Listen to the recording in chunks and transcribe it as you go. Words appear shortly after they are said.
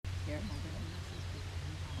You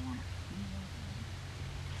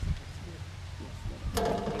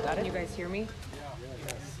got it? You guys hear me?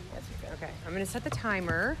 Yes. Okay, I'm going to set the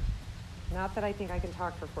timer. Not that I think I can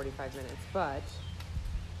talk for 45 minutes, but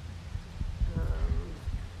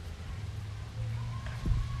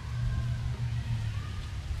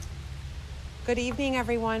good evening,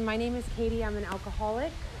 everyone. My name is Katie. I'm an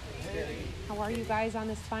alcoholic. Hey. How are you guys on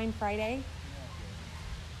this fine Friday?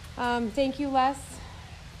 Thank you, Les,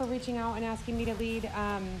 for reaching out and asking me to lead.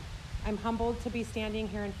 I'm humbled to be standing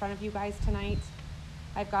here in front of you guys tonight.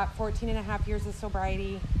 I've got 14 and a half years of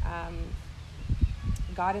sobriety.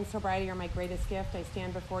 God and sobriety are my greatest gift. I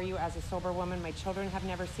stand before you as a sober woman. My children have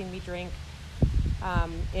never seen me drink.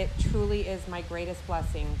 It truly is my greatest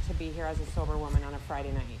blessing to be here as a sober woman on a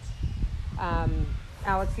Friday night.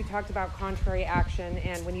 Alex, you talked about contrary action,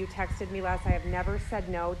 and when you texted me last, I have never said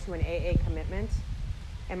no to an AA commitment.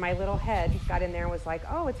 And my little head got in there and was like,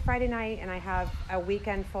 oh, it's Friday night, and I have a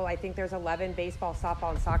weekend full. I think there's 11 baseball,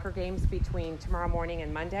 softball, and soccer games between tomorrow morning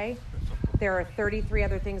and Monday. There are 33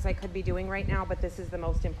 other things I could be doing right now, but this is the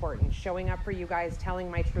most important. Showing up for you guys, telling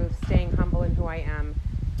my truth, staying humble in who I am,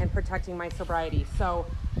 and protecting my sobriety. So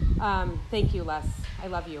thank you, Les. I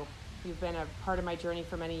love you. You've been a part of my journey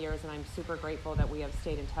for many years, and I'm super grateful that we have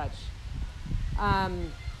stayed in touch.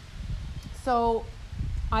 So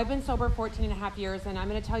I've been sober 14 and a half years, and I'm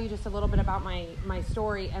going to tell you just a little bit about my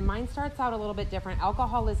story. And mine starts out a little bit different.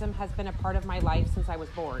 Alcoholism has been a part of my life since I was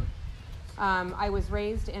born. I was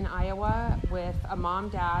raised in Iowa with a mom,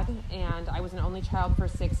 dad, and I was an only child for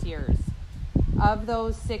 6 years. Of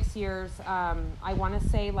those 6 years, I want to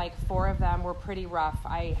say like 4 of them were pretty rough.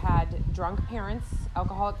 I had drunk parents,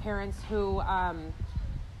 alcoholic parents who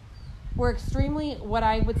were extremely, what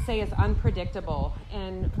I would say is unpredictable.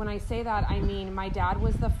 And when I say that, I mean my dad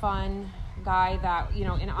was the fun guy that, you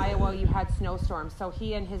know, in Iowa you had snowstorms. So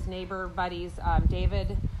he and his neighbor buddies,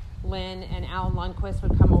 David, Lynn, and Alan Lundquist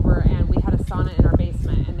would come over, and we had a sauna in our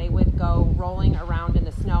basement, and they would go rolling around in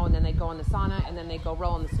the snow, and then they'd go in the sauna, and then they'd go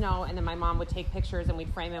roll in the snow, and then my mom would take pictures, and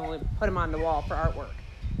we'd frame them, and we'd put them on the wall for artwork.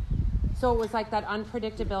 So it was like that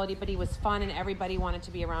unpredictability, but he was fun, and everybody wanted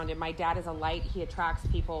to be around him. My dad is a light. He attracts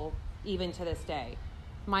people even to this day.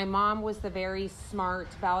 My mom was the very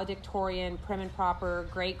smart, valedictorian, prim and proper,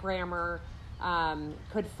 great grammar,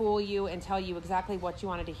 could fool you and tell you exactly what you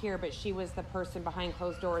wanted to hear, but she was the person behind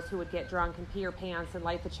closed doors who would get drunk and pee her pants and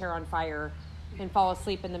light the chair on fire and fall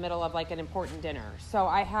asleep in the middle of like an important dinner. So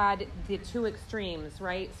I had the two extremes,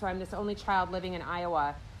 right? So I'm this only child living in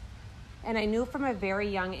Iowa, and I knew from a very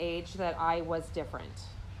young age that I was different.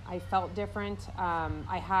 I felt different.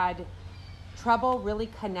 I had trouble really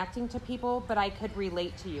connecting to people, but I could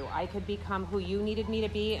relate to you. I could become who you needed me to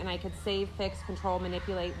be, and I could save, fix, control,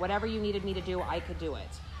 manipulate. Whatever you needed me to do, I could do it.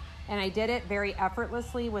 And I did it very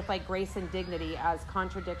effortlessly with like grace and dignity, as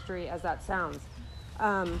contradictory as that sounds.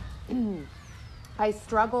 I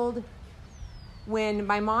struggled when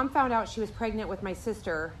my mom found out she was pregnant with my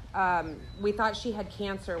sister. We thought she had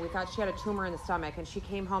cancer. We thought she had a tumor in the stomach, and she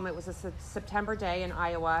came home. It was a September day in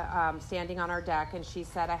Iowa, standing on our deck, and she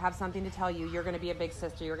said, I have something to tell you. You're going to be a big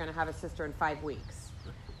sister. You're going to have a sister in 5 weeks.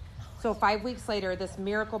 So 5 weeks later, this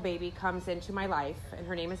miracle baby comes into my life, and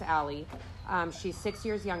her name is Allie. She's 6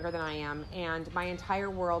 years younger than I am, and my entire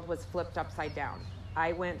world was flipped upside down.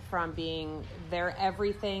 I went from being their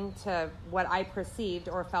everything to what I perceived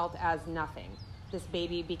or felt as nothing. This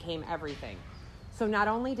baby became everything. So not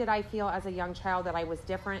only did I feel as a young child that I was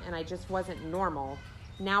different and I just wasn't normal,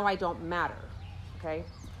 now I don't matter, okay?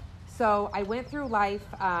 So I went through life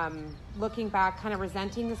looking back, kind of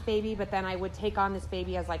resenting this baby, but then I would take on this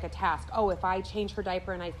baby as like a task. Oh, if I change her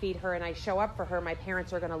diaper and I feed her and I show up for her, my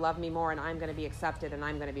parents are going to love me more, and I'm going to be accepted, and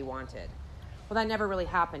I'm going to be wanted. Well, that never really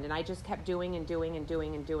happened, and I just kept doing and doing and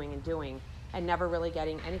doing and doing and doing, and never really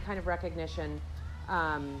getting any kind of recognition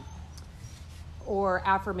or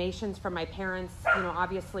affirmations from my parents. You know,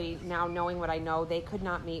 obviously now knowing what I know, they could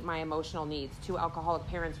not meet my emotional needs. 2 alcoholic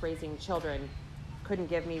parents raising children couldn't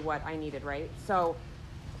give me what I needed, right? So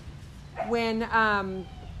when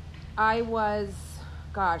I was,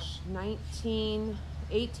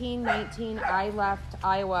 18, 19, I left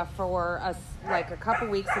Iowa for a couple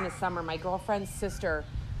weeks in the summer. My girlfriend's sister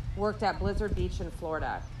worked at Blizzard Beach in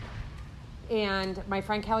Florida. And my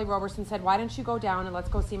friend Kelly Roberson said, why don't you go down and let's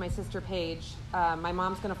go see my sister Paige. My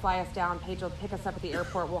mom's going to fly us down. Paige will pick us up at the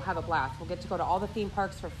airport. We'll have a blast. We'll get to go to all the theme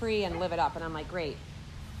parks for free and live it up. And I'm like, great.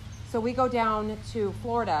 So we go down to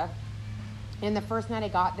Florida. And the first night I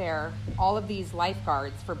got there, all of these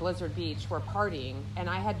lifeguards for Blizzard Beach were partying. And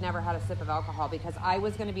I had never had a sip of alcohol because I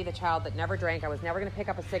was going to be the child that never drank. I was never going to pick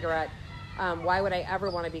up a cigarette. Why would I ever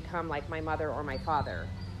want to become like my mother or my father?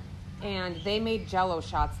 and they made Jell-O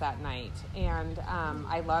shots that night. And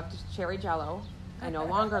I loved cherry Jell-O. I no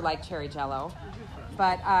longer like cherry Jell-O,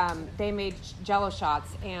 but they made Jell-O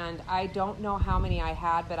shots, and I don't know how many I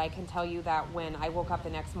had, but I can tell you that when I woke up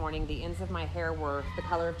the next morning, the ends of my hair were the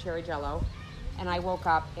color of cherry Jell-O, and I woke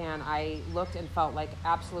up and I looked and felt like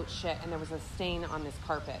absolute shit, and there was a stain on this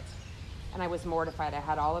carpet. And I was mortified. I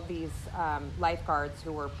had all of these lifeguards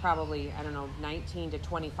who were probably, 19 to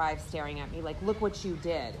 25 staring at me like, look what you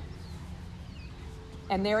did.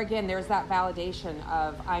 And there again, there's that validation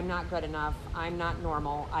of I'm not good enough, I'm not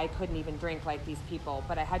normal, I couldn't even drink like these people.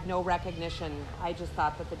 But I had no recognition. I just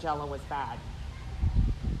thought that the Jell-O was bad.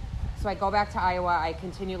 So I go back to Iowa. I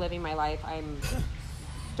continue living my life. I'm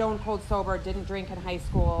stone cold sober, didn't drink in high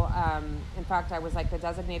school. In fact, I was like the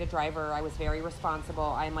designated driver. I was very responsible.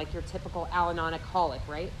 I'm like your typical Al-Anon alcoholic,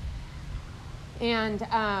 right? And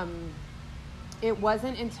it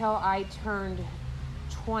wasn't until I turned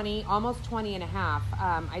 20, almost 20 and a half,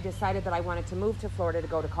 I decided that I wanted to move to Florida to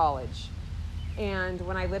go to college. And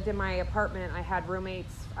when I lived in my apartment, I had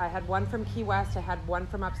roommates. I had one from Key West, I had one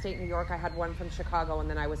from upstate New York, I had one from Chicago, and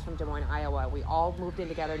then I was from Des Moines, Iowa. We all moved in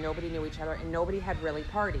together, nobody knew each other, and nobody had really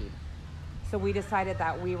partied. So we decided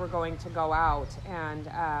that we were going to go out, and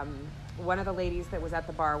one of the ladies that was at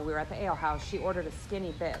the bar, we were at the ale house, she ordered a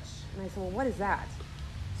skinny bitch. And I said, well, what is that?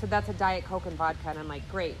 So that's a Diet Coke and vodka, and I'm like,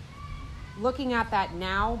 great. Looking at that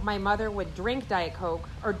now, my mother would drink Diet Coke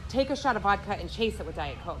or take a shot of vodka and chase it with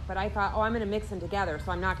Diet Coke. But I thought, I'm going to mix them together,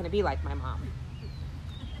 so I'm not going to be like my mom.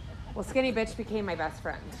 Well, Skinny Bitch became my best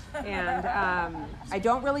friend. And I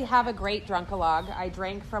don't really have a great drunk-a-log. I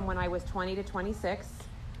drank from when I was 20 to 26.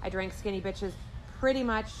 I drank Skinny Bitches pretty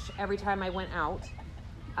much every time I went out.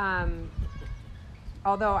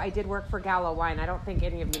 Although I did work for Gallo Wine. I don't think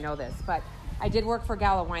any of you know this, but I did work for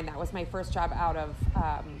Gallo Wine. That was my first job out of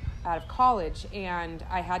college, and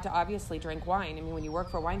I had to obviously drink wine. I mean, when you work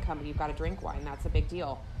for a wine company, you've got to drink wine. That's a big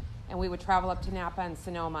deal. And we would travel up to Napa and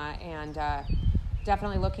Sonoma, and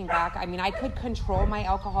definitely looking back, I mean, I could control my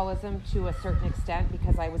alcoholism to a certain extent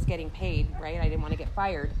because I was getting paid, right? I didn't want to get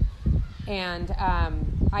fired. And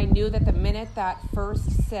I knew that the minute that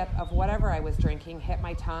first sip of whatever I was drinking hit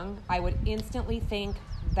my tongue, I would instantly think,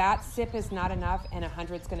 that sip is not enough and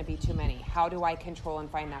 100's going to be too many. How do I control and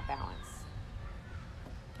find that balance?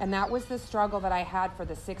 And that was the struggle that I had for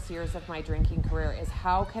the 6 years of my drinking career, is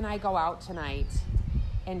how can I go out tonight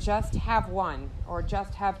and just have one, or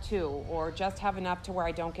just have two, or just have enough to where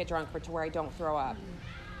I don't get drunk, or to where I don't throw up.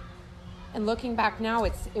 And looking back now,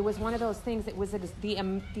 it was one of those things. It was the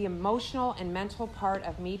emotional and mental part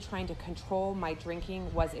of me trying to control my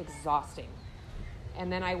drinking was exhausting. And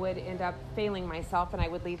then I would end up failing myself, and I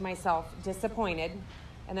would leave myself disappointed.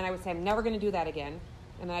 And then I would say, I'm never going to do that again.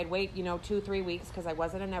 And then I'd wait, 2-3 weeks, because I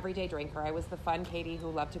wasn't an everyday drinker. I was the fun Katie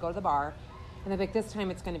who loved to go to the bar. And I'd be like, this time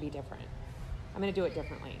it's going to be different. I'm going to do it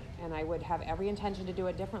differently. And I would have every intention to do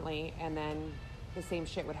it differently, and then the same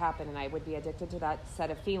shit would happen, and I would be addicted to that set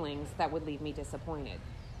of feelings that would leave me disappointed.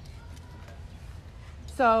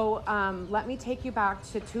 So let me take you back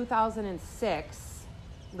to 2006,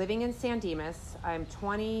 living in San Dimas. I'm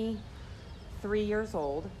 23 years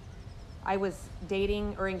old. I was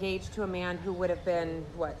dating or engaged to a man who would have been,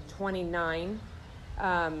 29.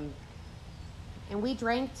 And we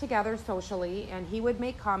drank together socially, and he would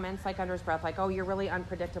make comments like under his breath, like, oh, you're really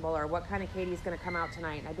unpredictable, or what kind of Katie's going to come out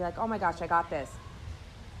tonight? And I'd be like, oh my gosh, I got this.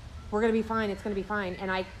 We're going to be fine. It's going to be fine.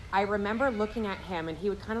 And I remember looking at him, and he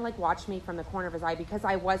would kind of like watch me from the corner of his eye, because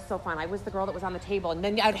I was so fun. I was the girl that was on the table, and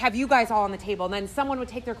then I'd have you guys all on the table, and then someone would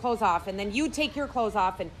take their clothes off, and then you'd take your clothes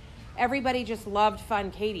off, and everybody just loved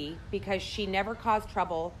fun Katie because she never caused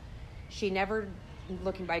trouble. She never,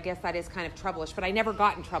 I guess that is kind of trouble-ish, but I never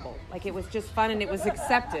got in trouble. Like, it was just fun, and it was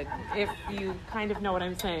accepted, if you kind of know what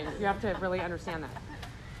I'm saying. You have to really understand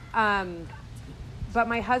that. But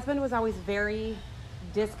my husband was always very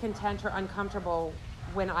discontent or uncomfortable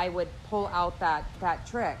when I would pull out that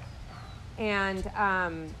trick. And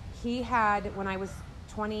he had, when I was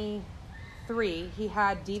 23, he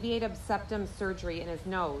had deviated septum surgery in his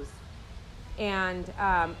nose. And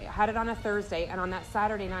had it on a Thursday, and on that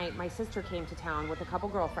Saturday night, my sister came to town with a couple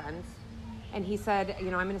girlfriends, and he said, I'm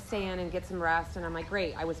going to stay in and get some rest. And I'm like,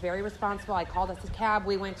 great. I was very responsible. I called us a cab.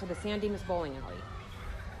 We went to the San Dimas bowling alley,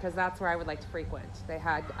 because that's where I would like to frequent. They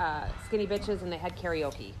had Skinny Bitches, and they had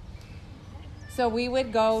karaoke. So we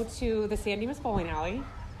would go to the San Dimas bowling alley,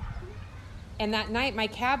 and that night, my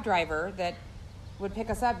cab driver that would pick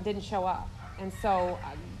us up didn't show up. And so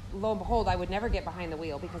lo and behold, I would never get behind the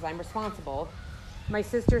wheel because I'm responsible. My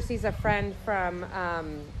sister sees a friend from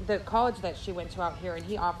the college that she went to out here, and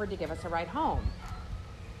he offered to give us a ride home,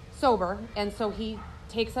 sober. And so he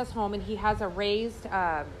takes us home, and he has a raised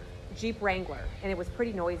Jeep Wrangler, and it was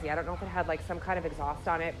pretty noisy. I don't know if it had like some kind of exhaust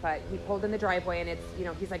on it, but he pulled in the driveway, and it's,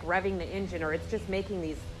 he's like revving the engine, or it's just making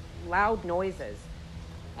these loud noises.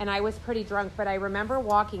 And I was pretty drunk, but I remember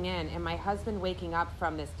walking in and my husband waking up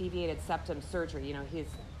from this deviated septum surgery. He's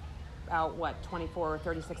out, 24 or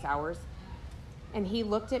 36 hours. And he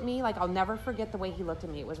looked at me, like, I'll never forget the way he looked at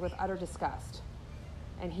me. It was with utter disgust.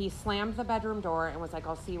 And he slammed the bedroom door and was like,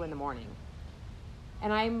 I'll see you in the morning.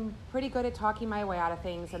 And I'm pretty good at talking my way out of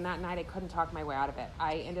things, and that night I couldn't talk my way out of it.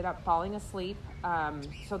 I ended up falling asleep.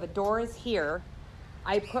 So the door is here.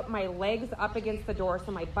 I put my legs up against the door,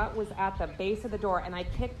 so my butt was at the base of the door, and I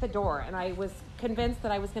kicked the door, and I was convinced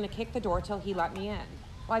that I was going to kick the door till he let me in.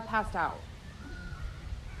 Well, I passed out.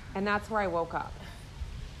 And that's where I woke up.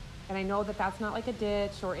 And I know that that's not like a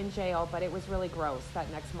ditch or in jail, but it was really gross that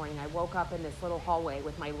next morning. I woke up in this little hallway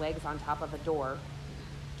with my legs on top of a door,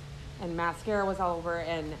 and mascara was all over,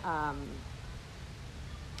 and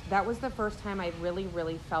that was the first time I really,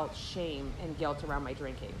 really felt shame and guilt around my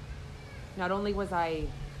drinking. Not only was I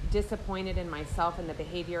disappointed in myself and the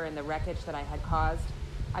behavior and the wreckage that I had caused,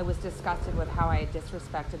 I was disgusted with how I had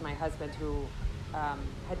disrespected my husband, who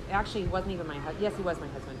he wasn't even my husband. Yes, he was my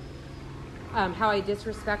husband. How I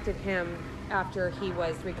disrespected him after he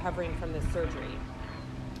was recovering from this surgery.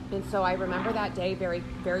 And so I remember that day very,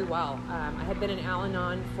 very well. I had been in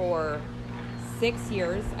Al-Anon for 6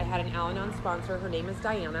 years. I had an Al-Anon sponsor. Her name is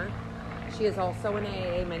Diana. She is also in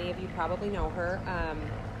AA. Many of you probably know her.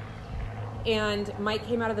 And Mike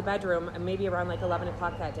came out of the bedroom maybe around like 11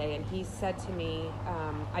 o'clock that day, and he said to me,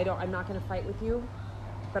 I'm not going to fight with you,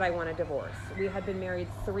 but I want a divorce. We had been married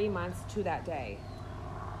 3 months to that day.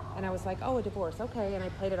 And I was like, oh, a divorce, okay. And I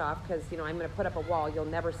played it off because, I'm going to put up a wall. You'll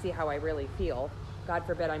never see how I really feel. God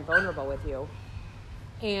forbid I'm vulnerable with you.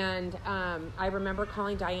 And I remember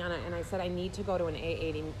calling Diana, and I said, I need to go to an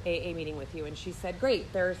AA meeting with you. And she said,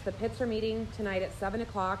 great, there's the Pitzer meeting tonight at 7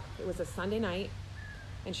 o'clock. It was a Sunday night.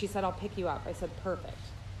 And she said, I'll pick you up. I said, perfect.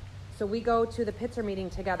 So we go to the Pitzer meeting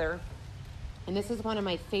together. And this is one of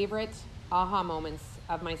my favorite aha moments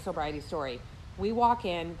of my sobriety story. We walk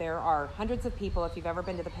in. There are hundreds of people. If you've ever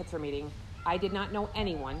been to the Pitzer meeting, I did not know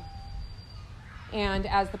anyone. And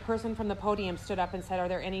as the person from the podium stood up and said, are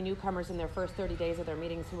there any newcomers in their first 30 days of their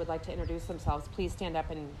meetings who would like to introduce themselves? Please stand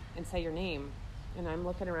up and say your name. And I'm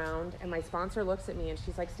looking around, and my sponsor looks at me, and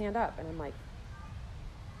she's like, stand up. And I'm like,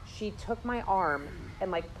 she took my arm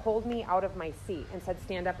and pulled me out of my seat and said,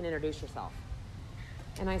 stand up and introduce yourself.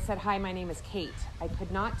 And I said, hi, my name is Kate. I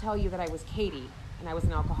could not tell you that I was Katie and I was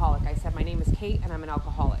an alcoholic. I said, my name is Kate and I'm an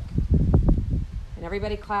alcoholic. And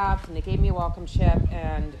everybody clapped, and they gave me a welcome chip,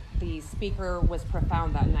 and the speaker was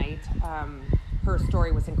profound that night. Her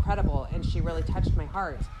story was incredible, and she really touched my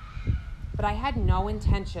heart. But I had no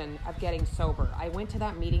intention of getting sober. I went to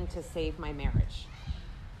that meeting to save my marriage.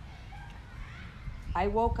 I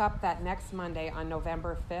woke up that next Monday on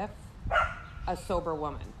November 5th, a sober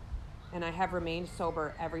woman. And I have remained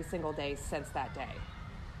sober every single day since that day.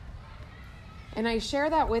 And I share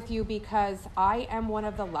that with you because I am one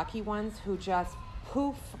of the lucky ones who just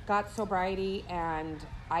poof got sobriety, and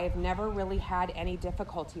I have never really had any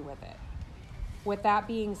difficulty with it. With that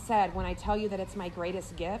being said, when I tell you that it's my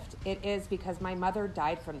greatest gift, it is because my mother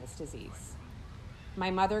died from this disease. My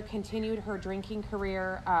mother continued her drinking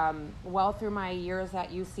career well through my years at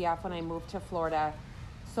UCF when I moved to Florida,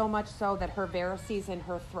 so much so that her varices in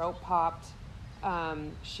her throat popped.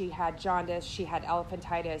 She had jaundice, she had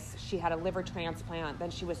elephantitis, she had a liver transplant,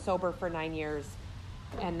 then she was sober for 9 years.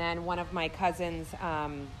 And then one of my cousins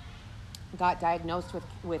got diagnosed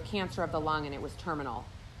with cancer of the lung, and it was terminal.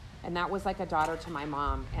 And that was like a daughter to my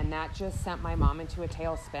mom, and that just sent my mom into a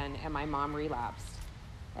tailspin, and my mom relapsed.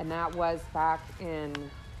 And that was back in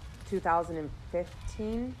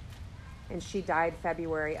 2015, and she died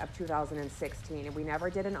February of 2016. And we never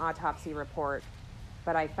did an autopsy report,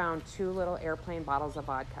 but I found 2 little airplane bottles of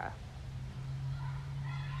vodka.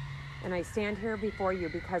 And I stand here before you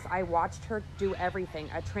because I watched her do everything: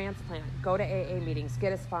 a transplant, go to AA meetings,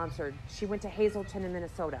 get us sponsored. She went to Hazelton in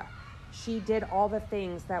Minnesota. She did all the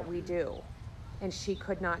things that we do, and she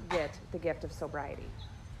could not get the gift of sobriety.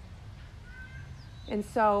 And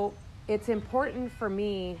so it's important for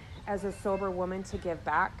me as a sober woman to give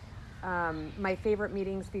back. My favorite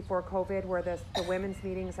meetings before COVID were the women's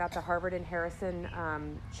meetings at the Harvard and Harrison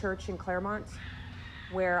Church in Claremont,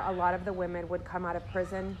 where a lot of the women would come out of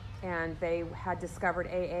prison and they had discovered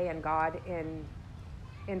AA and God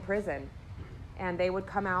in prison. And they would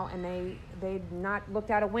come out and they'd not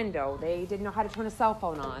looked out a window. They didn't know how to turn a cell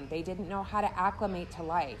phone on. They didn't know how to acclimate to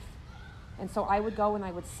life. And so I would go and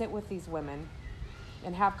I would sit with these women,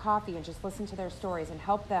 and have coffee and just listen to their stories and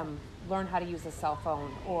help them learn how to use a cell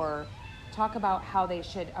phone, or talk about how they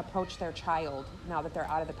should approach their child now that they're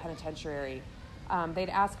out of the penitentiary. They'd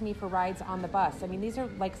ask me for rides on the bus. I mean, these are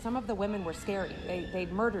like, some of the women were scary.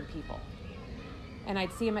 They'd murdered people. And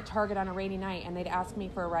I'd see them at Target on a rainy night, and they'd ask me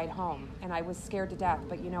for a ride home. And I was scared to death.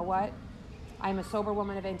 But you know what? I'm a sober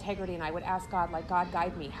woman of integrity, and I would ask God, like, God,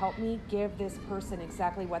 guide me. Help me give this person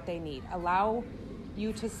exactly what they need. Allow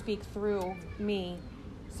you to speak through me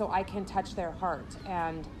so I can touch their heart.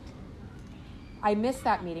 And I miss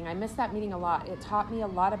that meeting. I miss that meeting a lot. It taught me a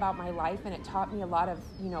lot about my life, and it taught me a lot of,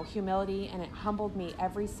 humility, and it humbled me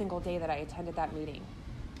every single day that I attended that meeting.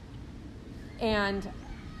 And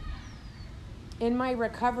in my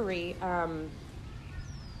recovery, I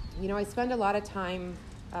spend a lot of time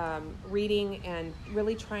reading and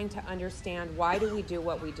really trying to understand, why do we do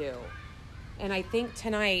what we do? And I think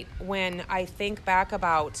tonight, when I think back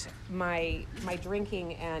about my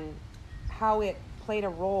drinking and how it played a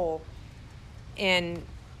role in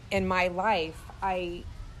my life, I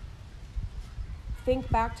think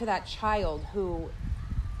back to that child who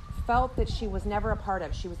felt that she was never a part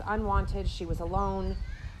of. She was unwanted. She was alone.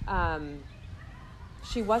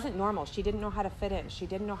 She wasn't normal. She didn't know how to fit in. She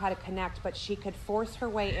didn't know how to connect, but she could force her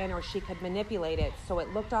way in, or she could manipulate it so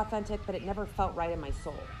it looked authentic, but it never felt right in my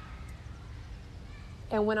soul.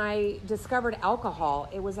 And when I discovered alcohol,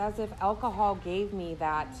 it was as if alcohol gave me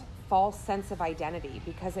that false sense of identity,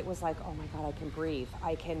 because it was like, oh my God, I can breathe.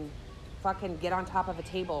 I can fucking get on top of a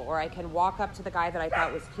table, or I can walk up to the guy that I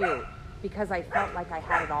thought was cute, because I felt like I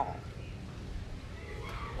had it all.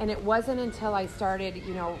 And it wasn't until I started,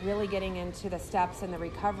 really getting into the steps in the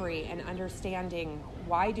recovery and understanding,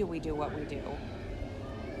 why do we do what we do?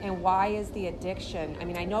 And why is the addiction? I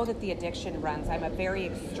mean, I know that the addiction runs. I'm a very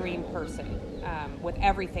extreme person with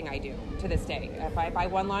everything I do to this day. If I buy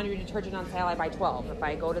one laundry detergent on sale, I buy 12. If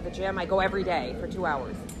I go to the gym, I go every day for 2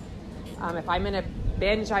 hours. If I'm in a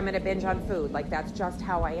binge, I'm in a binge on food. Like, that's just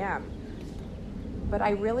how I am. But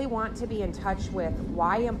I really want to be in touch with,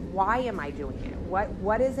 why am I doing it?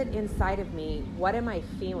 What is it inside of me? What am I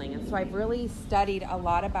feeling? And so I've really studied a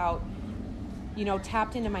lot about,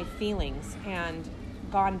 tapped into my feelings and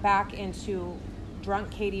gone back into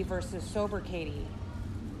drunk Katie versus sober Katie.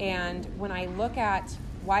 And when I look at,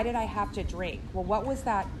 why did I have to drink? Well, what was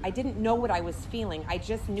that? I didn't know what I was feeling. I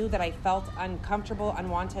just knew that I felt uncomfortable,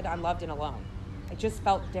 unwanted, unloved, and alone. I just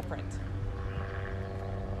felt different.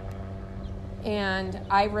 And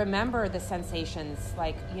I remember the sensations,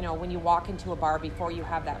 like, when you walk into a bar before you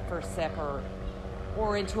have that first sip,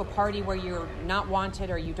 or into a party where you're not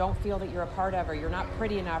wanted, or you don't feel that you're a part of, or you're not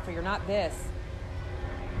pretty enough, or you're not this.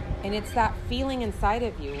 And it's that feeling inside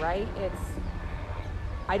of you, right? It's,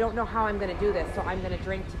 I don't know how I'm going to do this, so I'm going to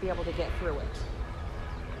drink to be able to get through it.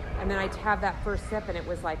 And then I'd have that first sip, and it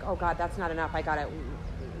was like, oh God, that's not enough. I got it.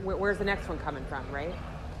 Where's the next one coming from, right?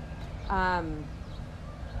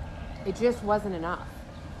 It just wasn't enough.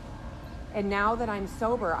 And now that I'm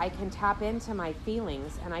sober, I can tap into my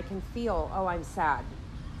feelings, and I can feel, oh, I'm sad.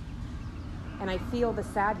 And I feel the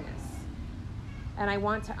sadness. And I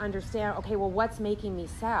want to understand, okay, well, what's making me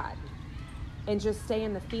sad? And just stay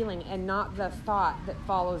in the feeling and not the thought that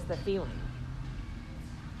follows the feeling.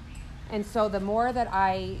 And so the more that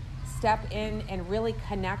I step in and really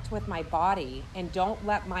connect with my body and don't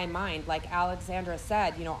let my mind, like Alexandra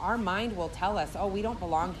said, our mind will tell us, oh, we don't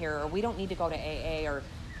belong here, or we don't need to go to AA, or,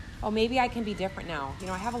 oh, maybe I can be different now.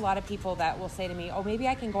 I have a lot of people that will say to me, oh, maybe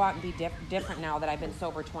I can go out and be different now that I've been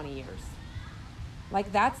sober 20 years.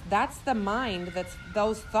 Like, that's the mind, that's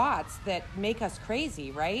those thoughts that make us crazy,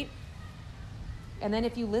 right? And then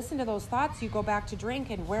if you listen to those thoughts, you go back to drink,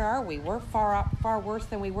 and where are we? We're far worse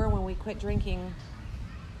than we were when we quit drinking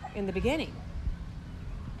in the beginning.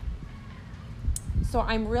 So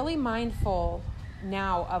I'm really mindful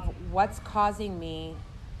now of what's causing me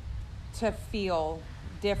to feel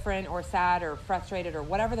different or sad or frustrated or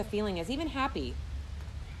whatever the feeling is, even happy.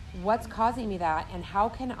 What's causing me that, and how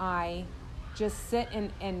can I just sit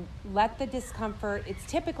and let the discomfort, it's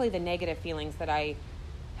typically the negative feelings that I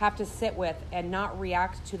have to sit with and not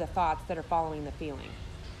react to the thoughts that are following the feeling.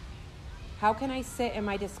 How can I sit in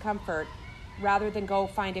my discomfort rather than go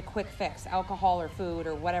find a quick fix, alcohol or food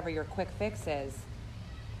or whatever your quick fix is?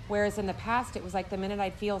 Whereas in the past, it was like the minute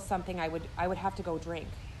I'd feel something, I would have to go drink.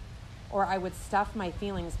 Or I would stuff my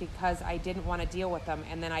feelings because I didn't want to deal with them,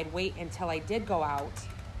 and then I'd wait until I did go out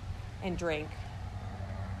and drink.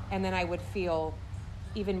 And then I would feel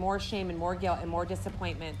even more shame and more guilt and more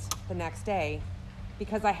disappointment the next day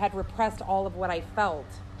because I had repressed all of what I felt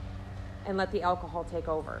and let the alcohol take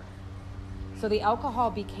over. So the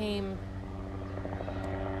alcohol became,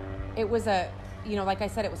 it was a like I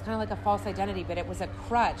said, it was kind of like a false identity, but it was a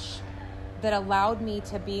crutch that allowed me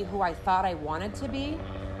to be who I thought I wanted to be.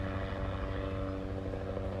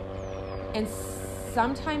 And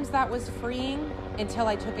sometimes that was freeing until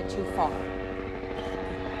I took it too far.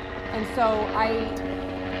 And so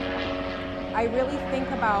I really think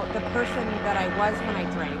about the person that I was when I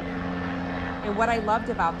drank and what I loved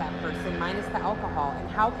about that person, minus the alcohol. And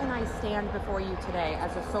how can I stand before you today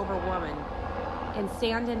as a sober woman and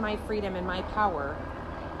stand in my freedom and my power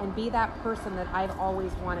and be that person that I've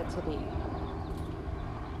always wanted to be?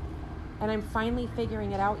 And I'm finally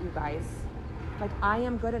figuring it out, you guys. Like, I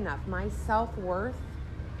am good enough. My self-worth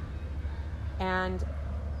and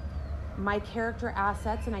my character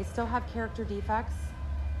assets, and I still have character defects,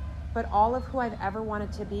 but all of who I've ever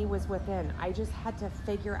wanted to be was within. I just had to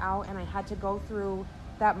figure out, and I had to go through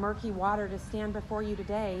that murky water to stand before you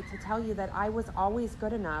today to tell you that I was always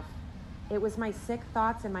good enough. It was my sick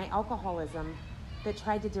thoughts and my alcoholism that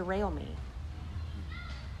tried to derail me.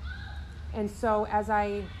 And so as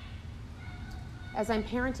I'm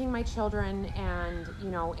parenting my children and,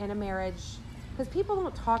 in a marriage, because people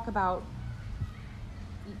don't talk about,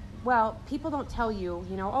 people don't tell you,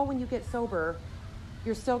 when you get sober,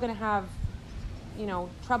 you're still going to have,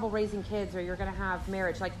 trouble raising kids, or you're going to have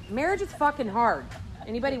marriage. Like, marriage is fucking hard.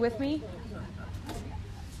 Anybody with me?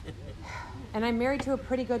 And I'm married to a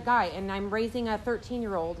pretty good guy, and I'm raising a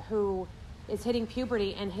 13-year-old who is hitting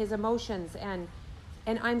puberty and his emotions, and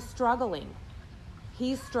I'm struggling.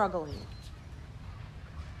 He's struggling.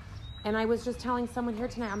 And I was just telling someone here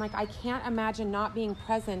tonight, I'm like, I can't imagine not being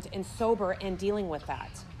present and sober and dealing with that,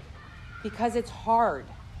 because it's hard.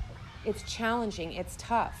 It's challenging. It's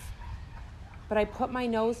tough. But I put my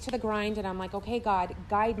nose to the grind, and I'm like, okay, God,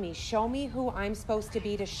 guide me. Show me who I'm supposed to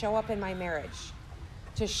be to show up in my marriage,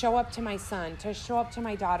 to show up to my son, to show up to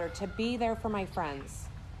my daughter, to be there for my friends,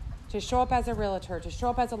 to show up as a realtor, to show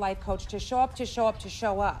up as a life coach, to show up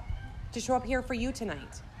here for you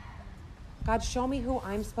tonight. God, show me who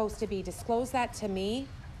I'm supposed to be. Disclose that to me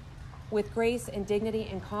with grace and dignity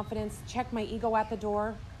and confidence. Check my ego at the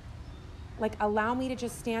door. Like, allow me to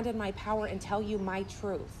just stand in my power and tell you my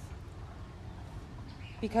truth.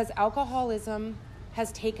 Because alcoholism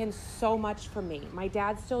has taken so much from me. My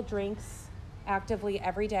dad still drinks actively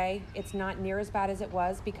every day. It's not near as bad as it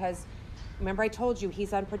was, because remember I told you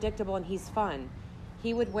he's unpredictable and he's fun.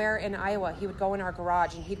 He would wear in Iowa, he would go in our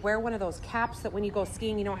garage and he'd wear one of those caps that when you go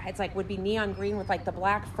skiing, it's like would be neon green with like the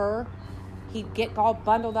black fur. He'd get all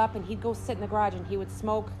bundled up and he'd go sit in the garage and he would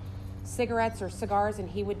smoke cigarettes or cigars, and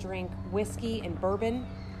he would drink whiskey and bourbon,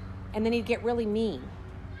 and then he'd get really mean.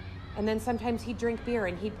 And then sometimes he'd drink beer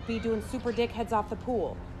and he'd be doing super dickheads off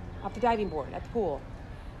the diving board at the pool.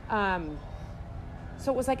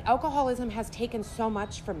 So it was like alcoholism has taken so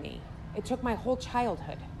much from me. It took my whole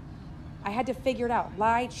childhood. I had to figure it out.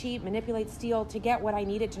 Lie, cheat, manipulate, steal to get what I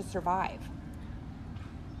needed to survive.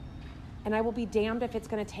 And I will be damned if it's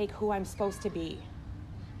going to take who I'm supposed to be.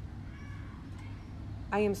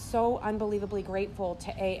 I am so unbelievably grateful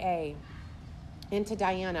to AA and to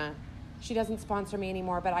Diana. She doesn't sponsor me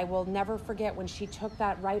anymore, but I will never forget when she took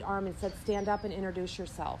that right arm and said, stand up and introduce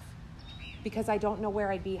yourself. Because I don't know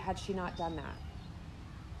where I'd be had she not done that.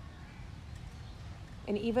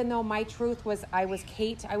 And even though my truth was I was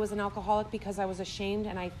Kate, I was an alcoholic because I was ashamed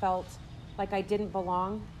and I felt like I didn't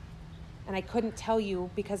belong. And I couldn't tell you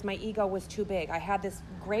because my ego was too big. I had this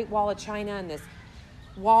great wall of china and this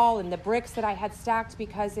wall and the bricks that I had stacked,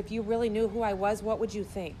 because if you really knew who I was, what would you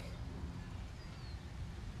think?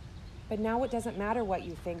 But now it doesn't matter what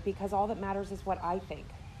you think, because all that matters is what I think.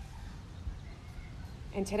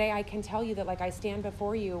 And today I can tell you that, like, I stand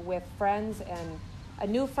before you with friends and a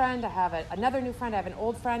new friend, I have another new friend, I have an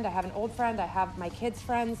old friend, I have an old friend, I have my kids'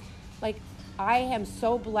 friends. Like, I am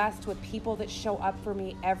so blessed with people that show up for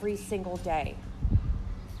me every single day.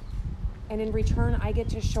 And in return, I get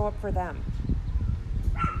to show up for them.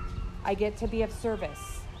 I get to be of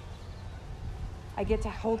service. I get to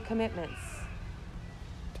hold commitments.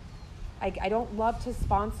 I don't love to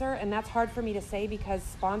sponsor, and that's hard for me to say because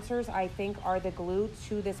sponsors, I think, are the glue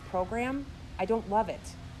to this program. I don't love it.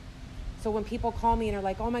 So when people call me and are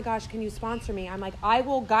like, oh my gosh, can you sponsor me? I'm like, I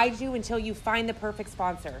will guide you until you find the perfect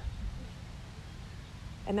sponsor.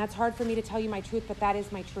 And that's hard for me to tell you my truth, but that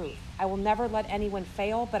is my truth. I will never let anyone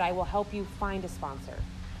fail, but I will help you find a sponsor.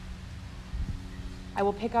 I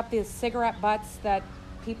will pick up the cigarette butts that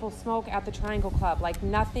people smoke at the Triangle Club. Like,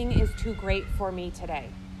 nothing is too great for me today.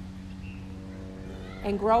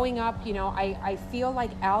 And growing up, I feel like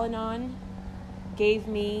Al-Anon gave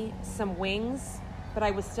me some wings, but I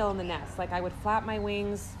was still in the nest. Like, I would flap my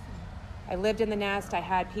wings I lived in the nest. I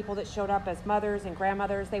had people that showed up as mothers and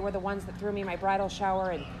grandmothers. They were the ones that threw me my bridal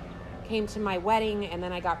shower and came to my wedding, and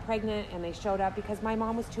then I got pregnant, and they showed up because my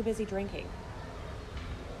mom was too busy drinking.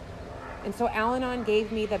 And so Al-Anon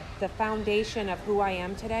gave me the foundation of who I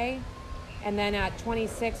am today. And then at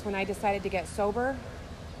 26, when I decided to get sober,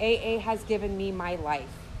 AA has given me my life.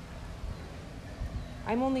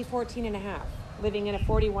 I'm only 14 and a half, living in a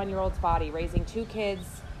 41-year-old's body, raising 2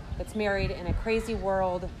 kids, that's married in a crazy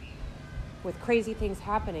world with crazy things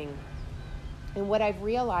happening. And what I've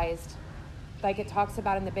realized, like it talks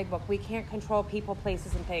about in the big book, we can't control people,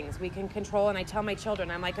 places, and things. We can control, and I tell my children,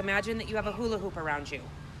 I'm like, imagine that you have a hula hoop around you.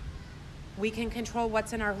 We can control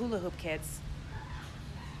what's in our hula hoop, kids.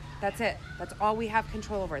 That's it. That's all we have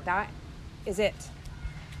control over. That is it.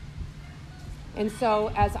 And so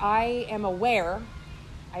as I am aware,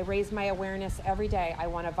 I raise my awareness every day. I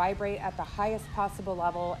want to vibrate at the highest possible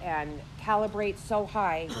level and calibrate so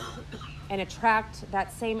high and attract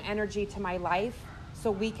that same energy to my life so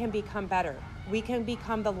we can become better. We can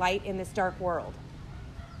become the light in this dark world.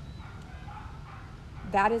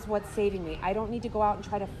 That is what's saving me. I don't need to go out and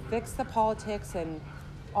try to fix the politics and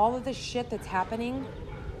all of the shit that's happening.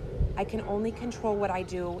 I can only control what I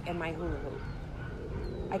do in my hula hoop.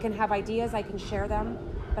 I can have ideas, I can share them,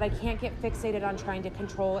 but I can't get fixated on trying to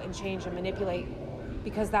control and change and manipulate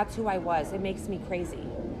because that's who I was. It makes me crazy.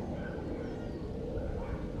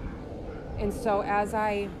 And so as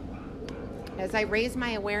I raise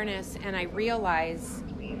my awareness and I realize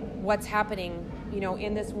what's happening,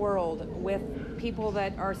 in this world with people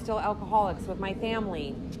that are still alcoholics, with my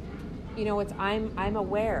family, I'm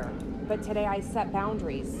aware. But today I set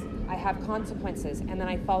boundaries. I have consequences, and then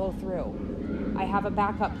I follow through. I have a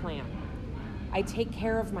backup plan. I take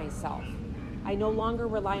care of myself. I no longer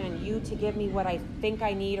rely on you to give me what I think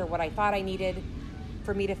I need or what I thought I needed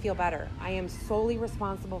for me to feel better. I am solely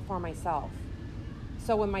responsible for myself.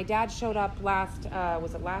 So when my dad showed up last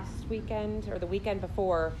weekend or the weekend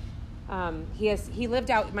before, he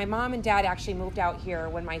lived out, my mom and dad actually moved out here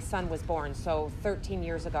when my son was born, so 13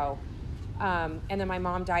 years ago. And then my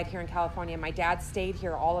mom died here in California. My dad stayed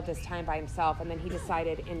here all of this time by himself, and then he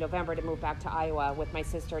decided in November to move back to Iowa with my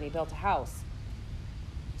sister, and he built a house.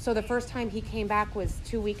 So the first time he came back was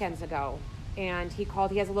 2 weekends ago, and he called.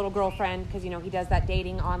 He has a little girlfriend because, he does that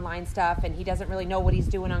dating online stuff, and he doesn't really know what he's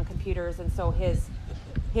doing on computers, and so his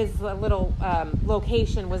little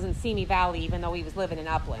location was in Simi Valley, even though he was living in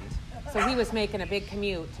Upland. So he was making a big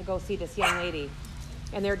commute to go see this young lady.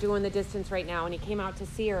 And they're doing the distance right now. And he came out to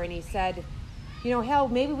see her, and he said, hell,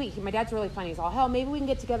 maybe my dad's really funny. He's all, hell, maybe we can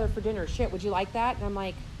get together for dinner. Shit, would you like that? And I'm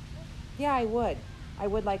like, yeah, I would. I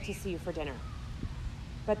would like to see you for dinner.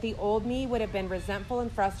 But the old me would have been resentful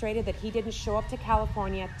and frustrated that he didn't show up to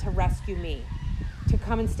California to rescue me, to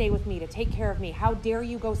come and stay with me, to take care of me. How dare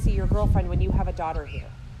you go see your girlfriend when you have a daughter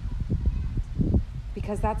here?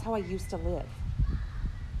 Because that's how I used to live.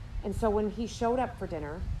 And so when he showed up for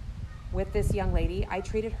dinner with this young lady, I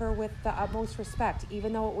treated her with the utmost respect,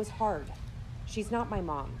 even though it was hard. She's not my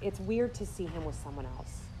mom. It's weird to see him with someone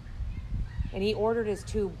else. And he ordered his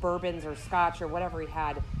 2 bourbons or scotch or whatever he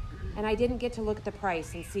had. And I didn't get to look at the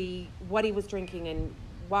price and see what he was drinking and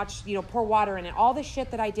watch, pour water in it. All the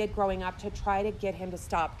shit that I did growing up to try to get him to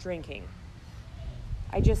stop drinking.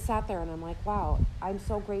 I just sat there and I'm like, wow, I'm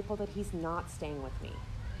so grateful that he's not staying with me.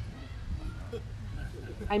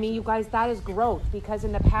 I mean, you guys, that is growth, because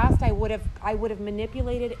in the past I would have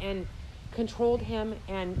manipulated and controlled him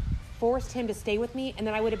and forced him to stay with me, and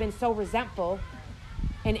then I would have been so resentful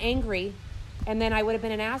and angry, and then I would have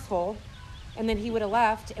been an asshole, and then he would have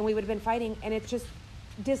left, and we would have been fighting, and it's just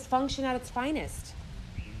dysfunction at its finest.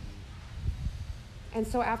 And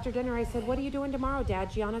so after dinner I said, what are you doing tomorrow,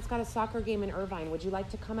 Dad? Gianna's got a soccer game in Irvine. Would you like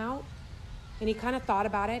to come out? And he kind of thought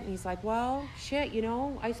about it, and he's like, well, shit,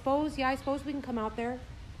 I suppose we can come out there.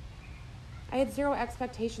 I had 0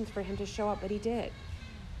 expectations for him to show up, but he did.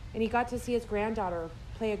 And he got to see his granddaughter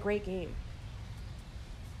play a great game.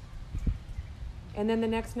 And then the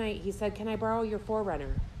next night he said, can I borrow your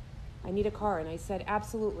 4Runner? I need a car. And I said,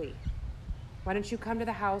 absolutely. Why don't you come to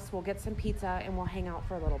the house, we'll get some pizza, and we'll hang out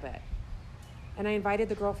for a little bit. And I invited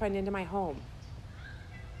the girlfriend into my home.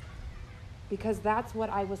 Because that's what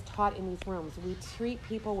I was taught in these rooms. We treat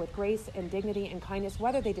people with grace and dignity and kindness,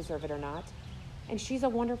 whether they deserve it or not. And she's a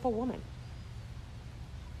wonderful woman.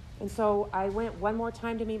 And so I went one more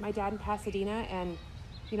time to meet my dad in Pasadena, and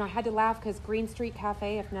I had to laugh because Green Street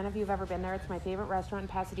Cafe, if none of you have ever been there, it's my favorite restaurant in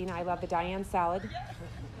Pasadena. I love the Diane salad.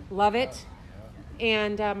 Love it.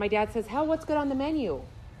 And my dad says, hell, what's good on the menu?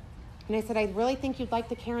 And I said, I really think you'd like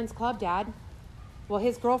the Karen's Club, Dad. Well,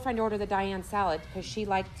 his girlfriend ordered the Diane salad because she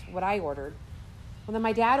liked what I ordered. Well, then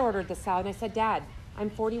my dad ordered the salad, and I said, Dad, I'm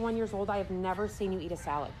 41 years old. I have never seen you eat a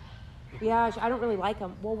salad. Yeah, I don't really like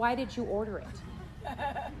them. Well, why did you order it?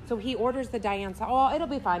 So he orders the Diane salad. Oh, it'll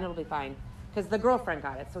be fine. Because the girlfriend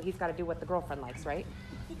got it, so he's got to do what the girlfriend likes, right?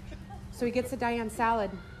 So he gets the Diane salad,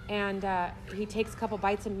 and he takes a couple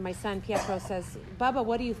bites, and my son, Pietro, says, Bubba,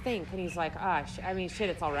 what do you think? And he's like, shit,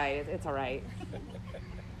 it's all right. It's all right.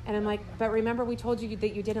 And I'm like, but remember we told you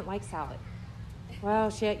that you didn't like salad. Well,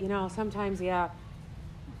 shit, sometimes, yeah.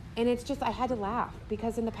 And it's just, I had to laugh,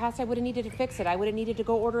 because in the past I would have needed to fix it. I would have needed to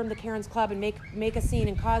go order him the Karen's Club and make a scene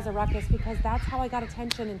and cause a ruckus, because that's how I got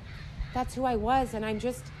attention, and that's who I was. And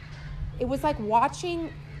it was like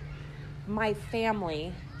watching my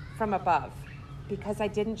family from above, because I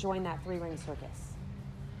didn't join that three-ring circus.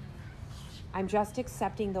 I'm just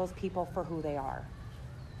accepting those people for who they are.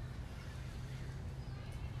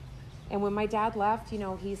 And when my dad left,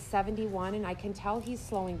 he's 71, and I can tell he's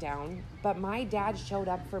slowing down. But my dad showed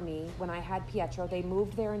up for me when I had Pietro. They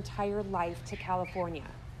moved their entire life to California.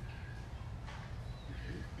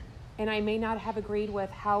 And I may not have agreed with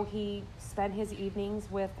how he spent his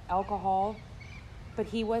evenings with alcohol, but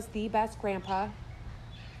he was the best grandpa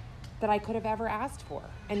that I could have ever asked for.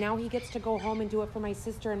 And now he gets to go home and do it for my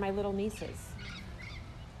sister and my little nieces.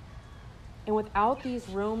 And without these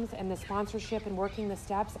rooms and the sponsorship and working the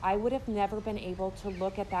steps, I would have never been able to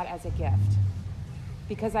look at that as a gift,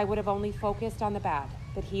 because I would have only focused on the bad,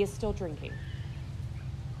 that he is still drinking.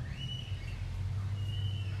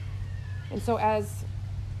 And so as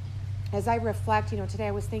I reflect, today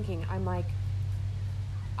I was thinking, I'm like,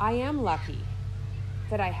 I am lucky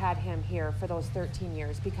that I had him here for those 13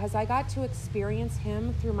 years, because I got to experience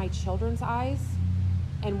him through my children's eyes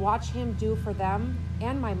and watch him do for them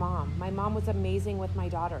and my mom. My mom was amazing with my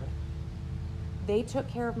daughter. They took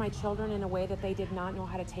care of my children in a way that they did not know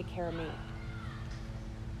how to take care of me.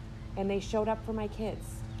 And they showed up for my kids.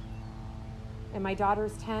 And my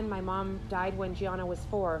daughter's 10. My mom died when Gianna was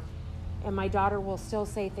 4. And my daughter will still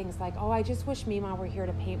say things like, oh, I just wish Mima were here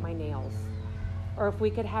to paint my nails. Or if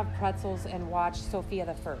we could have pretzels and watch Sophia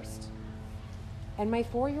the First. And my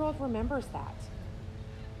 4-year-old remembers that.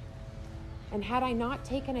 And had I not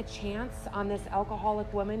taken a chance on this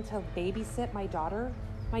alcoholic woman to babysit my daughter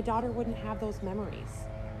wouldn't have those memories.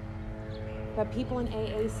 But people in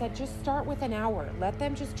AA said, just start with an hour. Let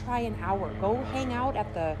them just try an hour. Go hang out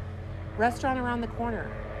at the restaurant around the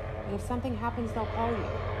corner. And if something happens, they'll call you.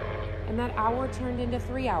 And that hour turned into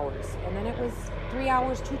 3 hours. And then it was 3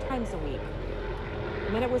 hours 2 times a week.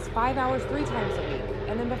 And then it was 5 hours 3 times a week.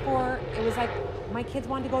 And then before, it was like my kids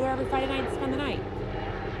wanted to go there every Friday night and spend the night.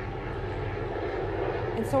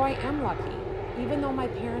 And so I am lucky. Even though my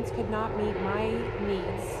parents could not meet my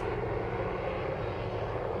needs,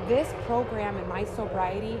 this program and my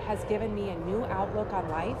sobriety has given me a new outlook on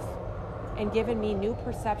life and given me new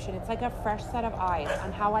perception. It's like a fresh set of eyes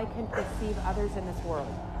on how I can perceive others in this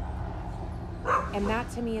world. And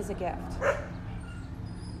that to me is a gift.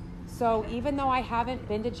 So even though I haven't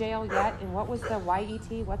been to jail yet, and what was the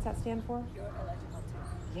YET? What's that stand for? You're eligible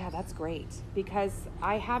to. Yeah, that's great, because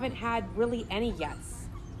I haven't had really any yets.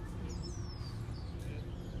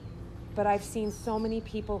 But I've seen so many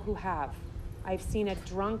people who have. I've seen a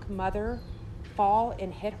drunk mother fall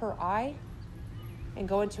and hit her eye and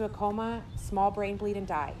go into a coma, small brain bleed, and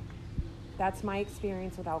die. That's my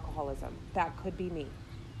experience with alcoholism. That could be me.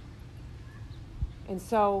 And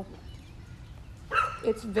so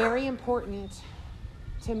it's very important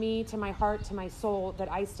to me, to my heart, to my soul,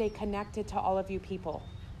 that I stay connected to all of you people.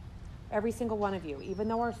 Every single one of you. Even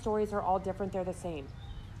though our stories are all different, they're the same.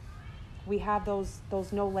 We have those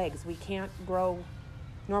no legs. We can't grow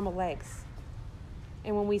normal legs.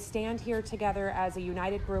 And when we stand here together as a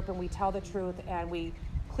united group and we tell the truth and we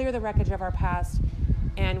clear the wreckage of our past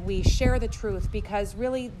and we share the truth, because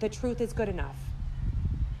really the truth is good enough,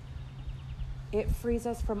 it frees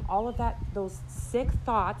us from all of that, those sick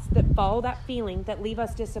thoughts that follow that feeling that leave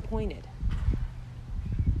us disappointed.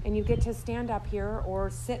 And you get to stand up here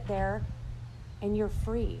or sit there and you're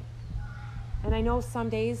free. And I know some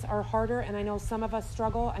days are harder, and I know some of us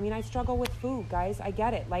struggle. I mean, I struggle with food, guys. I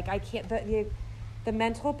get it. Like, I can't, the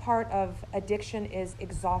mental part of addiction is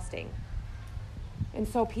exhausting. And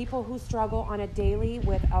so people who struggle on a daily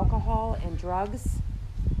with alcohol and drugs,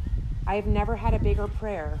 I've never had a bigger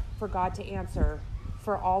prayer for God to answer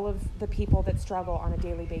for all of the people that struggle on a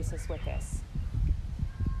daily basis with this.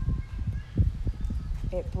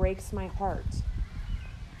 It breaks my heart.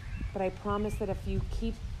 But I promise that if you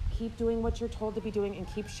keep doing what you're told to be doing and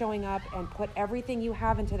keep showing up and put everything you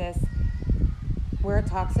have into this, where it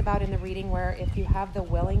talks about in the reading, where if you have the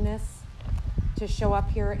willingness to show up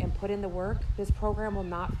here and put in the work, this program will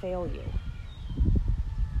not fail you.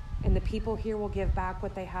 And the people here will give back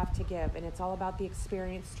what they have to give. And it's all about the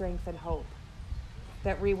experience, strength, and hope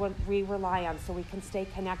that we rely on so we can stay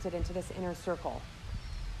connected into this inner circle.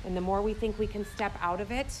 And the more we think we can step out of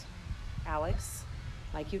it, Alex,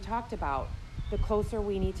 like you talked about, the closer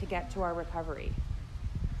we need to get to our recovery.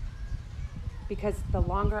 Because the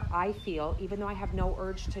longer I feel, even though I have no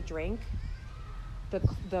urge to drink,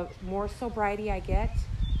 the more sobriety I get,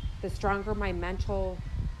 the stronger my mental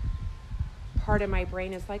part of my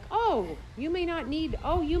brain is like, you may not need,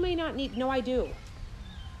 no, I do.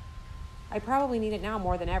 I probably need it now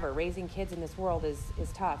more than ever. Raising kids in this world is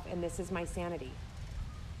tough, and this is my sanity.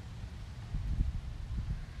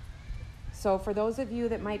 So for those of you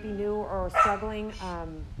that might be new or struggling,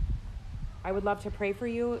 I would love to pray for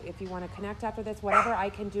you. If you want to connect after this, whatever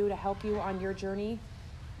I can do to help you on your journey,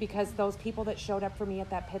 because those people that showed up for me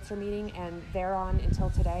at that Pitzer meeting and they're on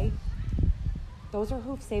until today, those are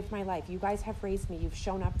who've saved my life. You guys have raised me. You've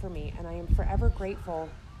shown up for me, and I am forever grateful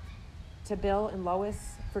to Bill and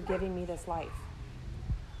Lois for giving me this life.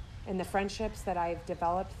 And the friendships that I've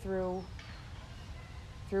developed through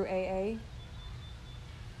AA,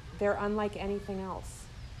 they're unlike anything else.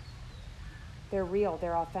 They're real,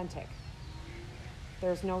 they're authentic.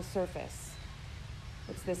 There's no surface.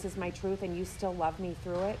 This is my truth, and you still love me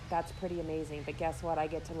through it. That's pretty amazing. But guess what? I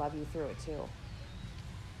get to love you through it too.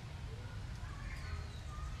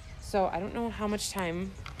 So I don't know how much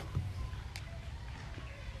time.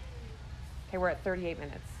 Okay, we're at 38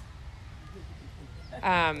 minutes.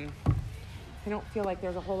 I don't feel like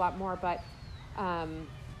there's a whole lot more, but I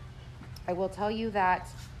will tell you that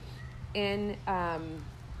in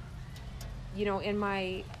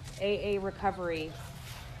my AA recovery,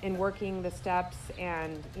 in working the steps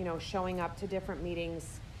and, showing up to different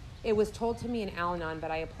meetings, it was told to me in Al-Anon,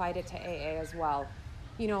 but I applied it to AA as well.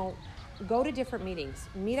 Go to different meetings,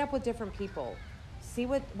 meet up with different people, see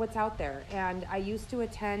what's out there. And I used to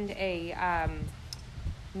attend a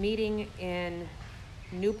meeting in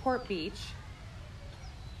Newport Beach.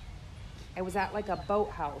 I was at like a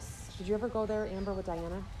boathouse. Did you ever go there, Amber, with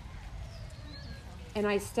Diana? And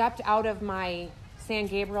I stepped out of my San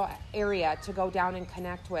Gabriel area to go down and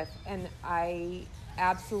connect with, and I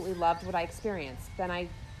absolutely loved what I experienced. Then I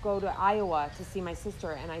go to Iowa to see my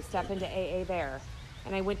sister, and I step into AA there.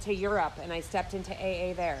 And I went to Europe, and I stepped into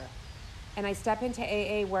AA there. And I step into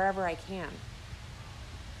AA wherever I can.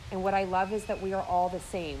 And what I love is that we are all the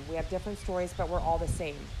same. We have different stories, but we're all the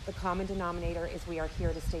same. The common denominator is we are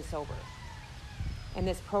here to stay sober. And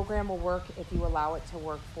this program will work if you allow it to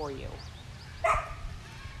work for you.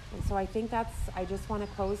 And so I think I just want to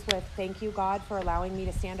close with thank you, God, for allowing me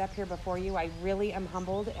to stand up here before you. I really am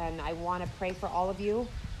humbled, and I want to pray for all of you.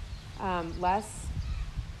 Les,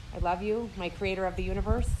 I love you, my creator of the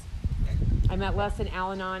universe. I met Les in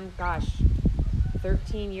Al-Anon,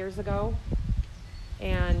 13 years ago.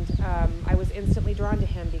 And I was instantly drawn to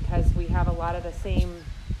him because we have a lot of the same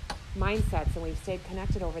mindsets, and we've stayed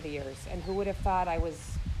connected over the years. And who would have thought I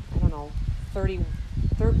was,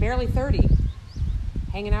 barely 30,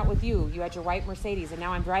 hanging out with you. You had your white Mercedes, and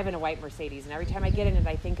now I'm driving a white Mercedes. And every time I get in it,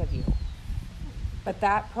 I think of you. But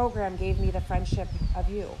that program gave me the friendship of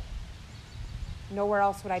you. Nowhere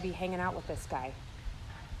else would I be hanging out with this guy.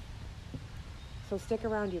 So stick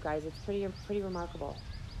around, you guys. It's pretty remarkable.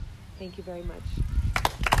 Thank you very much.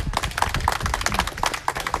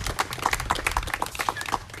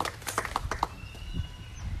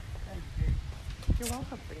 You're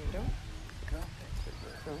welcome, Fernando. Go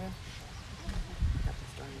ahead. Got the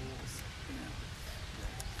strong nails.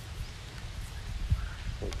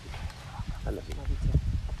 Thank you. I love you. Love you too.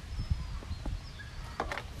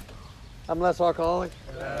 I'm less alcoholic.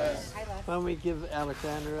 Yes. Hi, Les. Why don't we give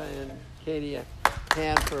Alexandra and Katie a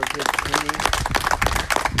hand for a good meeting?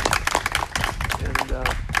 And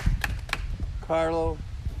Carlo,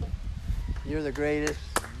 you're the greatest.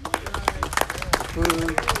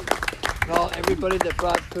 Food. And everybody that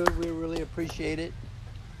brought food, we really appreciate it.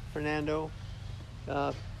 Fernando.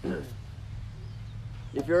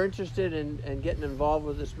 If you're interested in getting involved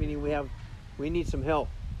with this meeting, we need some help.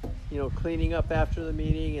 Cleaning up after the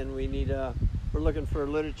meeting, and we're looking for a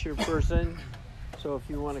literature person. So if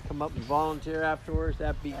you want to come up and volunteer afterwards,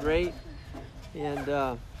 that'd be great. And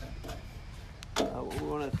we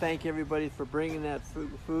want to thank everybody for bringing that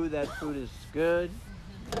food. That food is good.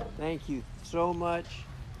 Thank you so much.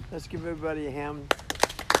 Let's give everybody a hand.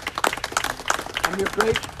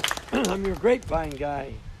 I'm your grapevine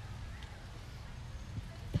guy.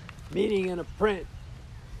 Meeting in a print.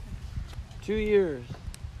 2 years.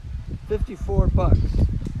 $54.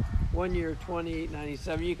 1 year,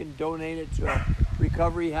 $28.97. You can donate it to a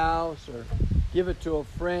recovery house or give it to a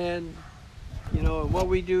friend. know, what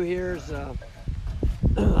we do here is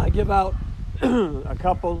I give out a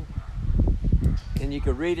couple, and you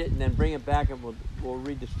can read it and then bring it back, and we'll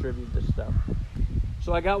redistribute the stuff.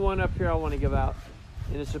 So I got one up here I want to give out,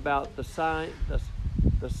 and it's about the sounds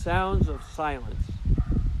of silence.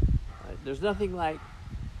 There's nothing like,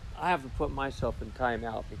 I have to put myself in time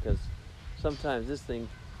out because sometimes this thing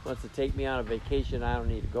wants to take me on a vacation I don't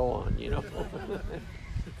need to go on, you know.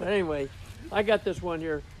 But anyway, I got this one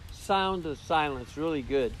here, Sound of Silence, really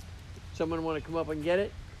good. Someone want to come up and get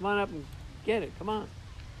it? Come on up and get it. Come on.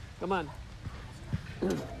 Come on.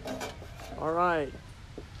 All right.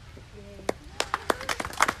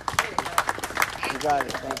 You got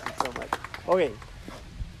it. Thank you so much. Okay.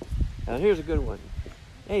 Now here's a good one.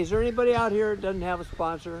 Hey, is there anybody out here that doesn't have a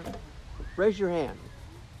sponsor? Raise your hand.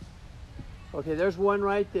 Okay, there's one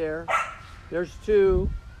right there. There's two.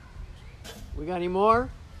 We got any more?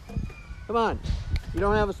 Come on. You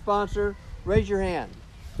don't have a sponsor? Raise your hand.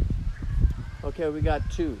 Okay, we got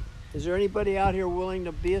two. Is there anybody out here willing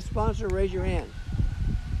to be a sponsor? Raise your hand.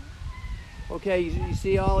 Okay, you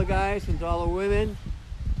see all the guys and all the women?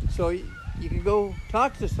 So you can go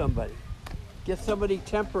talk to somebody. Get somebody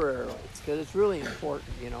temporarily, because it's really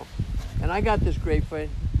important, you know. And I got this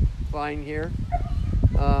grapevine here.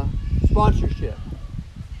 Sponsorship.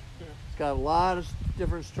 It's got a lot of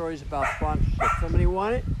different stories about sponsorship. Somebody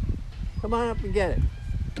want it? Come on up and get it.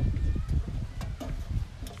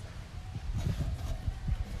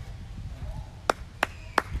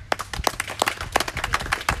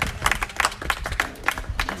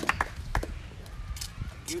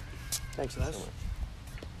 Thanks so much.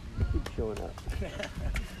 Keep showing up.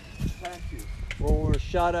 Thank you. When we're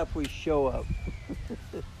shot up, we show up.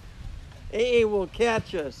 AA will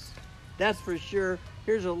catch us. That's for sure.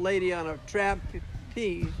 Here's a lady on a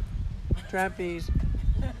trapeze. Tramp. Yeah,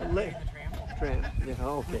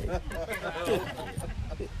 okay.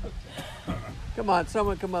 Come on,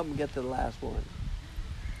 someone come up and get the last one.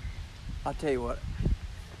 I'll tell you what.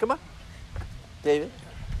 Come on. David.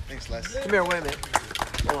 Thanks, Les. Come here, wait a minute.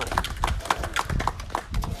 Come on.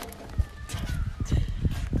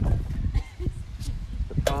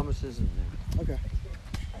 The promises in there. Okay.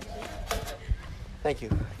 Thank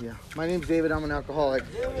you. Yeah. My name's David. I'm an alcoholic.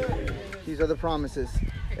 These are the promises.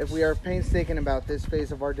 If we are painstaking about this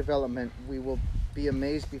phase of our development, we will be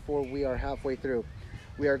amazed before we are halfway through.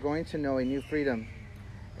 We are going to know a new freedom,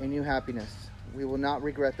 a new happiness. We will not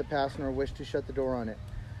regret the past nor wish to shut the door on it.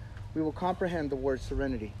 We will comprehend the word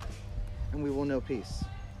serenity, and we will know peace.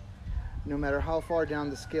 No matter how far down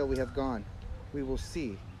the scale we have gone, we will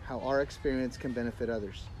see how our experience can benefit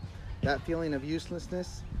others. That feeling of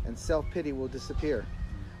uselessness and self-pity will disappear.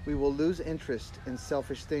 We will lose interest in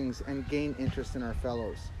selfish things and gain interest in our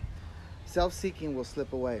fellows. Self-seeking will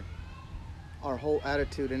slip away. Our whole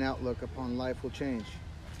attitude and outlook upon life will change.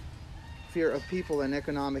 Fear of people and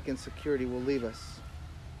economic insecurity will leave us.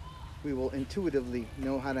 We will intuitively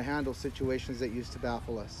know how to handle situations that used to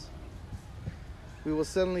baffle us. We will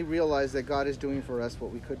suddenly realize that God is doing for us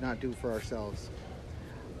what we could not do for ourselves.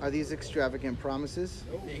 Are these extravagant promises?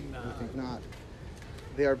 We think not.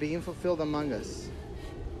 They are being fulfilled among us.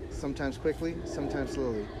 Sometimes quickly, sometimes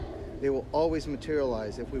slowly. They will always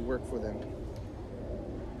materialize if we work for them.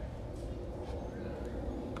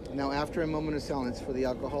 Now, after a moment of silence for the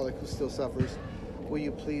alcoholic who still suffers, will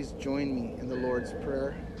you please join me in the Lord's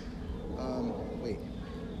Prayer?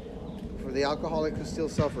 For the alcoholic who still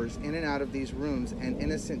suffers in and out of these rooms and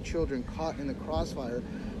innocent children caught in the crossfire,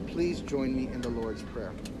 please join me in the Lord's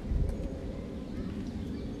Prayer.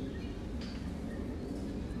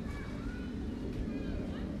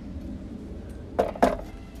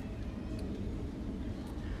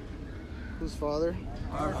 Whose Father?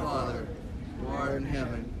 Our Father, who art in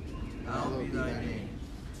heaven, hallowed be thy name.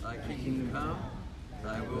 Thy kingdom come,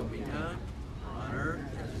 thy will be done, on earth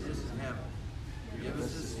as it is in heaven. Give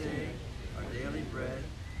us this day our daily bread,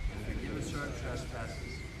 and forgive us our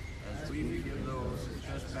trespasses, as we forgive those who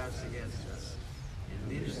trespass against us. And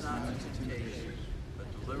lead us not into temptation, but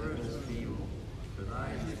deliver us from evil. For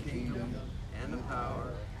thine is the kingdom, and the power,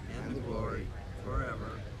 and the glory, forever.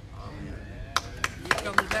 Amen. He's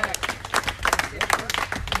coming back.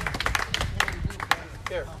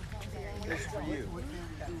 Here, this is for you.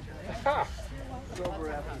 It's over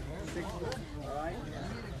after 6 months, all right?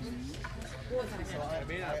 I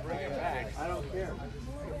may not bring it back. I don't care.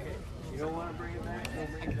 You don't want to bring it back?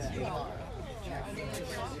 Don't bring it back.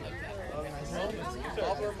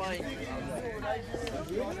 I'll remind you.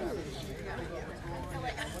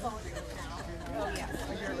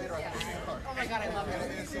 Oh my God, I love it.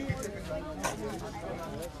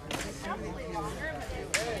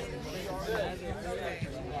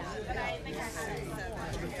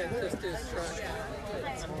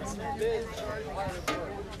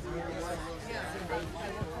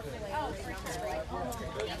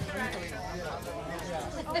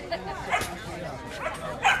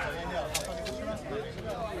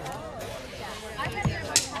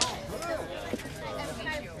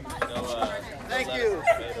 Thank you.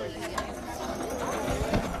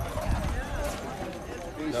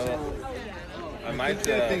 I might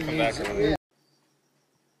come back another.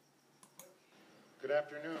 Good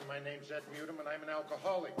afternoon. My name's Ed Mutum, and I'm an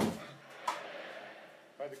alcoholic.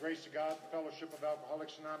 By the grace of God, the Fellowship of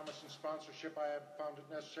Alcoholics Anonymous, and sponsorship, I have found it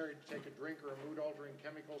necessary to take a drink or a mood-altering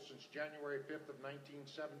chemical since January 5th of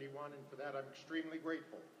 1971, and for that I'm extremely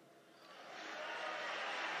grateful.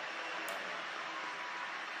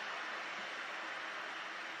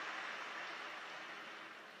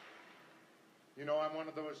 You know, I'm one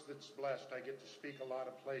of those that's blessed. I get to speak a lot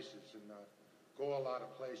of places and go a lot of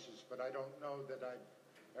places, but I don't know that I've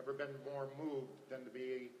ever been more moved than to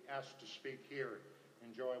be asked to speak here.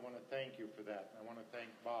 And Joe, I want to thank you for that. I want to thank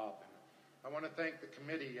Bob. And I want to thank the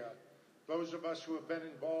committee. Those of us who have been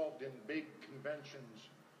involved in big conventions,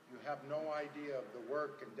 you have no idea of the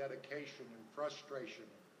work and dedication and frustration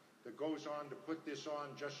that goes on to put this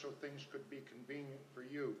on just so things could be convenient for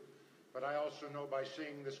you. But I also know by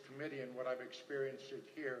seeing this committee and what I've experienced it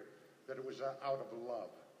here, that it was out of love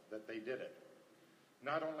that they did it.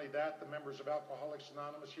 Not only that, the members of Alcoholics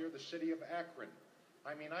Anonymous here, the city of Akron.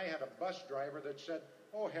 I mean, I had a bus driver that said,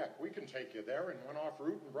 oh, heck, we can take you there, and went off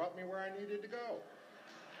route and brought me where I needed to go.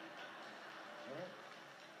 Well,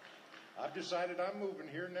 I've decided I'm moving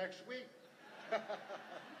here next week.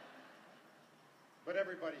 But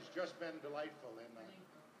everybody's just been delightful, and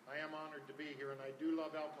I am honored to be here, and I do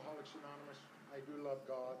love Alcoholics Anonymous. I do love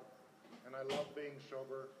God, and I love being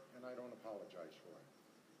sober, and I don't apologize for it.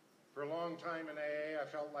 For a long time in AA, I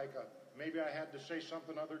felt like maybe I had to say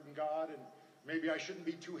something other than God, and maybe I shouldn't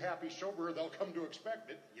be too happy sober, or they'll come to expect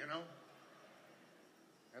it, you know?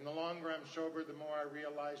 And the longer I'm sober, the more I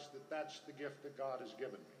realize that that's the gift that God has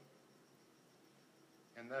given me.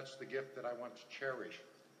 And that's the gift that I want to cherish.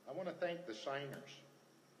 I want to thank the signers.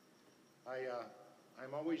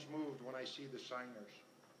 I'm always moved when I see the signers.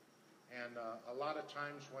 And a lot of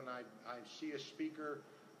times when I see a speaker,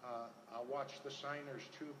 I'll watch the signers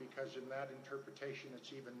too, because in that interpretation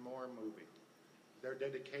it's even more moving. Their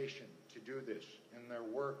dedication to do this and their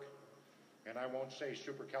work. And I won't say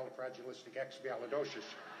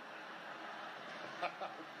supercalifragilisticexpialidocious.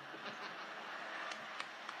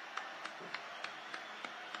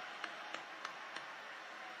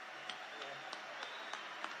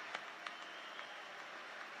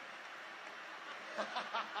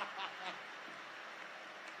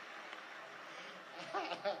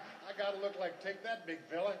 I gotta look like, take that, big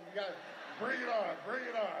fella. You gotta bring it on, bring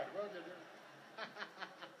it on.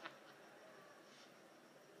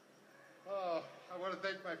 Oh, I want to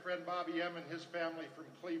thank my friend Bobby M. and his family from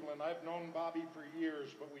Cleveland. I've known Bobby for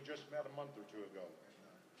years, but we just met a month or two ago.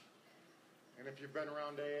 And if you've been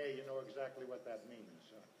around AA, you know exactly what that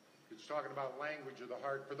means. It's talking about language of the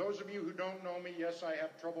heart. For those of you who don't know me, yes, I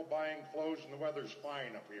have trouble buying clothes, and the weather's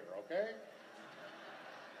fine up here, okay?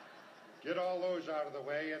 Get all those out of the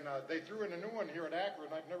way. And they threw in a new one here at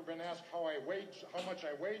Akron. I've never been asked how much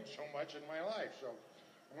I weighed so much in my life. So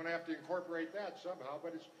I'm going to have to incorporate that somehow.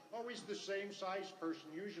 But it's always the same size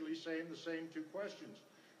person, usually saying the same two questions.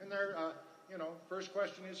 And they're, first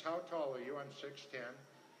question is, how tall are you? I'm 6'10".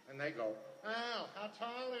 And they go, oh, how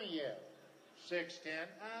tall are you? 6'10".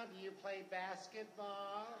 Oh, do you play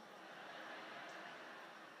basketball?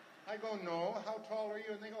 I go, no. How tall are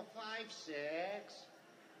you? And they go, 5'6".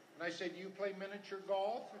 And I say, do you play miniature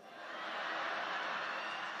golf?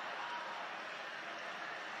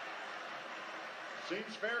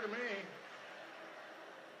 Seems fair to me.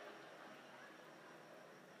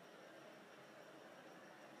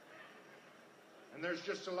 And there's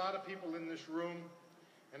just a lot of people in this room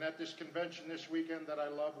and at this convention this weekend that I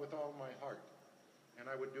love with all my heart. And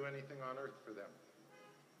I would do anything on earth for them.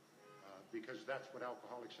 Because that's what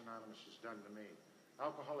Alcoholics Anonymous has done to me.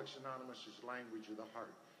 Alcoholics Anonymous is language of the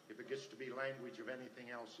heart. If it gets to be language of anything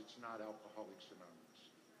else, it's not Alcoholics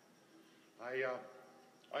Anonymous.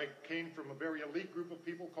 I came from a very elite group of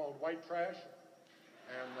people called white trash.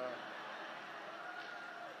 And,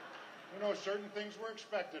 certain things were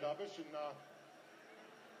expected of us. And,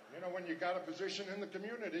 when you got a position in the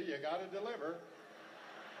community, you got to deliver.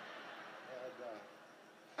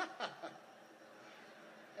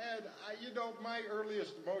 And, my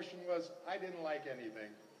earliest emotion was I didn't like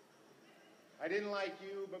anything. I didn't like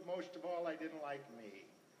you, but most of all, I didn't like me.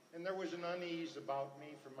 And there was an unease about me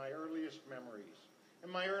from my earliest memories.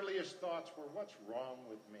 And my earliest thoughts were, what's wrong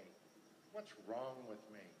with me? What's wrong with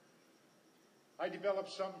me? I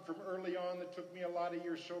developed something from early on that took me a lot of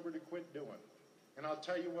years sober to quit doing. And I'll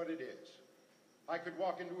tell you what it is. I could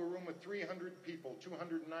walk into a room with 300 people,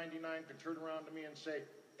 299 could turn around to me and say,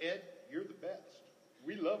 Ed, you're the best.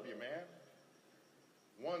 We love you, man.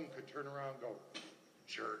 One could turn around and go,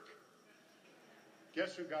 jerk.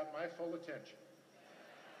 Guess who got my full attention?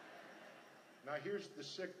 Now here's the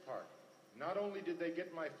sick part. Not only did they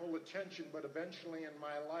get my full attention, but eventually in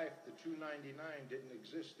my life, the 299 didn't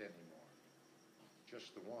exist anymore.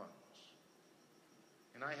 Just the ones.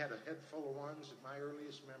 And I had a head full of ones at my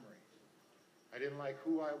earliest memories. I didn't like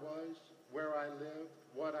who I was, where I lived,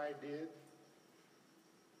 what I did,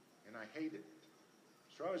 and I hated it.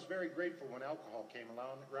 So I was very grateful when alcohol came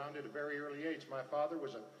around at a very early age. My father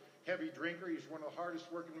was a heavy drinker. He was one of the hardest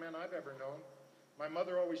working men I've ever known. My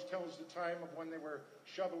mother always tells the time of when they were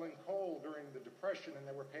shoveling coal during the Depression and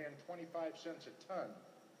they were paying 25 cents a ton.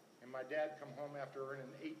 And my dad come home after earning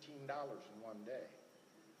 $18 in one day.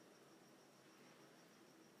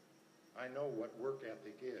 I know what work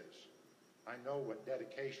ethic is. I know what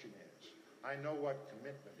dedication is. I know what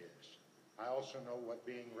commitment is. I also know what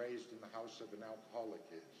being raised in the house of an alcoholic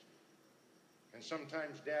is. And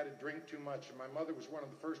sometimes Dad would drink too much, and my mother was one of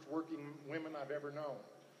the first working women I've ever known.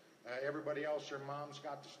 Everybody else, their moms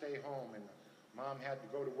got to stay home, and Mom had to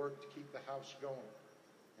go to work to keep the house going.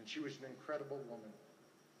 And she was an incredible woman.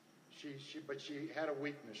 But she had a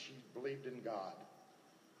weakness. She believed in God.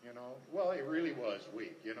 You know, well, it really was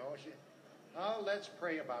weak, you know. Oh, let's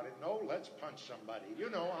pray about it. No, let's punch somebody. You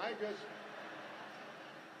know,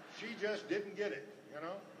 she just didn't get it, you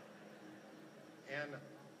know. And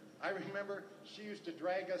I remember she used to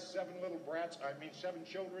drag us seven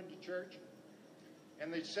children to church.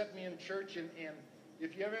 And they'd set me in church, and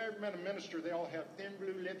if you ever met a minister, they all have thin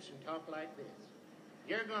blue lips and talk like this.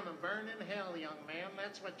 You're going to burn in hell, young man.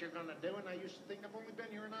 That's what you're going to do. And I used to think, I've only been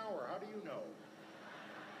here an hour. How do you know?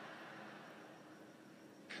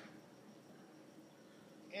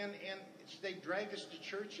 And they dragged us to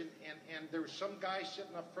church, and there was some guy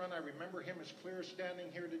sitting up front. I remember him as clear as standing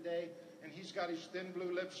here today. And he's got his thin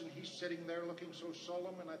blue lips, and he's sitting there looking so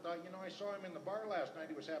solemn. And I thought, you know, I saw him in the bar last night.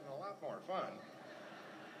 He was having a lot more fun.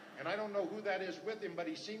 And I don't know who that is with him, but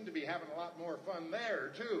he seemed to be having a lot more fun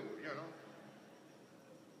there, too, you know.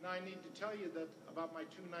 Now, I need to tell you that about my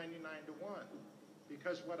 299 to 1,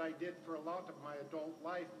 because what I did for a lot of my adult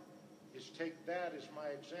life is take that as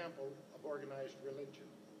my example of organized religion.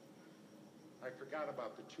 I forgot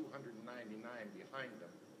about the 299 behind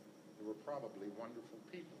them. There were probably wonderful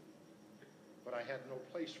people. But I had no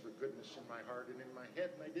place for goodness in my heart and in my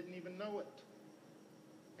head, and I didn't even know it.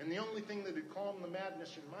 And the only thing that had calmed the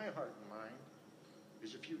madness in my heart and mind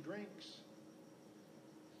is a few drinks.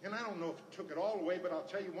 And I don't know if it took it all away, but I'll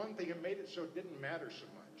tell you one thing, it made it so it didn't matter so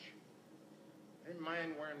much. I didn't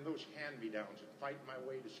mind wearing those hand-me-downs and fighting my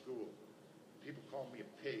way to school. People called me a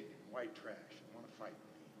pig and white trash and want to fight me.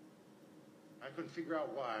 I couldn't figure out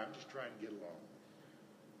why. I'm just trying to get along.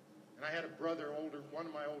 And I had a brother, one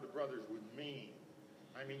of my older brothers was mean.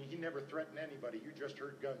 I mean, he never threatened anybody. You just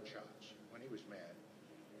heard gunshots when he was mad.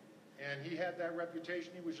 And he had that reputation.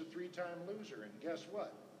 He was a 3-time loser. And guess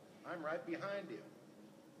what? I'm right behind him.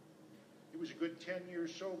 It was a good 10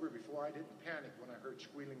 years sober before I didn't panic when I heard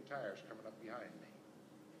squealing tires coming up behind me.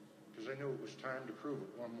 Because I knew it was time to prove it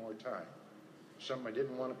one more time. Something I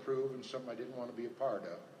didn't want to prove and something I didn't want to be a part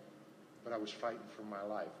of. But I was fighting for my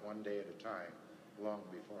life one day at a time, long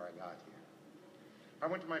before I got here. I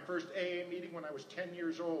went to my first AA meeting when I was 10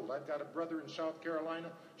 years old. I've got a brother in South Carolina,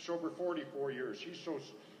 sober 44 years. He's so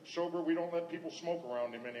sober we don't let people smoke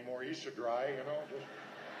around him anymore. He's so dry, you know.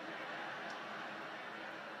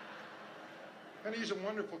 And he's a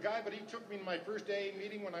wonderful guy, but he took me to my first AA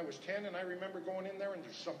meeting when I was 10, and I remember going in there, and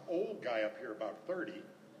there's some old guy up here about 30,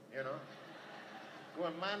 you know,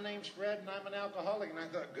 going, my name's Fred, and I'm an alcoholic. And I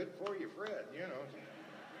thought, good for you, Fred, you know.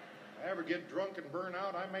 If I ever get drunk and burn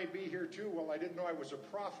out, I may be here too. Well, I didn't know I was a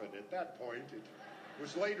prophet at that point. It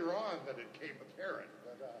was later on that it came apparent.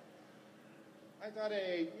 But I thought,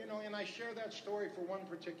 you know, and I share that story for one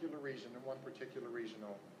particular reason, and one particular reason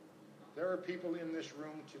only. There are people in this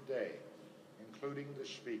room today, including the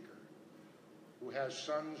speaker, who has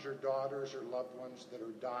sons or daughters or loved ones that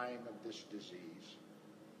are dying of this disease.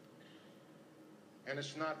 And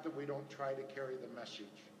it's not that we don't try to carry the message,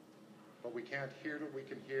 but we can't hear till we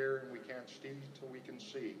can hear, and we can't see till we can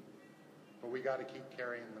see. But we got to keep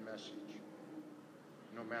carrying the message,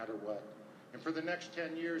 no matter what. And for the next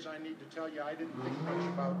 10 years, I need to tell you, I didn't think much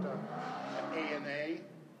about an A&A.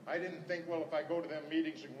 I didn't think, well, if I go to them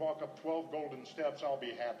meetings and walk up 12 golden steps, I'll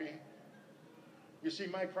be happy. You see,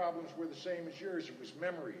 my problems were the same as yours. It was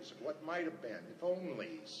memories of what might have been, if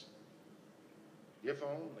onlys. If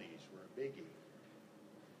onlys were a biggie.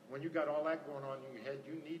 When you got all that going on in your head,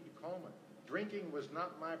 you need to calm it. Drinking was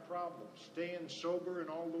not my problem. Staying sober and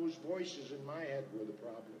all those voices in my head were the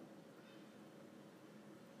problem.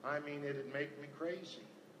 I mean, it'd make me crazy.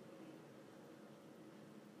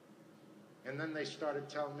 And then they started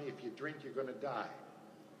telling me, if you drink, you're going to die.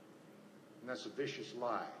 And that's a vicious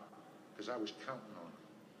lie, because I was counting on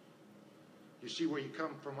it. You see, where you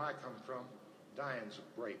come from, I come from, dying's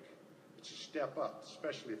a break. It's a step up,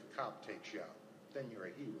 especially if a cop takes you out. Then you're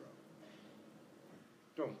a hero.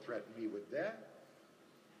 Don't threaten me with that.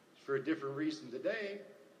 It's for a different reason today,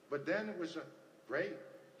 but then it was a great,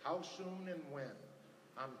 how soon and when?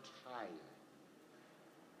 I'm tired.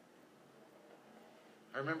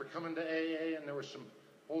 I remember coming to AA, and there were some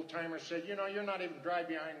old-timers said, you know, you're not even dry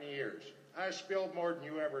behind the ears. I spilled more than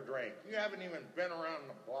you ever drank. You haven't even been around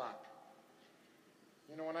the block.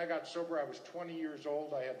 You know, when I got sober, I was 20 years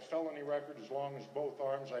old. I had felony record as long as both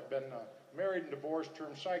arms. I'd been married and divorced,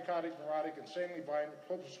 termed psychotic, neurotic, insanely violent,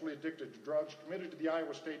 hopelessly addicted to drugs, committed to the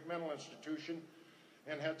Iowa State Mental Institution,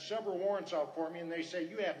 and had several warrants out for me, and they say,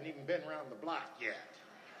 you haven't even been around the block yet.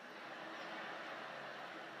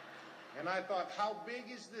 And I thought, how big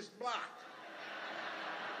is this block?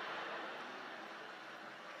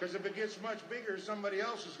 Because if it gets much bigger, somebody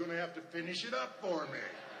else is going to have to finish it up for me.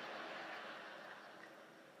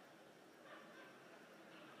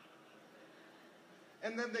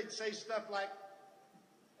 And then they'd say stuff like,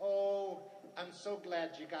 oh, I'm so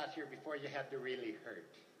glad you got here before you had to really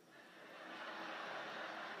hurt.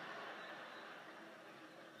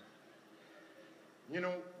 You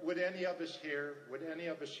know, would any of us here,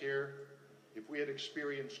 if we had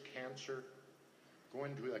experienced cancer, go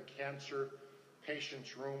into a cancer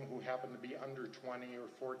patient's room who happened to be under 20 or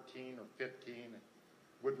 14 or 15,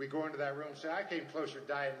 would we go into that room and say, I came closer to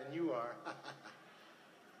dying than you are?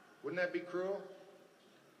 Wouldn't that be cruel?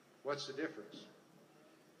 What's the difference?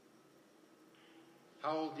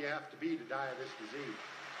 How old do you have to be to die of this disease?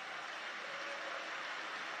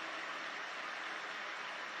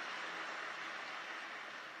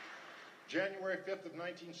 January 5th of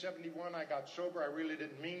 1971, I got sober. I really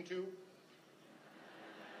didn't mean to.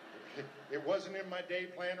 It wasn't in my day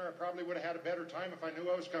planner. I probably would have had a better time if I knew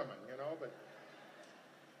I was coming, you know, but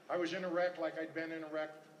I was in a wreck like I'd been in a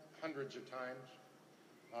wreck hundreds of times,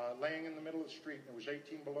 laying in the middle of the street, and it was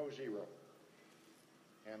 18 below zero.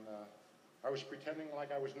 And I was pretending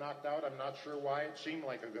like I was knocked out. I'm not sure why. It seemed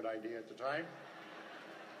like a good idea at the time.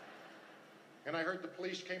 And I heard the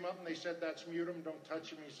police came up and they said, that's Mutum, don't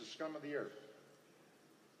touch him, he's the scum of the earth.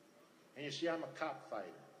 And you see, I'm a cop fighter.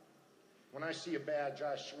 When I see a badge,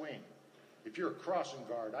 I swing. If you're a crossing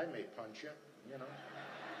guard, I may punch you, you know.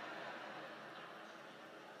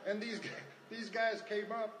 And these guys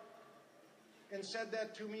came up and said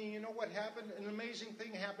that to me. You know what happened? An amazing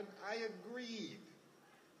thing happened. I agreed.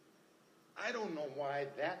 I don't know why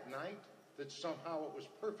that night, that somehow it was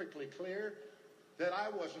perfectly clear that I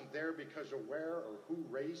wasn't there because of where or who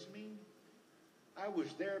raised me. I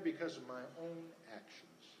was there because of my own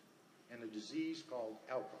actions and a disease called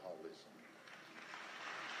alcoholism.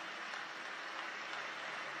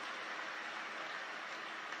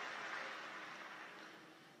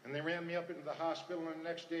 And they ran me up into the hospital, and the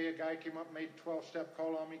next day a guy came up and made a 12-step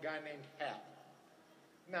call on me, a guy named Hap.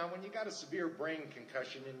 Now, when you got a severe brain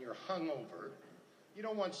concussion and you're hungover, you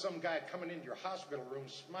don't want some guy coming into your hospital room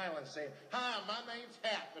smiling saying, hi, my name's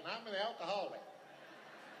Hap, and I'm an alcoholic.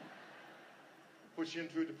 Puts you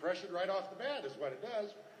into a depression right off the bat is what it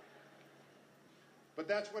does. But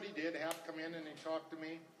that's what he did. Hap come in and he talked to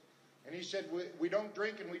me. And he said, we don't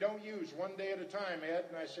drink and we don't use, one day at a time, Ed.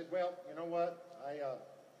 And I said, well, you know what?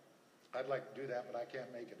 I'd like to do that, but I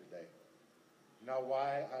can't make it today. Now,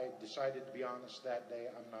 why I decided to be honest that day,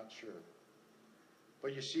 I'm not sure.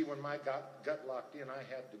 But you see, when my gut locked in, I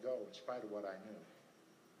had to go in spite of what I knew.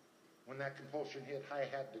 When that compulsion hit, I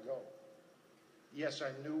had to go. Yes, I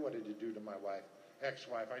knew what it would do to my wife,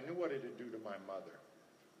 ex-wife. I knew what it would do to my mother.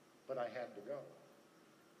 But I had to go.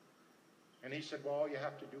 And he said, well, all you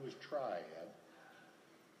have to do is try, Ed.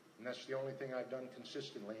 And that's the only thing I've done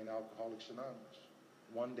consistently in Alcoholics Anonymous.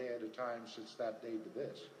 One day at a time since that day to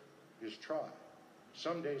this is try.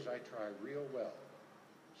 Some days I try real well.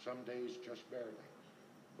 Some days just barely.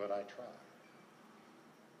 But I try.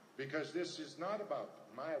 Because this is not about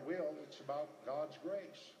my will, it's about God's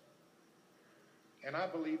grace. And I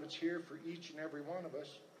believe it's here for each and every one of us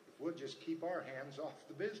if We'll just keep our hands off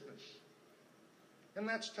the business. And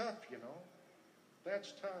that's tough, you know.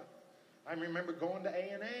 That's tough. I remember going to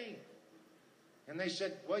A&A. And they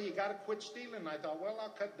said, well, you got to quit stealing. I thought, well, I'll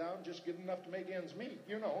cut down, just get enough to make ends meet.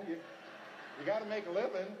 You know, you got to make a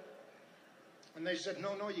living. And they said,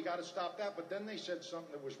 no, you got to stop that. But then they said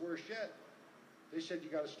something that was worse yet. They said, you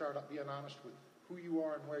got to start up being honest with who you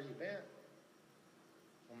are and where you've been.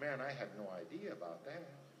 Well, man, I had no idea about that.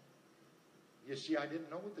 You see, I didn't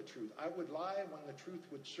know the truth. I would lie when the truth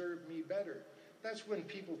would serve me better. That's when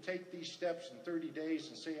people take these steps in 30 days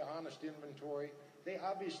and say honest inventory. They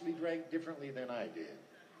obviously drank differently than I did.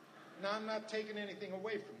 Now, I'm not taking anything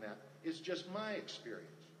away from that. It's just my experience.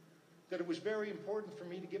 That it was very important for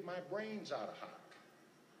me to get my brains out of hock.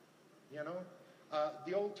 You know?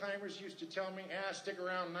 The old-timers used to tell me, stick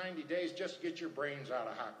around 90 days just to get your brains out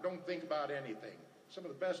of hock. Don't think about anything. Some of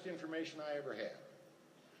the best information I ever had.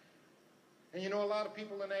 And you know, a lot of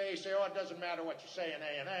people in AA say, oh, it doesn't matter what you say in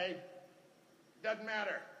A&A. Doesn't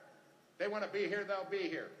matter. They want to be here, they'll be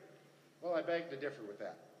here. Well, I beg to differ with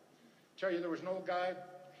that. Tell you, there was an old guy,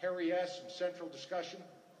 Harry S., in Central Discussion.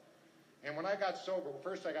 And when I got sober,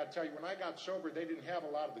 first I got to tell you, when I got sober, they didn't have a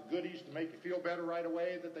lot of the goodies to make you feel better right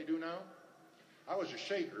away that they do now. I was a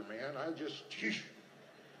shaker, man. I just,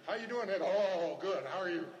 how you doing, Ed? Oh, good. How are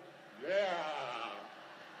you? Yeah.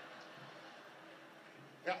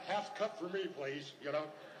 Half cup for me, please, you know.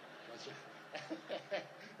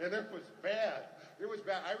 And it was bad. It was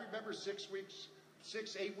bad. I remember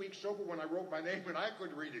 8 weeks sober when I wrote my name, and I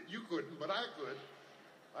couldn't read it. You couldn't, but I could.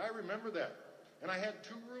 I remember that. And I had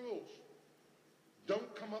 2 rules.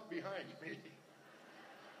 Don't come up behind me.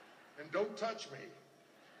 And don't touch me.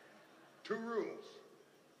 2 rules.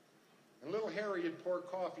 And little Harry had poured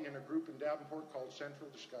coffee in a group in Davenport called Central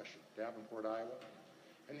Discussion, Davenport, Iowa.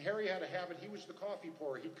 And Harry had a habit. He was the coffee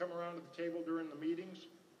pourer. He'd come around to the table during the meetings.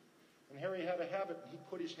 And Harry had a habit. He'd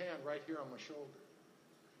put his hand right here on my shoulder.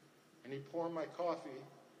 And he'd pour my coffee.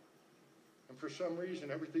 And for some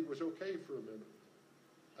reason, everything was okay for a minute.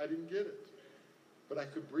 I didn't get it. But I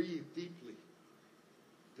could breathe deeply.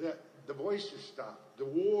 The voices stopped. The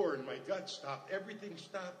war in my gut stopped. Everything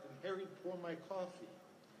stopped. And Harry'd pour my coffee.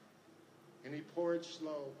 And he'd pour it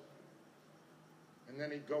slow. And then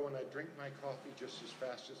he'd go and I'd drink my coffee just as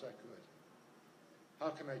fast as I could. How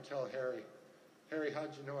can I tell Harry,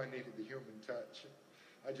 how'd you know I needed the human touch?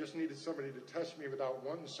 I just needed somebody to touch me without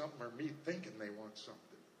wanting something or me thinking they want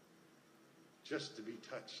something. Just to be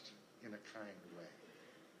touched in a kind way.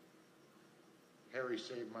 Harry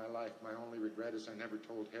saved my life. My only regret is I never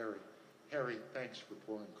told Harry, thanks for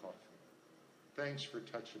pouring coffee. Thanks for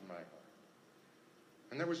touching my heart.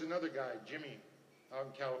 And there was another guy, Jimmy, out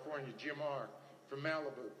in California, Jim R., from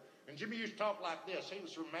Malibu. And Jimmy used to talk like this. He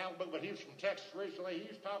was from Malibu, but he was from Texas originally. He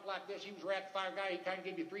used to talk like this. He was a rapid-fire guy. He kind of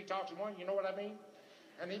gave you 3 talks in one. You know what I mean?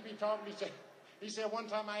 And he'd be talking. He said, one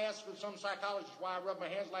time I asked some psychologist why I rub my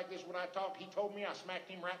hands like this when I talk. He told me I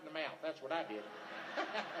smacked him right in the mouth. That's what I did.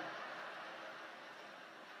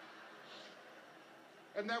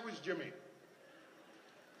 And that was Jimmy.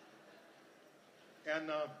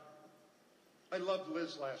 And I loved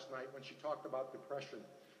Liz last night when she talked about depression,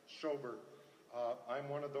 sober. I'm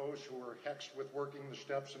one of those who are hexed with working the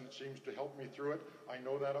steps, and it seems to help me through it. I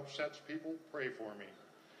know that upsets people. Pray for me.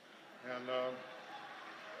 And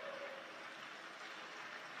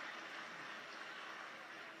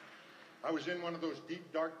I was in one of those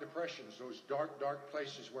deep, dark depressions, those dark, dark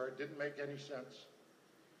places where it didn't make any sense.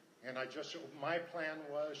 And my plan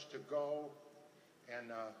was to go and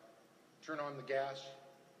turn on the gas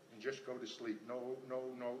and just go to sleep. No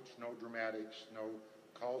notes, no dramatics, no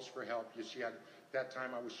calls for help. You see, at that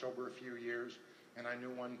time I was sober a few years, and I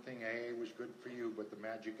knew one thing, AA was good for you, but the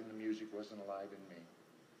magic in the music wasn't alive in me.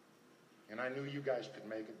 And I knew you guys could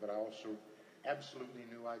make it, but I also absolutely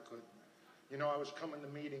knew I couldn't. You know, I was coming to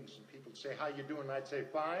meetings, and people would say, how you doing? And I'd say,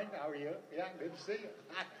 fine, how are you? Yeah, good to see you.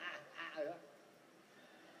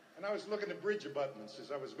 And I was looking at bridge abutments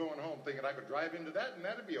as I was going home, thinking I could drive into that, and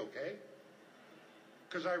that'd be okay.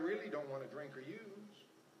 Because I really don't want to drink or use.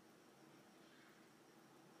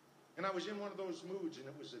 And I was in one of those moods, and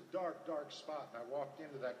it was a dark, dark spot. And I walked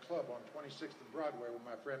into that club on 26th and Broadway with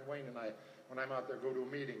my friend Wayne and I, when I'm out there, go to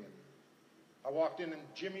a meeting. And I walked in, and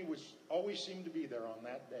Jimmy always seemed to be there on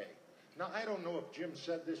that day. Now, I don't know if Jim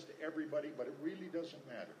said this to everybody, but it really doesn't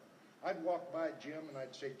matter. I'd walk by Jim, and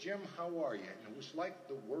I'd say, Jim, how are you? And it was like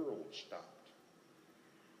the world stopped.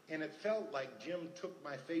 And it felt like Jim took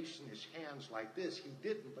my face in his hands like this. He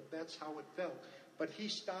didn't, but that's how it felt. But he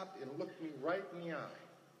stopped and looked me right in the eye.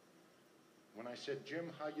 When I said,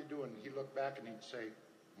 Jim, how you doing? He looked back and he'd say,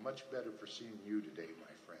 much better for seeing you today,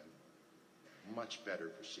 my friend. much better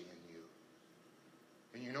for seeing you.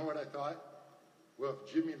 And you know what I thought? Well,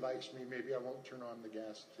 if Jimmy likes me, maybe I won't turn on the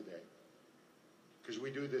gas today. Because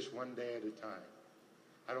we do this one day at a time.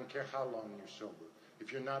 I don't care how long you're sober.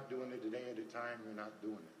 If you're not doing it a day at a time, you're not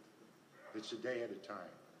doing it. It's a day at a time.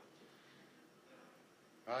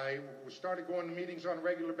 I started going to meetings on a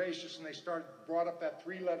regular basis, and they brought up that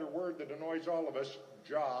three-letter word that annoys all of us,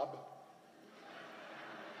 job.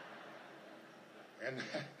 And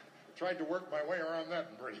tried to work my way around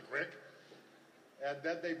that pretty quick. And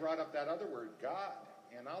then they brought up that other word, God.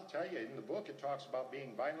 And I'll tell you, in the book it talks about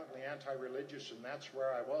being violently anti-religious, and that's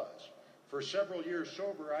where I was. For several years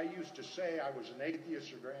sober, I used to say I was an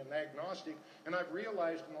atheist or an agnostic, and I've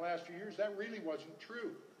realized in the last few years that really wasn't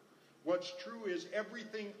true. What's true is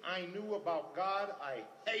everything I knew about God, I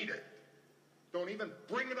hated. Don't even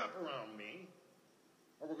bring it up around me,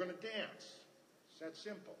 or we're going to dance. It's that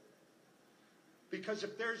simple. Because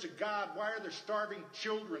if there's a God, why are there starving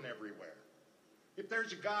children everywhere? If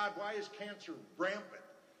there's a God, why is cancer rampant?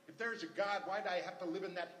 If there's a God, why do I have to live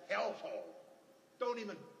in that hellhole? Don't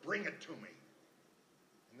even bring it to me.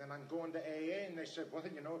 And then I'm going to AA, and they said, well,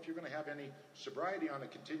 you know, if you're going to have any sobriety on a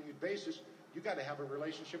continued basis, you got to have a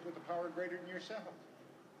relationship with the power greater than yourself.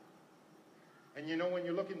 And you know, when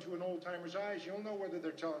you look into an old-timer's eyes, you'll know whether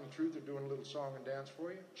they're telling the truth or doing a little song and dance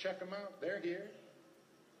for you. Check them out. They're here.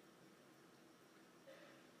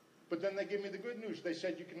 But then they give me the good news. They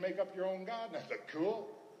said you can make up your own God. And I thought, cool.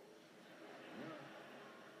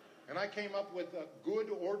 And I came up with a good,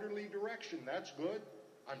 orderly direction. That's good.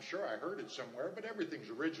 I'm sure I heard it somewhere, but everything's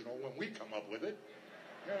original when we come up with it.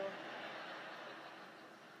 You know.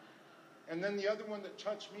 And then the other one that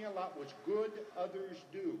touched me a lot was good others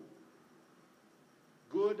do.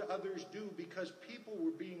 Good others do, because people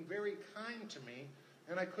were being very kind to me,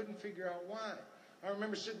 and I couldn't figure out why. I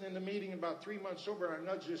remember sitting in the meeting about 3 months sober, and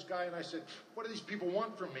I nudged this guy, and I said, what do these people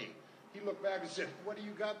want from me? He looked back and said, what do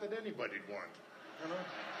you got that anybody'd want? You know?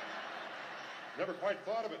 Never quite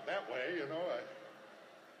thought of it that way, you know.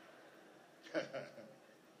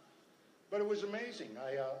 But it was amazing.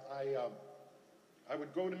 I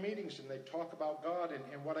would go to meetings, and they'd talk about God,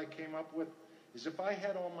 and what I came up with is if I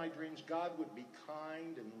had all my dreams, God would be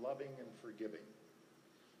kind and loving and forgiving.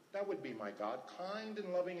 That would be my God, kind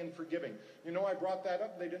and loving and forgiving. You know, I brought that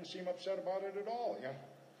up, and they didn't seem upset about it at all. You know?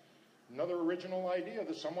 Another original idea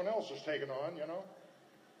that someone else has taken on, you know.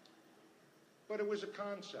 But it was a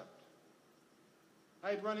concept. I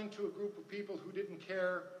had run into a group of people who didn't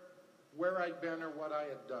care where I'd been or what I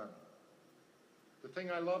had done. The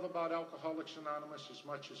thing I love about Alcoholics Anonymous as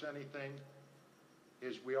much as anything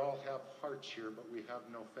is we all have hearts here, but we have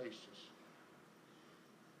no faces.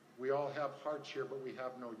 We all have hearts here, but we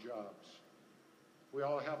have no jobs. We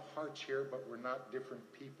all have hearts here, but we're not different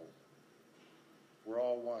people. We're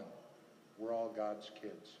all one. We're all God's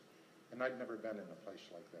kids. And I'd never been in a place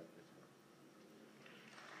like that before.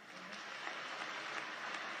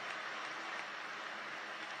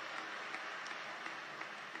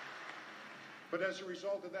 But as a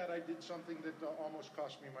result of that, I did something that almost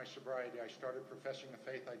cost me my sobriety. I started professing a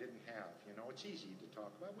faith I didn't have. You know, it's easy to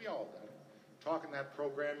talk about. We all done it. Talking that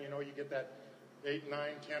program, you know, you get that 8, 9,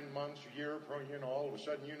 10 months, a year, you know, all of a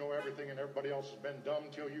sudden you know everything and everybody else has been dumb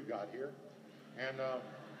till you got here. And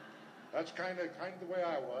that's kind of the way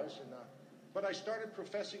I was. But I started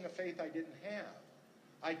professing a faith I didn't have.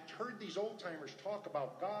 I heard these old-timers talk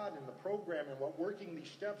about God and the program and what working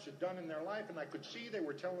these steps had done in their life, and I could see they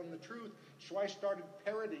were telling the truth, so I started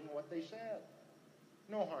parroting what they said.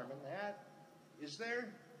 No harm in that, is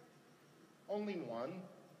there? Only one.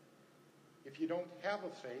 If you don't have a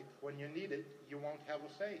faith, when you need it, you won't have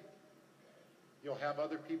a faith. You'll have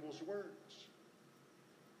other people's words.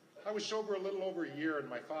 I was sober a little over a year, and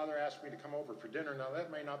my father asked me to come over for dinner. Now,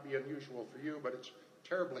 that may not be unusual for you, but it's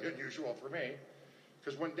terribly unusual for me.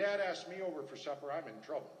 Because when Dad asked me over for supper, I'm in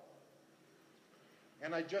trouble.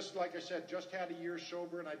 And I just, like I said, just had a year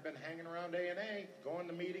sober, and I'd been hanging around A&A, going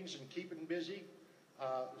to meetings and keeping busy.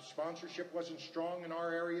 Sponsorship wasn't strong in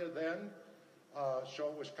our area then, so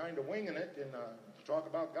it was kind of winging it and talk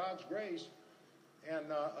about God's grace.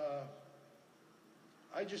 And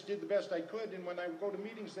I just did the best I could, and when I would go to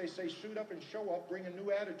meetings, they say, suit up and show up, bring a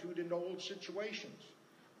new attitude into old situations.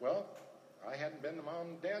 Well, I hadn't been to Mom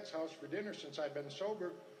and Dad's house for dinner since I'd been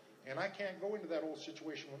sober, and I can't go into that old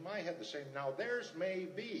situation with my head the same. Now, theirs may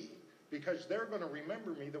be, because they're going to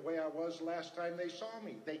remember me the way I was last time they saw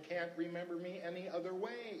me. They can't remember me any other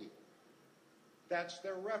way. That's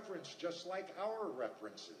their reference, just like our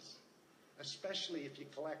references, especially if you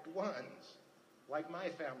collect ones, like my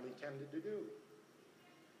family tended to do.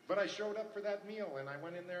 But I showed up for that meal, and I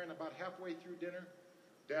went in there, and about halfway through dinner,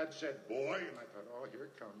 Dad said, boy, and I thought, oh, here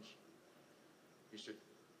it comes. He said,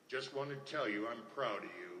 just wanted to tell you I'm proud of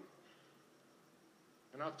you.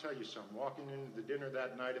 And I'll tell you something, walking into the dinner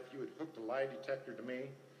that night, if you had hooked a lie detector to me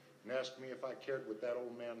and asked me if I cared what that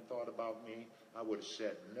old man thought about me, I would have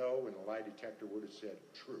said no, and the lie detector would have said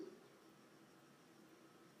true.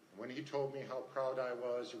 And when he told me how proud I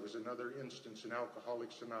was, it was another instance in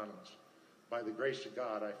Alcoholics Anonymous. By the grace of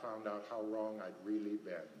God, I found out how wrong I'd really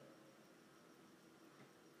been.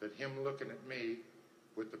 That him looking at me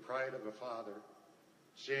with the pride of a father,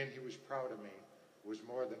 saying he was proud of me, was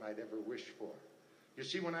more than I'd ever wished for. You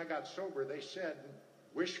see, when I got sober, they said,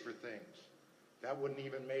 wish for things. That wouldn't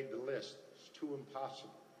even made the list. It's too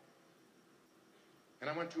impossible. And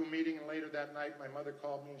I went to a meeting, and later that night, my mother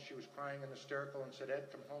called me, and she was crying and hysterical and said, Ed,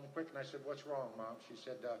 come home quick. And I said, what's wrong, Mom? She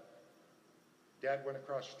said, Dad went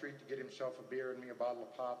across the street to get himself a beer and me a bottle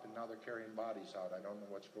of pop, and now they're carrying bodies out. I don't know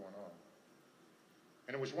what's going on.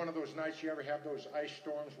 And it was one of those nights, you ever have those ice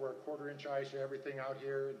storms where a quarter-inch ice and everything out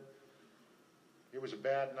here? And it was a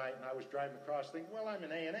bad night, and I was driving across thinking, well, I'm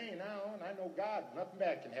in A&A now, and I know God. Nothing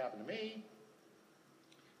bad can happen to me.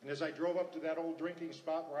 And as I drove up to that old drinking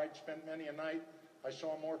spot where I'd spent many a night, I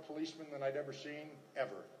saw more policemen than I'd ever seen,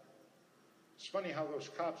 ever. It's funny how those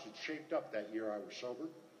cops had shaped up that year I was sober.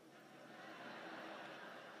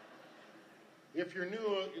 If you're new,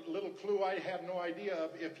 a little clue I have no idea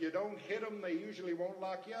of, if you don't hit them, they usually won't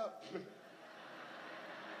lock you up.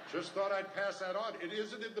 Just thought I'd pass that on. It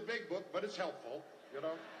isn't in the big book, but it's helpful, you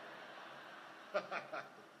know.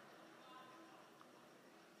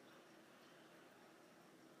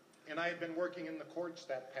 And I had been working in the courts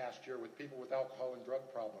that past year with people with alcohol and drug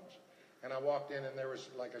problems. And I walked in, and there was,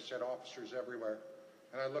 like I said, officers everywhere.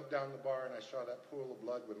 And I looked down the bar, and I saw that pool of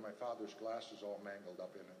blood with my father's glasses all mangled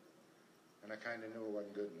up in it. And I kind of knew it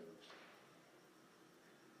wasn't good news.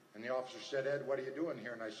 And the officer said, Ed, what are you doing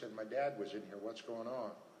here? And I said, my dad was in here. What's going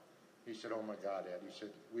on? He said, oh, my God, Ed. He said,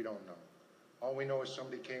 we don't know. All we know is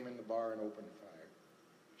somebody came in the bar and opened fire,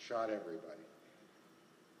 shot everybody.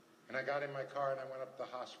 And I got in my car, and I went up to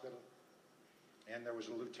the hospital. And there was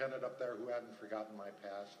a lieutenant up there who hadn't forgotten my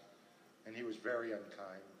past. And he was very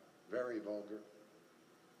unkind, very vulgar.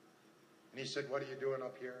 And he said, what are you doing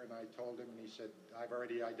up here? And I told him, and he said, I've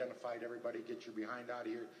already identified everybody. Get your behind out of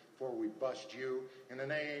here before we bust you. And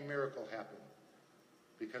an AA miracle happened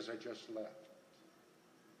because I just left.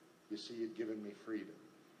 You see, he'd given me freedom.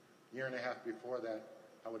 A year and a half before that,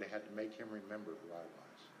 I would have had to make him remember who I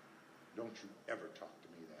was. Don't you ever talk to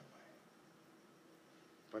me that way.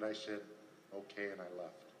 But I said, okay, and I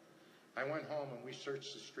left. I went home, and we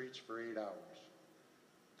searched the streets for 8 hours.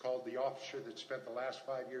 Called the officer that spent the last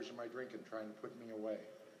 5 years of my drinking trying to put me away.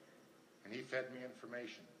 And he fed me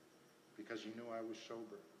information because he knew I was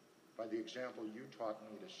sober. By the example you taught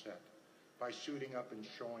me to set. By suiting up and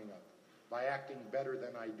showing up. By acting better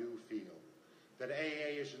than I do feel. That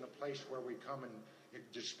AA isn't a place where we come and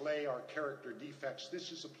display our character defects.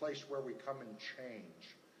 This is a place where we come and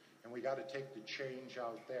change. And we got to take the change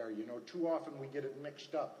out there. You know, too often we get it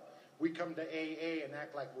mixed up. We come to AA and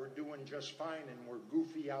act like we're doing just fine and we're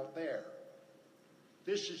goofy out there.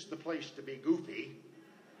 This is the place to be goofy.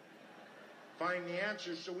 Find the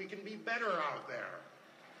answers so we can be better out there.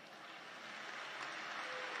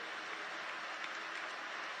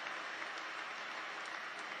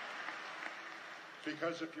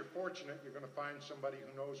 Because if you're fortunate, you're going to find somebody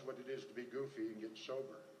who knows what it is to be goofy and get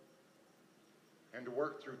sober. And to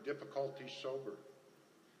work through difficulty sober.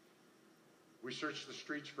 We searched the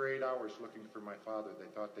streets for 8 hours looking for my father. They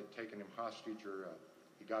thought they'd taken him hostage or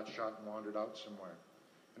he got shot and wandered out somewhere.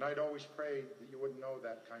 And I'd always prayed that you wouldn't know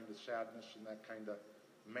that kind of sadness and that kind of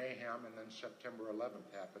mayhem. And then September 11th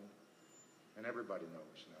happened. And everybody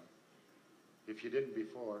knows now. If you didn't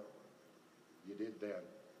before, you did then.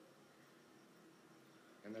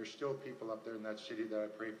 And there's still people up there in that city that I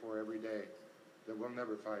pray for every day that will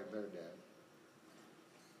never find their dad.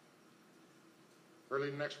 Early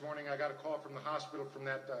the next morning, I got a call from the hospital from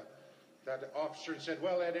that officer and said,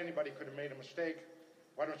 well, Ed, anybody could have made a mistake.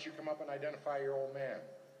 Why don't you come up and identify your old man?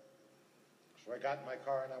 So I got in my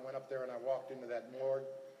car and I went up there and I walked into that morgue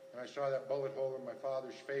and I saw that bullet hole in my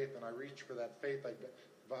father's faith and I reached for that faith,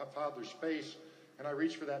 father's face, and I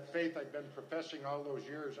reached for that faith I'd been professing all those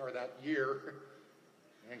years, or that year,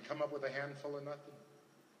 and come up with a handful of nothing.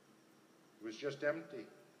 It was just empty.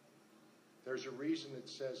 There's a reason it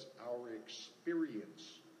says our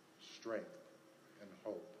experience, strength, and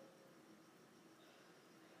hope.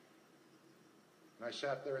 And I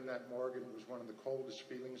sat there in that morgue, and it was one of the coldest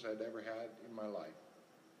feelings I'd ever had in my life.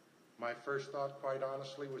 My first thought, quite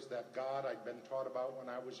honestly, was that God I'd been taught about when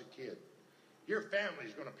I was a kid. Your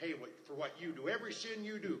family's going to pay for what you do. Every sin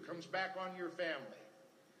you do comes back on your family.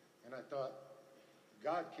 And I thought,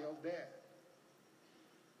 God killed Dad.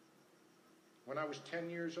 When I was 10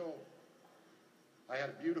 years old, I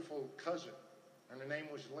had a beautiful cousin, and her name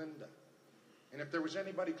was Linda. And if there was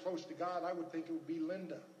anybody close to God, I would think it would be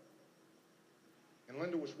Linda. And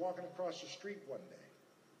Linda was walking across the street one day,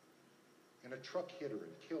 and a truck hit her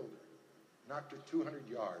and killed her, knocked her 200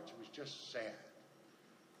 yards. It was just sad.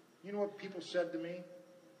 You know what people said to me?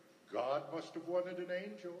 God must have wanted an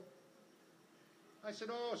angel. I said,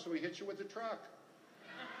 oh, so he hit you with the truck.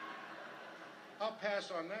 I'll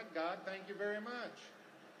pass on that, God. Thank you very much.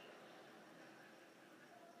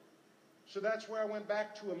 So that's where I went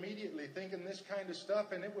back to immediately, thinking this kind of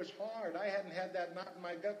stuff, and it was hard. I hadn't had that knot in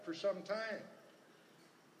my gut for some time.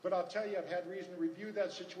 But I'll tell you, I've had reason to review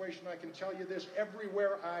that situation. I can tell you this,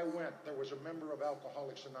 everywhere I went, there was a member of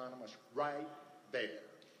Alcoholics Anonymous right there.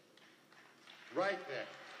 Right there.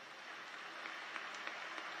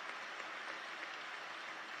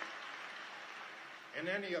 And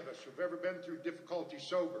any of us who've ever been through difficulty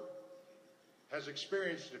sober has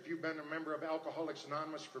experienced it if you've been a member of Alcoholics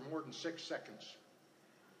Anonymous for more than 6 seconds.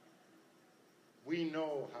 We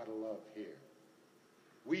know how to love here.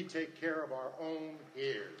 We take care of our own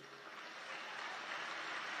here.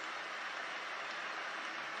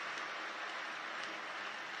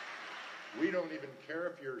 We don't even care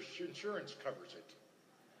if your insurance covers it.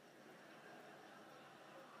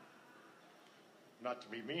 Not to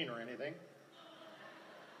be mean or anything.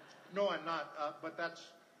 No, I'm not. But that's,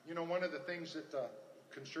 one of the things that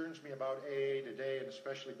concerns me about AA today, and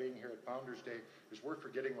especially being here at Founders Day, is we're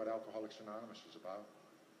forgetting what Alcoholics Anonymous is about.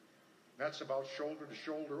 That's about shoulder to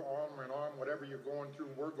shoulder, arm in arm, whatever you're going through,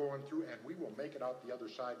 we're going through, and we will make it out the other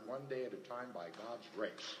side one day at a time by God's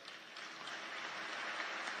grace.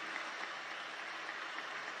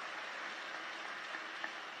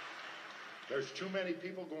 There's too many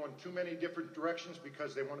people going too many different directions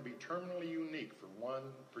because they want to be terminally unique for one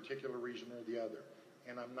particular reason or the other.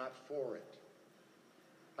 And I'm not for it.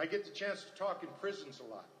 I get the chance to talk in prisons a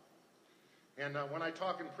lot. And when I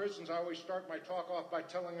talk in prisons, I always start my talk off by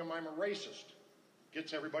telling them I'm a racist.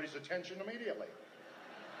 Gets everybody's attention immediately.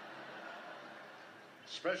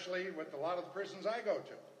 Especially with a lot of the prisons I go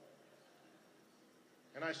to.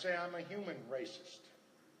 And I say I'm a human racist.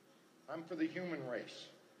 I'm for the human race.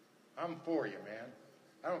 I'm for you, man.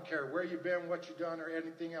 I don't care where you've been, what you've done, or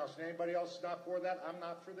anything else. And anybody else is not for that, I'm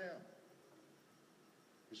not for them.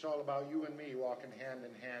 It's all about you and me walking hand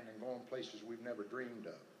in hand and going places we've never dreamed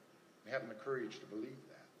of. And having the courage to believe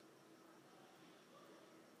that.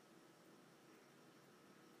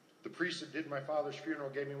 The priest that did my father's funeral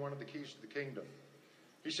gave me one of the keys to the kingdom.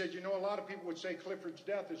 He said, a lot of people would say Clifford's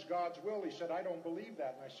death is God's will. He said, I don't believe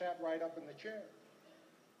that. And I sat right up in the chair.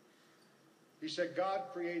 He said, God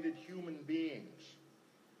created human beings.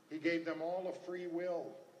 He gave them all a free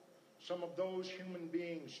will. Some of those human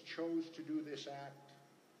beings chose to do this act,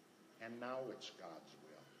 and now it's God's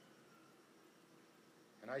will.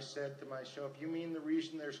 And I said to myself, you mean the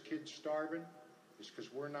reason there's kids starving is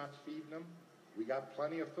because we're not feeding them? We got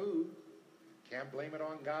plenty of food. Can't blame it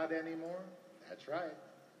on God anymore? That's right.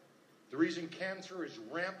 The reason cancer is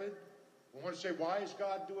rampant, we want to say, why is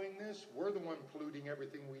God doing this? We're the one polluting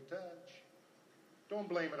everything we touch. Don't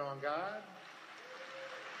blame it on God.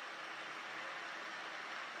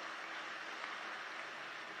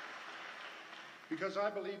 Because I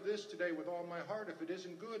believe this today with all my heart. If it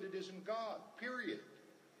isn't good, it isn't God. Period.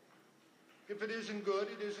 If it isn't good,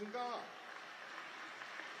 it isn't God.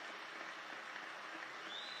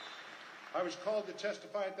 I was called to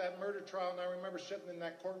testify at that murder trial, and I remember sitting in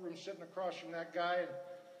that courtroom, sitting across from that guy, and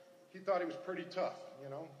he thought he was pretty tough,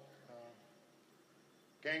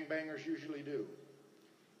 Gangbangers usually do.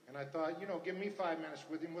 And I thought, give me 5 minutes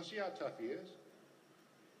with him. We'll see how tough he is.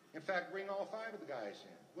 In fact, bring all 5 of the guys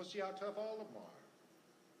in. We'll see how tough all of them are.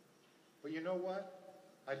 But you know what?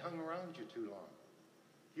 I'd hung around you too long.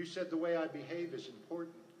 You said the way I behave is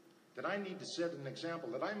important. That I need to set an example.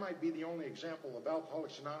 That I might be the only example of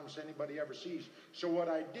Alcoholics Anonymous anybody ever sees. So what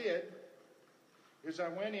I did is I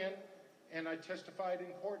went in and I testified in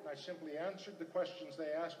court. And I simply answered the questions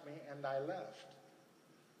they asked me, and I left.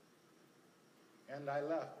 And I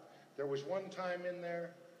left. There was one time in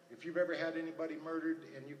there, if you've ever had anybody murdered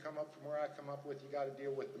and you come up from where I come up with, you got to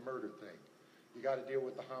deal with the murder thing. You got to deal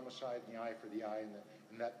with the homicide and the eye for the eye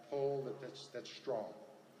and that pull that's strong.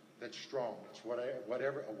 That's strong. It's what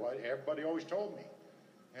everybody always told me.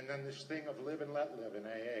 And then this thing of live and let live in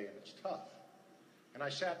AA, and it's tough. And I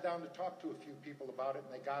sat down to talk to a few people about it,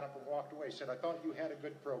 and they got up and walked away. Said, I thought you had a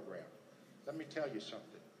good program. Let me tell you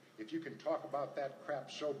something. If you can talk about that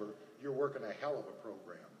crap sober, you're working a hell of a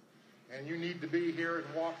program. And you need to be here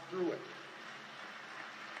and walk through it.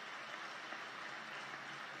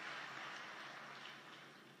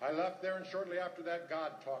 I left there, and shortly after that,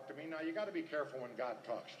 God talked to me. Now, you got to be careful when God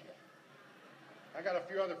talks to you. I got a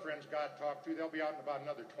few other friends God talked to. They'll be out in about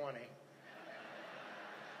another 20.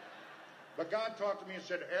 But God talked to me and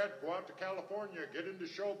said, Ed, go out to California, get into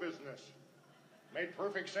show business. Made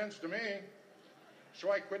perfect sense to me.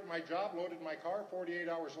 So I quit my job, loaded my car. 48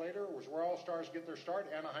 hours later, it was where all stars get their start,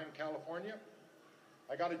 Anaheim, California.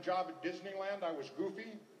 I got a job at Disneyland. I was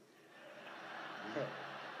goofy.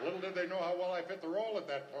 Little did they know how well I fit the role at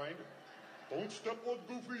that point. Don't step on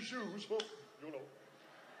goofy shoes. You know.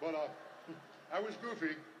 But I was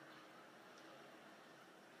goofy.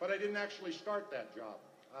 But I didn't actually start that job.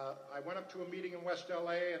 I went up to a meeting in West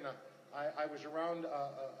LA, and I was around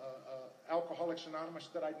Alcoholics Anonymous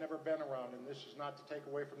that I'd never been around. And this is not to take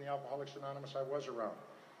away from the Alcoholics Anonymous I was around.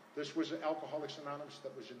 This was Alcoholics Anonymous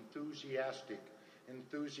that was enthusiastic.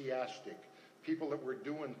 People that were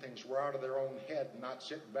doing things were out of their own head, not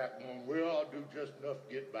sitting back going, well, I'll do just enough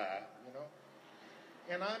to get by, you know.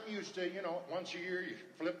 And I'm used to, you know, once a year you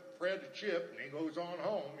flip Fred a chip and he goes on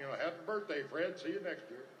home. You know, happy birthday, Fred. See you next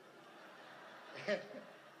year.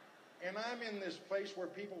 And I'm in this place where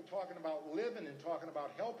people talking about living and talking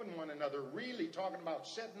about helping one another, really talking about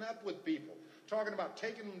setting up with people, talking about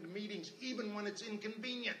taking them to meetings even when it's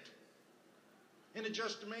inconvenient. And it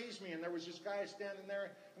just amazed me. And there was this guy standing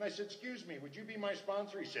there, and I said, excuse me, would you be my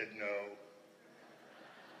sponsor? He said, no.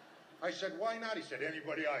 I said, why not? He said,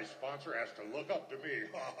 anybody I sponsor has to look up to me.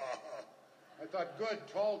 I thought, good,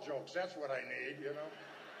 tall jokes, that's what I need, you know.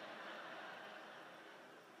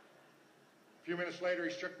 A few minutes later,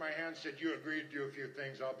 he shook my hand and said, you agreed to do a few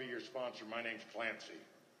things. I'll be your sponsor. My name's Clancy.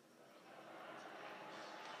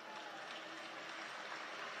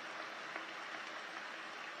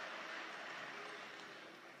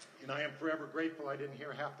 And I am forever grateful I didn't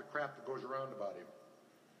hear half the crap that goes around about him.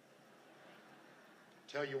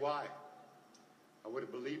 Tell you why. I would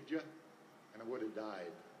have believed you, and I would have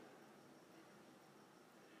died.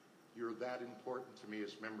 You're that important to me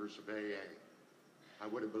as members of AA. I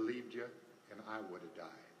would have believed you, and I would have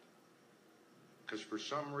died. Because for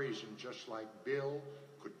some reason, just like Bill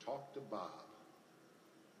could talk to Bob,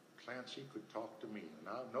 Clancy could talk to me.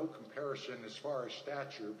 Now, no comparison as far as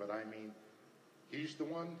stature, but I mean, he's the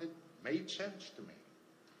one that made sense to me.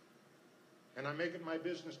 And I make it my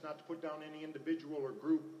business not to put down any individual or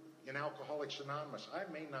group in Alcoholics Anonymous. I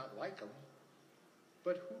may not like them,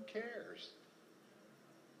 but who cares?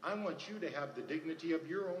 I want you to have the dignity of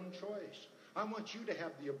your own choice. I want you to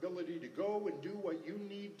have the ability to go and do what you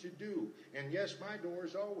need to do. And yes, my door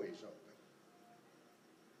is always open.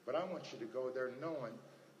 But I want you to go there knowing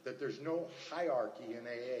that there's no hierarchy in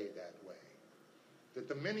AA that way. That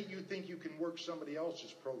the minute you think you can work somebody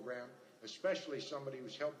else's program, especially somebody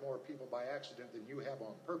who's helped more people by accident than you have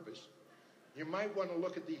on purpose, you might want to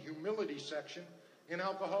look at the humility section in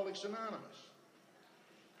Alcoholics Anonymous.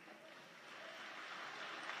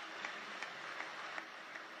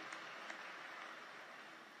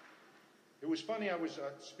 It was funny, I was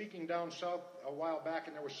speaking down south a while back,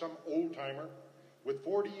 and there was some old-timer with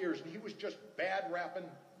 40 years, and he was just bad-rapping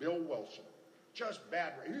Bill Wilson. Just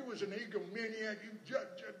bad. He was an egomaniac.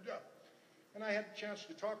 And I had a chance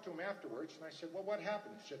to talk to him afterwards, and I said, well, what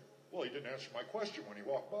happened? He said, well, he didn't answer my question when he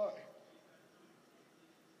walked by.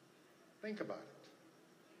 Think about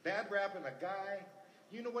it. Bad rapping a guy.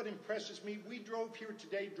 You know what impresses me? We drove here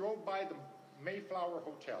today, drove by the Mayflower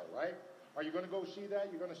Hotel, right? Are you going to go see that?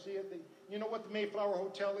 You're going to see it? You know what the Mayflower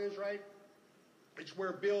Hotel is, right? It's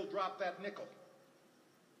where Bill dropped that nickel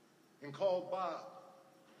and called Bob.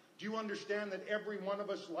 Do you understand that every one of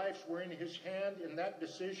us' lives were in his hand in that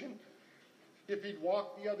decision? If he'd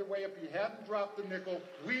walked the other way, if he hadn't dropped the nickel,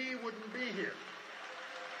 we wouldn't be here.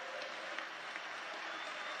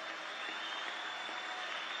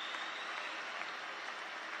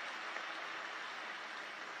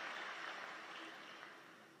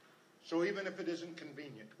 So even if it isn't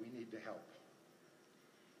convenient, we need to help.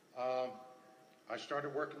 I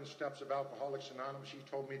started working the steps of Alcoholics Anonymous. He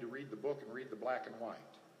told me to read the book and read the black and white.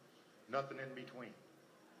 Nothing in between.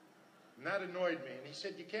 And that annoyed me. And he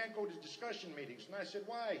said, you can't go to discussion meetings. And I said,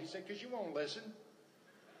 why? He said, because you won't listen.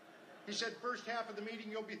 He said, first half of the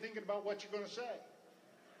meeting, you'll be thinking about what you're going to say.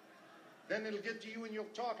 Then it'll get to you and you'll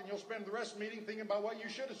talk, and you'll spend the rest of the meeting thinking about what you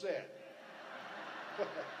should have said.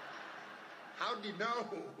 How'd you know?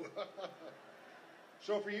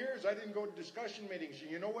 So for years, I didn't go to discussion meetings.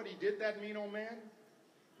 And you know what he did, that mean old man?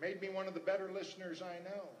 Made me one of the better listeners I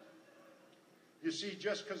know. You see,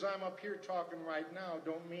 just because I'm up here talking right now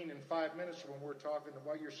don't mean in 5 minutes when we're talking that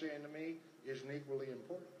what you're saying to me isn't equally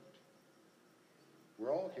important.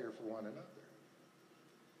 We're all here for one another.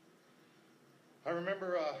 I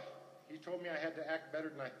remember he told me I had to act better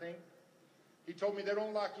than I think. He told me they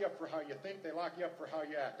don't lock you up for how you think, they lock you up for how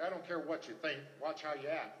you act. I don't care what you think, watch how you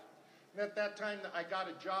act. And at that time, I got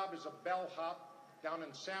a job as a bellhop down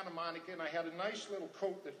in Santa Monica, and I had a nice little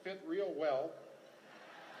coat that fit real well,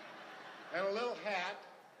 and a little hat,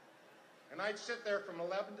 and I'd sit there from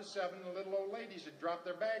 11 to 7, and the little old ladies would drop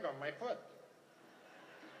their bag on my foot.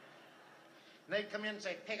 And they'd come in and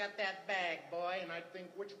say, "Pick up that bag, boy," and I'd think,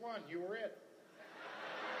 which one? You were it.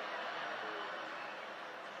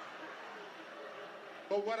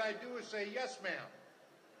 But what I'd do is say, "Yes, ma'am."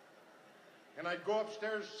 And I'd go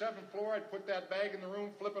upstairs, 7th floor, I'd put that bag in the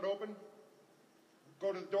room, flip it open,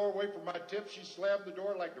 go to the door, wait for my tip. She slammed the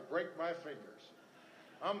door like to break my fingers.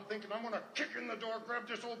 I'm thinking, I'm going to kick in the door, grab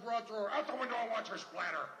this old broad, throw her out the window, and watch her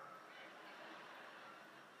splatter.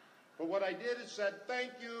 But what I did is said,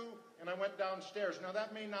 "Thank you," and I went downstairs. Now,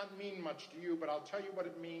 that may not mean much to you, but I'll tell you what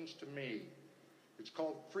it means to me. It's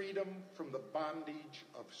called freedom from the bondage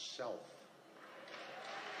of self.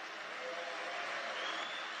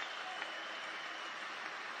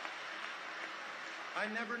 I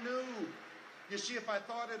never knew. You see, if I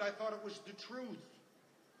thought it was the truth.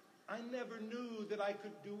 I never knew that I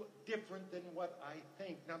could do different than what I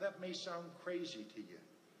think. Now, that may sound crazy to you,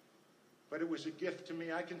 but it was a gift to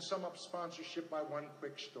me. I can sum up sponsorship by one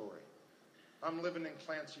quick story. I'm living in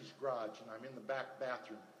Clancy's garage, and I'm in the back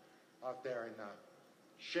bathroom out there and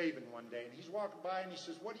shaving one day. And he's walking by, and he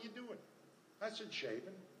says, "What are you doing?" I said,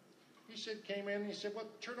 "Shaving." He said, came in, and he said, "Well,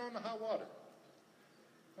 turn on the hot water."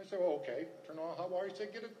 I said, "Oh, okay." Turn on hot water. He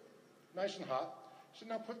said, "Get it nice and hot." He said,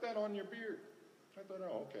 "Now put that on your beard." I thought,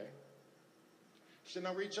 "Oh, okay." He said,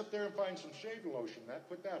 "Now reach up there and find some shaving lotion.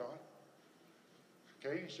 Put that on."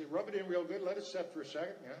 Okay. He said, "Rub it in real good. Let it set for a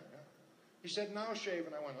second." Yeah. He said, "Now shave."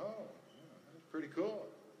 And I went, "Oh, yeah, that's pretty cool."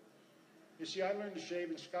 You see, I learned to shave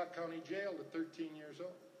in Scott County Jail at 13 years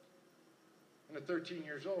old. And at 13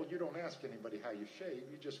 years old, you don't ask anybody how you shave.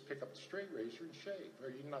 You just pick up the straight razor and shave. Or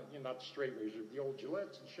you're not the straight razor, the old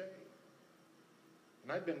Gillettes, and shave.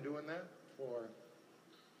 And I've been doing that for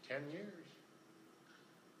 10 years.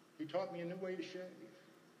 He taught me a new way to shave.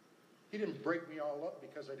 He didn't break me all up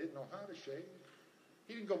because I didn't know how to shave.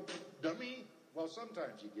 He didn't go, "Dummy." Well,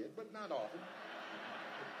 sometimes he did, but not often.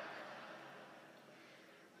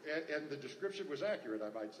 and the description was accurate, I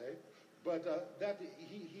might say. But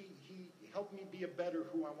he helped me be a better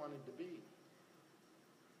who I wanted to be.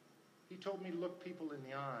 He told me to look people in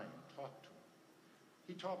the eye and talk to them.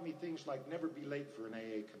 He taught me things like never be late for an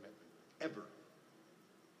AA commitment, ever.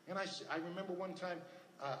 And I remember one time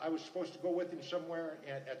I was supposed to go with him somewhere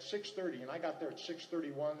at 6:30, and I got there at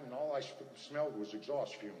 6:31, and all I smelled was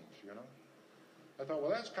exhaust fumes, you know. I thought,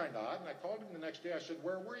 well, that's kind of odd, and I called him the next day. I said,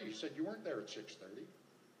 "Where were you?" He said, "You weren't there at 6:30.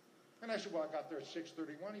 And I said, "Well, I got there at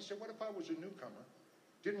 6:31. He said, "What if I was a newcomer?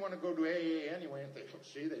 Didn't want to go to AA anyway," and think,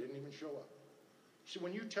 "See, they didn't even show up." He said,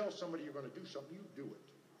 "When you tell somebody you're going to do something, you do it."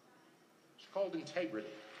 It's called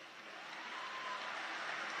integrity.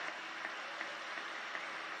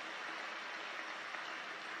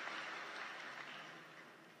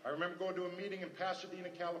 I remember going to a meeting in Pasadena,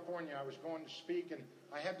 California. I was going to speak, and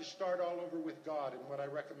I had to start all over with God. And what I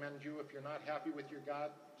recommend you, if you're not happy with your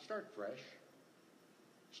God, start fresh.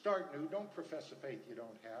 Start new. Don't profess a faith you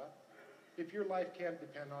don't have. If your life can't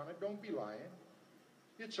depend on it, don't be lying.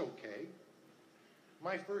 It's okay.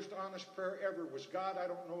 My first honest prayer ever was, "God, I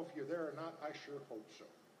don't know if you're there or not. I sure hope so."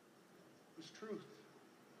 It was truth.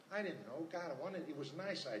 I didn't know. God, it was a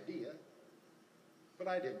nice idea, but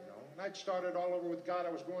I didn't know. And I'd started all over with God.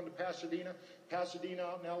 I was going to Pasadena. Pasadena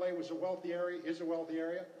out in LA was a wealthy area, is a wealthy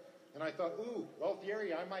area. And I thought, ooh, wealthy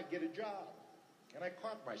area, I might get a job. And I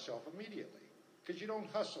caught myself immediately. Because you don't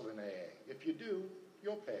hustle in AA. If you do,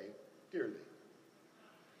 you'll pay dearly.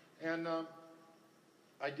 And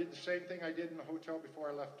I did the same thing I did in the hotel before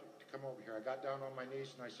I left to come over here. I got down on my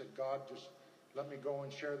knees and I said, "God, just let me go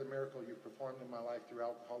and share the miracle you've performed in my life through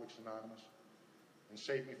Alcoholics Anonymous and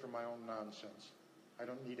save me from my own nonsense. I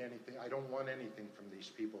don't need anything. I don't want anything from these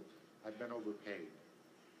people. I've been overpaid."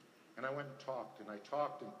 And I went and talked, and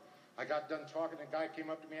I got done talking, and a guy came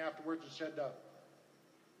up to me afterwards and said,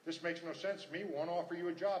 "This makes no sense to me. We want to offer you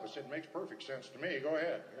a job." I said, "It makes perfect sense to me. Go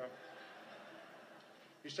ahead." You know?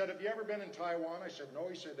 He said, "Have you ever been in Taiwan?" I said, "No."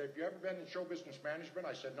 He said, "Have you ever been in show business management?"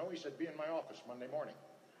 I said, "No." He said, "Be in my office Monday morning."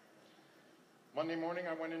 Monday morning,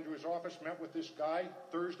 I went into his office, met with this guy.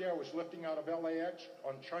 Thursday, I was lifting out of LAX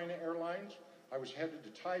on China Airlines. I was headed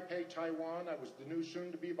to Taipei, Taiwan. I was the new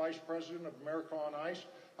soon-to-be vice president of America on Ice.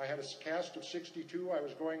 I had a cast of 62. I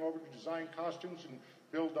was going over to design costumes and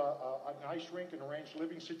build an ice rink and arrange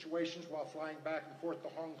living situations while flying back and forth to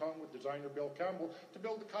Hong Kong with designer Bill Campbell to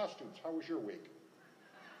build the costumes. How was your week?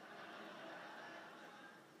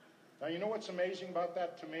 Now, you know what's amazing about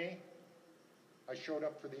that to me? I showed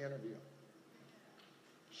up for the interview.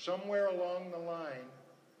 Somewhere along the line,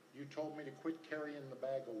 you told me to quit carrying the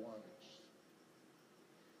bag of ones.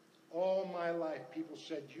 All my life, people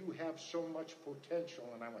said, you have so much potential.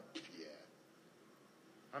 And I went, yeah.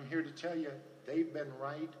 I'm here to tell you, they've been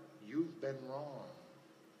right, you've been wrong.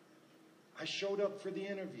 I showed up for the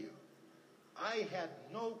interview. I had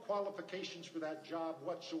no qualifications for that job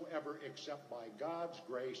whatsoever except by God's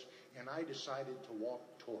grace, and I decided to walk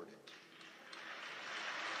toward it.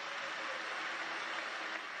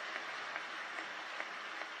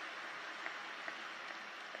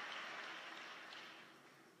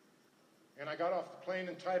 And I got off the plane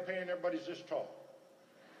in Taipei, and everybody's this tall.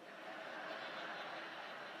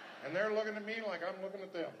 And they're looking at me like I'm looking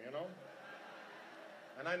at them, you know?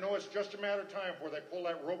 And I know it's just a matter of time before they pull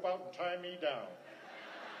that rope out and tie me down.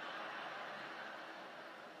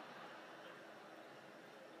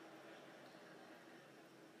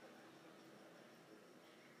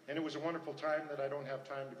 And it was a wonderful time that I don't have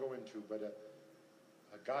time to go into, but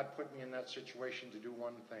God put me in that situation to do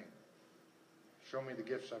one thing. Show me the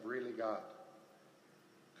gifts I've really got.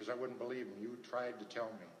 Because I wouldn't believe them. You tried to tell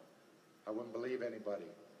me. I wouldn't believe anybody.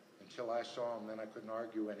 Until I saw them, then I couldn't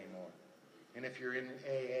argue anymore. And if you're in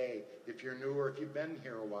AA, if you're new or if you've been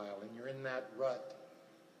here a while and you're in that rut,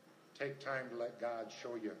 take time to let God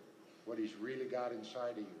show you what He's really got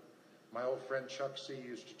inside of you. My old friend Chuck C.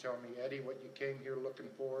 used to tell me, Eddie, what you came here looking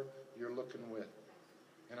for, you're looking with.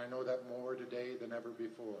 And I know that more today than ever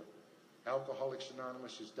before. Alcoholics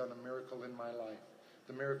Anonymous has done a miracle in my life.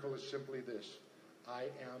 The miracle is simply this: I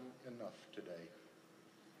am enough today.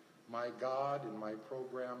 My God and my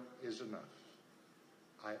program is enough.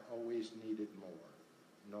 I always needed more,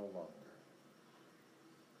 no longer.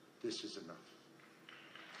 This is enough.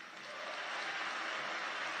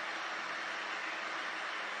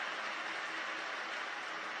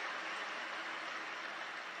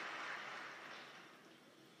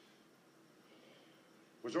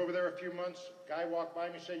 Was over there a few months. Guy walked by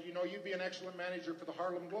me and said, you know, you'd be an excellent manager for the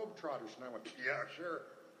Harlem Globetrotters. And I went, yeah, sure.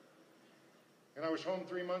 And I was home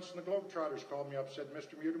 3 months, and the Globetrotters called me up and said,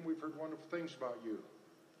 Mr. Mutin, we've heard wonderful things about you.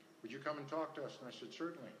 Would you come and talk to us? And I said,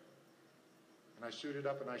 certainly. And I suited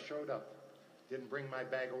up and I showed up. Didn't bring my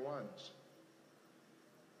bag of ones.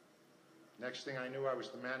 Next thing I knew, I was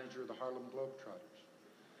the manager of the Harlem Globetrotters.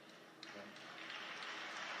 Yeah.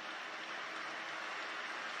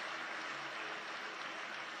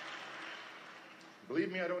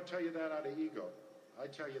 Believe me, I don't tell you that out of ego. I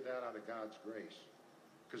tell you that out of God's grace.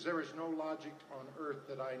 Because there is no logic on earth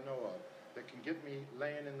that I know of that can get me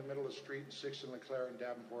laying in the middle of the street in 6th and LeClaire in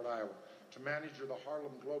Davenport, Iowa, to manager the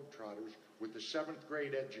Harlem Globetrotters with the 7th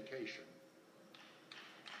grade education,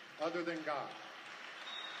 other than God.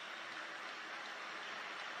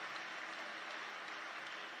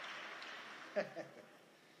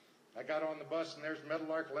 I got on the bus, and there's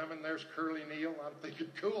Meadowlark Lemon, there's Curly Neal. I'm thinking,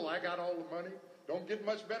 cool, I got all the money. Don't get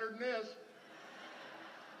much better than this.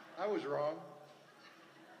 I was wrong.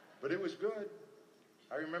 But it was good.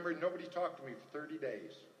 I remember nobody talked to me for 30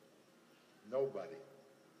 days. Nobody.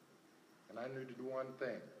 And I knew to do one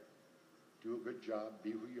thing. Do a good job.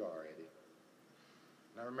 Be who you are, Eddie.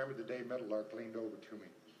 And I remember the day Meadowlark leaned over to me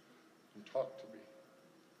and talked to me.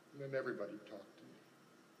 And then everybody talked to me.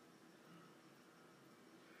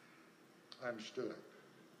 I understood.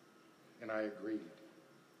 And I agreed.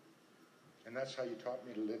 And that's how you taught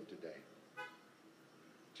me to live today.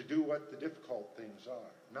 To do what the difficult things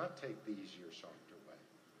are. Not take the easier, softer way.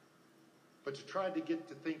 But to try to get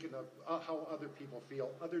to thinking of how other people feel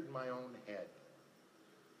other than my own head.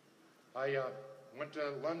 I went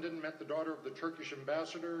to London, met the daughter of the Turkish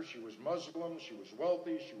ambassador. She was Muslim, she was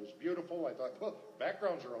wealthy, she was beautiful. I thought, well,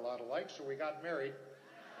 backgrounds are a lot alike, so we got married.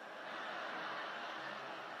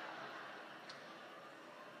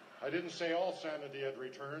 I didn't say all sanity had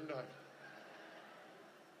returned.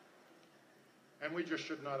 And we just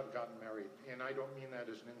should not have gotten married. And I don't mean that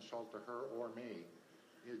as an insult to her or me.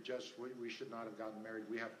 It just, we should not have gotten married.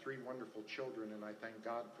 We have 3 wonderful children, and I thank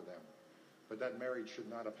God for them. But that marriage should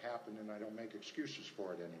not have happened, and I don't make excuses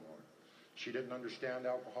for it anymore. She didn't understand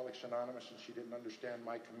Alcoholics Anonymous, and she didn't understand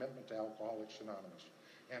my commitment to Alcoholics Anonymous.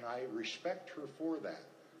 And I respect her for that.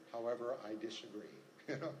 However, I disagree.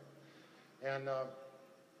 And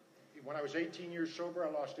when I was 18 years sober, I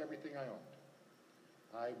lost everything I owned.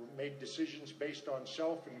 I made decisions based on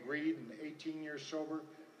self and greed, and 18 years sober,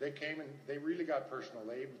 they came and they really got personal.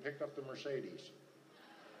 They even picked up the Mercedes,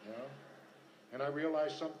 you know? And I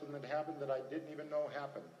realized something that happened that I didn't even know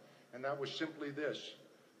happened. And that was simply this,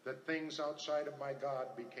 that things outside of my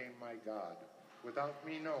God became my God without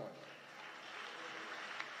me knowing.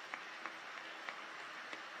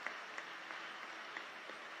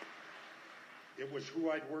 It was who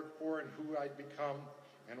I'd worked for and who I'd become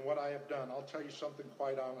and what I have done. I'll tell you something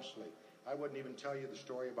quite honestly. I wouldn't even tell you the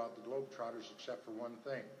story about the Globetrotters except for one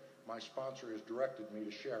thing. My sponsor has directed me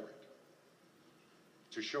to share it,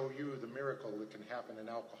 to show you the miracle that can happen in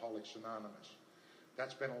Alcoholics Anonymous.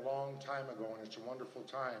 That's been a long time ago, and it's a wonderful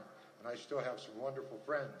time, and I still have some wonderful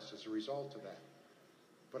friends as a result of that.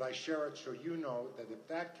 But I share it so you know that if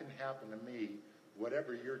that can happen to me,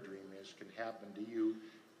 whatever your dream is can happen to you.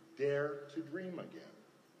 Dare to dream again.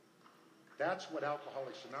 That's what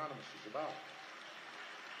Alcoholics Anonymous is about.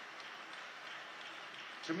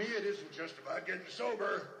 To me, it isn't just about getting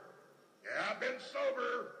sober. Yeah, I've been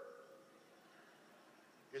sober.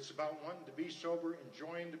 It's about wanting to be sober,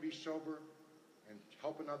 enjoying to be sober, and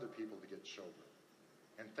helping other people to get sober.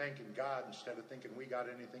 And thanking God instead of thinking we got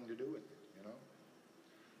anything to do with it, you know?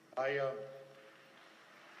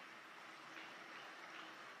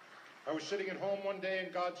 I was sitting at home one day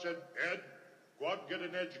and God said, Ed, go out and get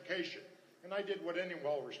an education. And I did what any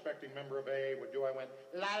well-respecting member of AA would do. I went,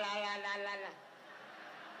 la, la, la, la, la, la.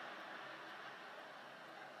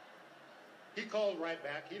 He called right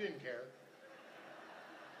back. He didn't care.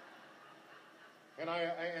 And I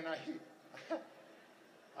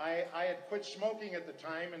had quit smoking at the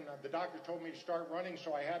time, and the doctor told me to start running,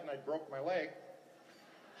 so I had, and I broke my leg.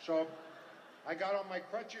 So I got on my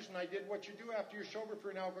crutches, and I did what you do after you're sober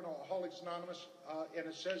for an Alcoholics Anonymous, and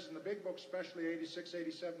it says in the big book, especially 86,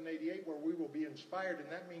 87, 88, where we will be inspired,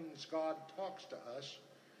 and that means God talks to us.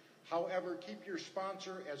 However, keep your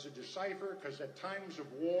sponsor as a decipher, because at times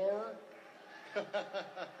of war,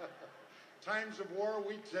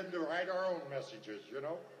 we tend to write our own messages, you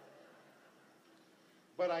know.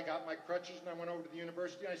 But I got my crutches and I went over to the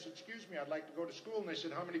university and I said, excuse me, I'd like to go to school. And they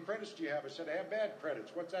said, how many credits do you have? I said, I have bad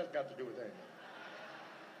credits. What's that got to do with anything?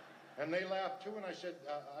 And they laughed too, and I said,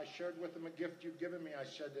 I shared with them a gift you've given me. I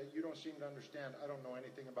said, you don't seem to understand. I don't know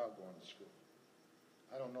anything about going to school.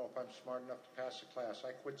 I don't know if I'm smart enough to pass the class.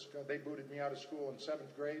 I quit. They booted me out of school in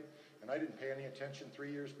 7th grade, and I didn't pay any attention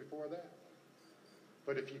 3 years before that.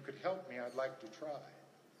 But if you could help me, I'd like to try.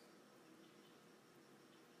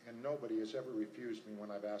 And nobody has ever refused me when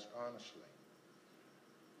I've asked honestly.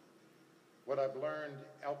 What I've learned,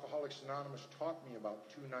 Alcoholics Anonymous taught me about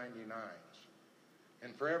 299s.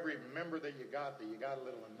 And for every member that you got a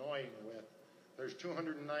little annoying with, there's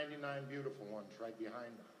 299 beautiful ones right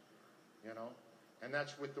behind them, you know? And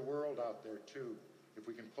that's with the world out there too, if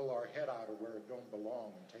we can pull our head out of where it don't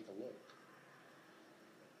belong and take a look.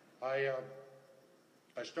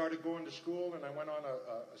 I started going to school, and I went on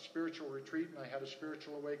a spiritual retreat, and I had a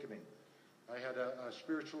spiritual awakening. I had a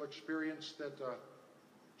spiritual experience that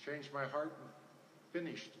changed my heart and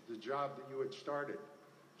finished the job that you had started,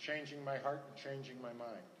 changing my heart and changing my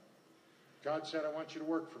mind. God said, I want you to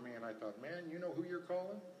work for me. And I thought, man, you know who you're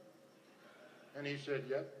calling? And he said,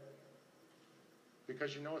 yep.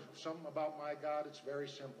 Because you know something about my God, it's very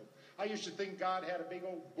simple. I used to think God had a big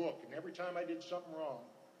old book, and every time I did something wrong,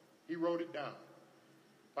 he wrote it down.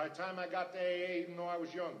 By the time I got to AA, even though I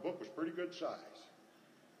was young, the book was pretty good size.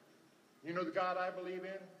 You know the God I believe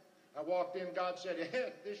in? I walked in, God said,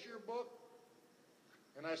 Ed, this your book?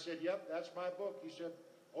 And I said, yep, that's my book. He said,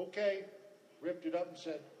 okay. Ripped it up and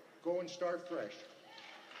said, go and start fresh.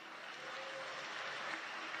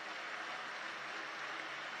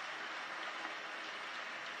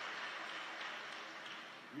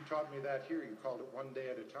 You taught me that here. You called it one day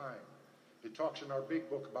at a time. It talks in our big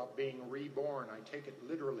book about being reborn. I take it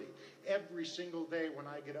literally. Every single day when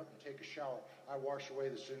I get up and take a shower, I wash away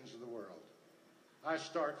the sins of the world. I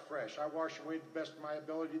start fresh. I wash away to the best of my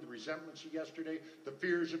ability the resentments of yesterday, the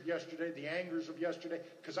fears of yesterday, the angers of yesterday,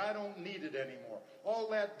 because I don't need it anymore. All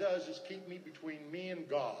that does is keep me between me and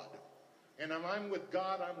God. And if I'm with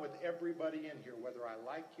God, I'm with everybody in here, whether I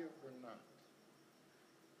like you or not.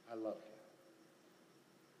 I love you.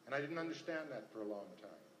 And I didn't understand that for a long time.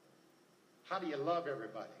 How do you love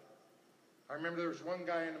everybody? I remember there was one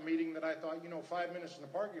guy in a meeting that I thought, 5 minutes in the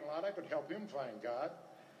parking lot, I could help him find God.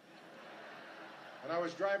 And I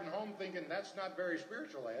was driving home thinking, that's not very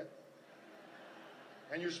spiritual, Ed.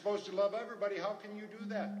 And you're supposed to love everybody. How can you do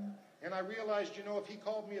that? And I realized, if he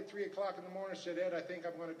called me at 3 o'clock in the morning and said, Ed, I think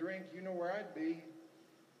I'm going to drink, you know where I'd be?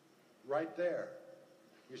 Right there.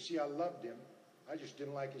 You see, I loved him. I just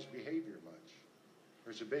didn't like his behavior much.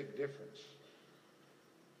 There's a big difference.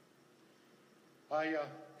 I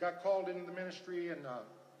got called into the ministry, and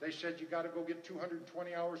they said, you got to go get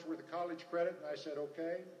 220 hours worth of college credit. And I said,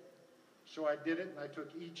 okay. So I did it, and I took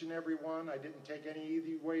each and every one. I didn't take any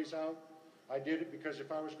easy ways out. I did it because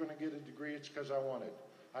if I was going to get a degree, it's because I wanted.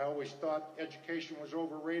 I always thought education was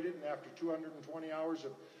overrated, and after 220 hours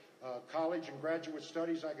of college and graduate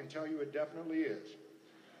studies, I can tell you it definitely is.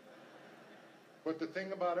 But the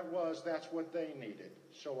thing about it was, that's what they needed,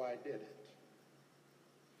 so I did it.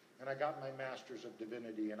 And I got my Master's of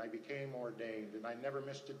Divinity, and I became ordained, and I never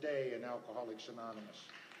missed a day in Alcoholics Anonymous.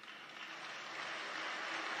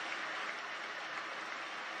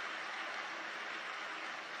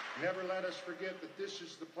 Never let us forget that this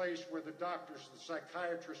is the place where the doctors, the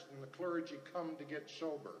psychiatrists, and the clergy come to get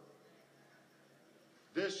sober.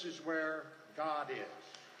 This is where God is.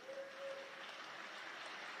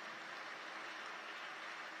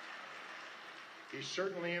 He's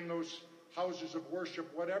certainly in those houses of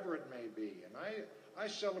worship, whatever it may be. And I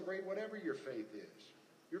celebrate whatever your faith is.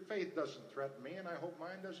 Your faith doesn't threaten me, and I hope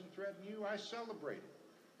mine doesn't threaten you. I celebrate it.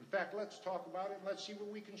 In fact, let's talk about it, and let's see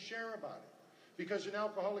what we can share about it. Because in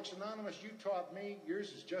Alcoholics Anonymous, you taught me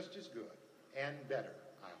yours is just as good and better,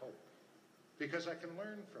 I hope. Because I can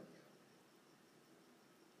learn from you.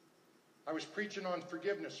 I was preaching on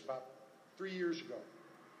forgiveness about 3 years ago.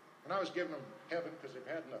 And I was giving them heaven because they've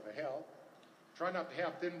had enough of hell. Try not to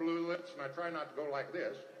have thin blue lips, and I try not to go like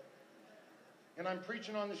this. And I'm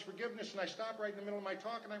preaching on this forgiveness, and I stop right in the middle of my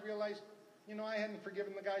talk, and I realize, I hadn't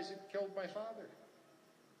forgiven the guys that killed my father.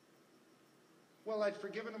 Well, I'd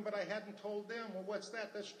forgiven them, but I hadn't told them. Well, what's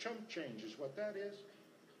that? That's chump change is what that is.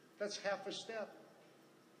 That's half a step.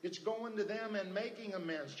 It's going to them and making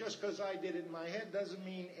amends. Just because I did it in my head doesn't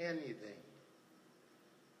mean anything.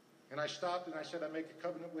 And I stopped and I said, I make a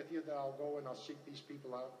covenant with you that I'll go and I'll seek these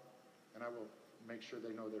people out, and I will make sure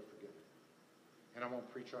they know they're forgiven. And I won't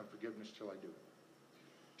preach on forgiveness till I do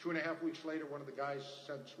it. 2.5 weeks later, one of the guys'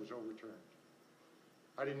 sentence was overturned.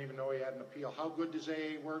 I didn't even know he had an appeal. How good does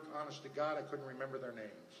AA work? Honest to God, I couldn't remember their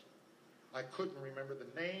names. I couldn't remember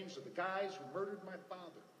the names of the guys who murdered my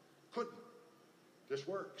father. Couldn't. This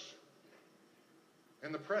works.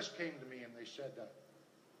 And the press came to me and they said that.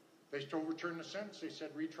 They overturned the sentence. They said,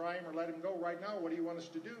 retry him or let him go right now. What do you want us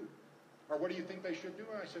to do? Or what do you think they should do?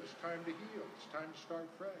 And I said, it's time to heal. It's time to start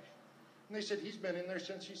fresh. And they said, he's been in there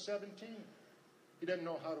since he's 17. He doesn't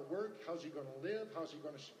know how to work. How's he going to live? How's he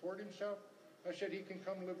going to support himself? I said, he can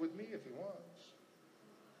come live with me if he wants.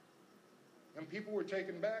 And people were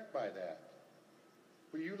taken back by that.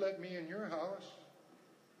 Well, you let me in your house.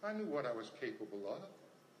 I knew what I was capable of.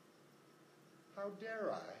 How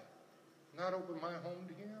dare I not open my home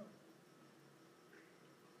to him?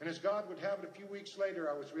 And as God would have it, a few weeks later,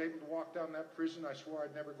 I was able to walk down that prison I swore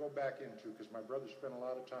I'd never go back into because my brother spent a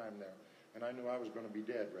lot of time there. And I knew I was going to be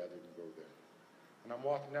dead rather than go there. And I'm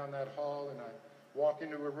walking down that hall, and I walk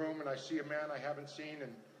into a room, and I see a man I haven't seen in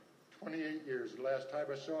 28 years. The last time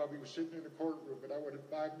I saw him, he was sitting in the courtroom, and I wanted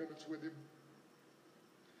 5 minutes with him.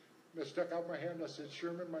 And I stuck out my hand, and I said,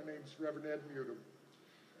 Sherman, my name's Reverend Ed Mutum,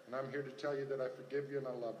 and I'm here to tell you that I forgive you and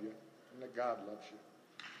I love you, and that God loves you.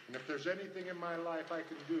 And if there's anything in my life I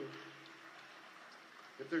can do,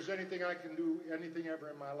 if there's anything I can do, anything ever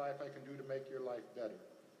in my life I can do to make your life better,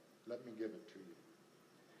 let me give it to you.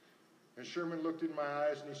 And Sherman looked in my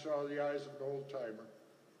eyes, and he saw the eyes of an old-timer.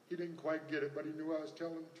 He didn't quite get it, but he knew I was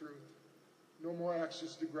telling the truth. No more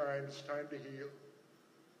axes to grind. It's time to heal.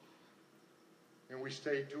 And we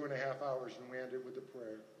stayed 2.5 hours, and we ended with a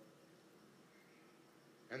prayer.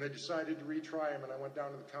 And they decided to retry him, and I went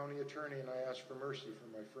down to the county attorney, and I asked for mercy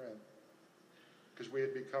for my friend. Because we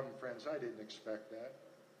had become friends. I didn't expect that.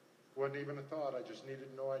 It wasn't even a thought. I just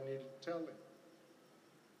needed to know I needed to tell him.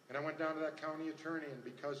 And I went down to that county attorney, and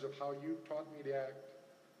because of how you taught me to act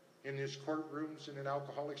in his courtrooms and in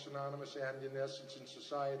Alcoholics Anonymous and in essence in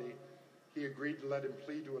society, he agreed to let him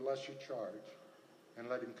plead to a lesser charge and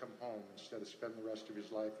let him come home instead of spend the rest of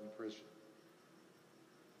his life in prison.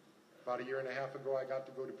 About 1.5 years ago, I got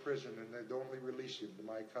to go to prison, and they'd only release him to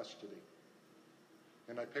my custody.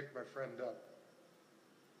 And I picked my friend up,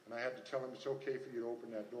 and I had to tell him, it's okay for you to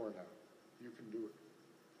open that door now. You can do it.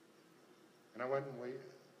 And I went and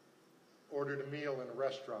ordered a meal in a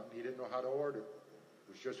restaurant, and he didn't know how to order. It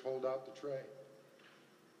was just hold out the tray.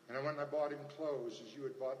 And I went and I bought him clothes as you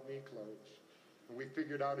had bought me clothes. And we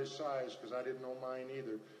figured out his size because I didn't know mine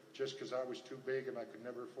either, just because I was too big and I could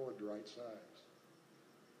never afford the right size.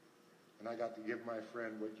 And I got to give my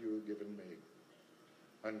friend what you had given me,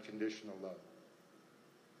 unconditional love.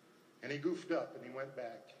 And he goofed up and he went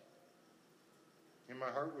back. And my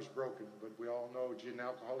heart was broken, but we all know in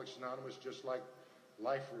Alcoholics Anonymous, just like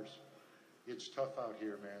lifers. It's tough out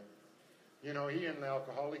here, man. You know, he ain't an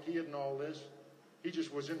alcoholic. He isn't all this. He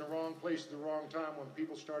just was in the wrong place at the wrong time. When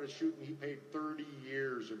people started shooting, he paid 30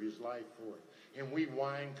 years of his life for it. And we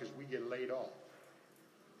whine because we get laid off.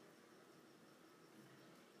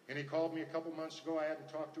 And he called me a couple months ago. I hadn't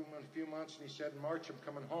talked to him in a few months. And he said, in March, I'm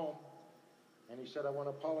coming home. And he said, I want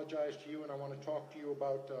to apologize to you and I want to talk to you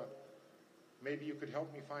about maybe you could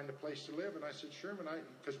help me find a place to live. And I said, Sherman,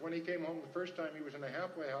 because when he came home the first time, he was in a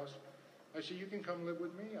halfway house. I said, you can come live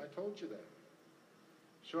with me. I told you that.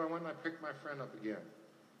 So I went and I picked my friend up again.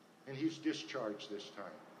 And he's discharged this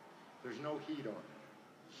time. There's no heat on him.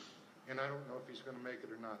 And I don't know if he's going to make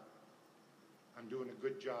it or not. I'm doing a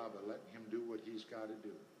good job of letting him do what he's got to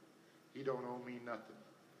do. He don't owe me nothing.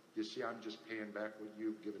 You see, I'm just paying back what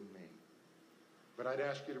you've given me. But I'd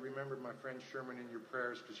ask you to remember my friend Sherman in your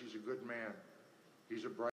prayers because he's a good man. He's a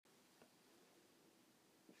bright...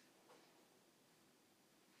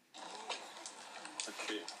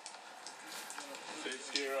 Okay.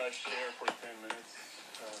 This here I share for 10 minutes.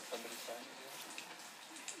 Somebody sign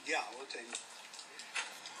it? Yeah, we'll take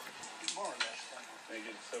more or less. Make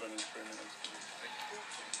it 7 and 3 minutes.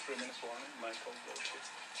 3 minutes warning. Michael, go.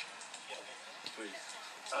 Please.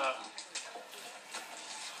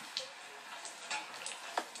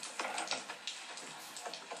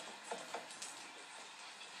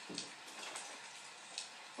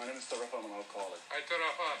 My name is Tarafa. I'm an alcoholic. Hi,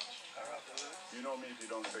 Tarafa. You know me if you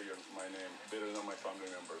don't say my name better than my family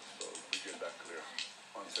members, so we get that clear.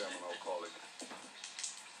 Once I'm an alcoholic,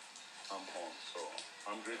 I'm home. So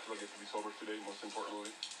I'm grateful I get to be sober today, most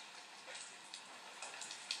importantly.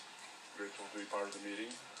 Grateful to be part of the meeting.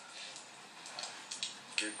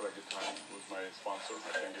 Grateful I get time with my sponsor.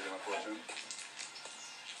 I can't get enough with him.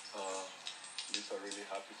 Lisa, really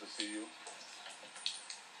happy to see you.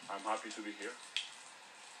 I'm happy to be here.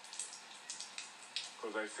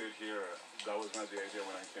 Because I said here, that was not the idea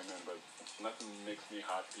when I came in, but nothing makes me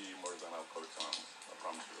happy more than Alcoholics Anonymous. I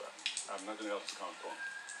promise you that. I have nothing else to count on.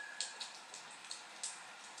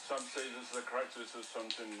 Some say this is a crisis, is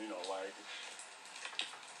something, you know, like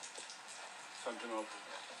something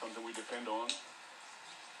we depend on.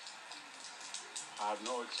 I have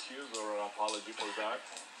no excuse or apology for that.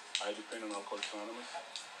 I depend on Alcoholics Anonymous.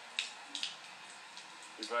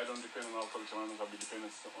 If I don't depend on Alcoholics Anonymous, I'll be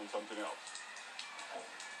dependent on something else.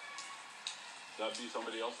 That'd be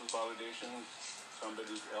somebody else's validation,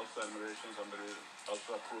 somebody else's admiration, somebody else's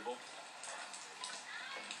approval.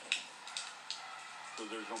 So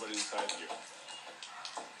there's nobody inside here.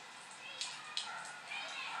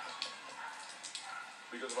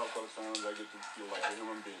 Because of Alcoholics Anonymous, I get to feel like a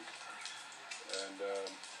human being. And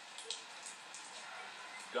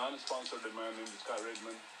John sponsored a man named Scott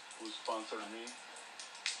Redmond, who sponsored me.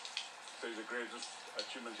 So the greatest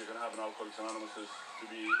achievement you can have in Alcoholics Anonymous is to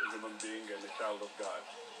be a human being and a child of God.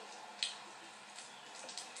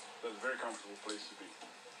 That's a very comfortable place to be.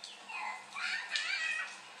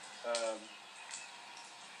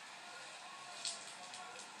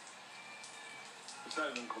 It's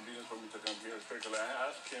not even convenient for me to come here, especially I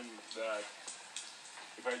asked him that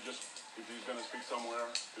if he's going to speak somewhere,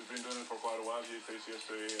 he's been doing it for quite a while, he says yes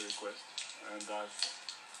to a request, and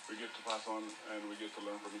we get to pass on and we get to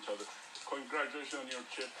learn from each other. Congratulations on your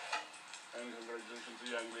chip, and congratulations to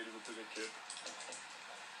the young lady who took a chip.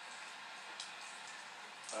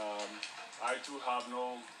 I too have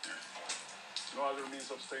no other means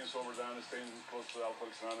of staying sober than staying close to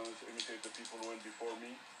Alcoholics Anonymous, imitate the people who went before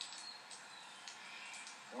me.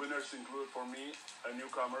 Winners include for me a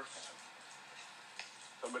newcomer,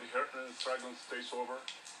 somebody hurt and struggling to stay sober.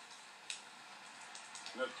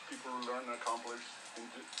 Not people who learn and accomplish.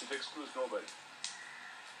 It excludes nobody.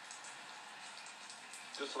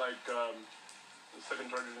 Just like the second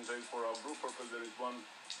tradition says, for our group purpose, there is one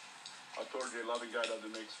authority, a loving God that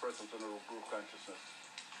makes presence in our group consciousness.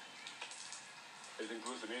 It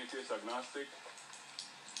includes an atheist, agnostic,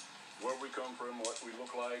 where we come from, what we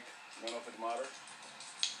look like, none of it matters.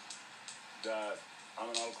 That I'm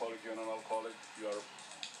an alcoholic, you're an alcoholic, you're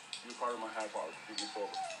part of my high power to keep me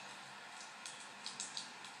sober.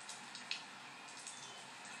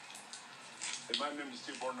 And my name is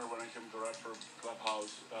Steve Borner. When I came to Radford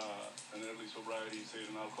Clubhouse, an early sobriety, said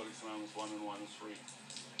in Alcoholics Anonymous 1 and 1 is 3.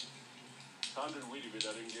 Sounded weedy, but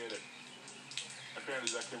I didn't get it. Apparently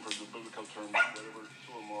that came from the biblical term, whatever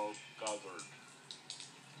two or more gathered.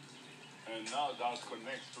 And now that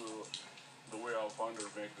connects to the way our founder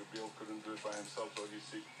made the bill, couldn't do it by himself, so he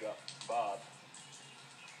seeked God.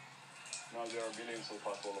 Now there are millions of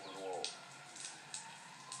us all over the world.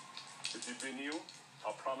 If you've been new,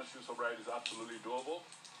 I promise you sobriety is absolutely doable.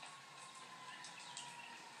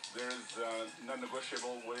 there's a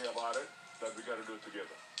non-negotiable way about it that we got to do it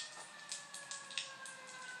together.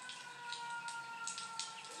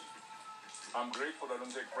 I'm grateful I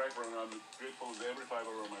don't take pride for it. I'm grateful to every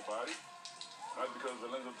fiber of my body. Not because of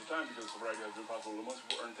the length of the time, because sobriety has been possible. The most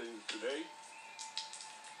important thing today,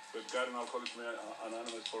 but God and Alcoholics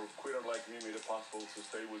Anonymous for a quitter like me made it possible to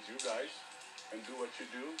stay with you guys and do what you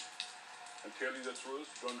do and tell you the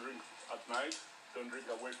truth. Don't drink at night. Don't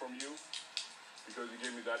drink away from you because you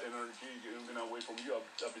gave me that energy. You've been away from you.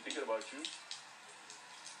 I'll be thinking about you.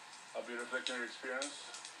 I'll be reflecting your experience.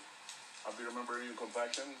 I'll be remembering your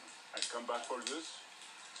compassion. I come back for this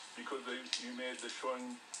because you made the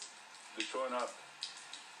showing up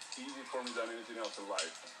easy for me than anything else in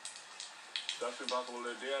life. That's been possible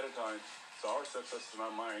a day at a time. It's our success,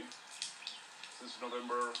 not mine. Since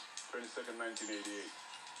November 22nd, 1988,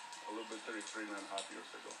 a little bit 33 and a half years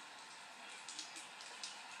ago.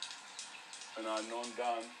 And I've known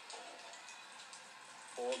Don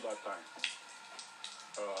all that time.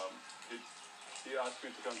 He asked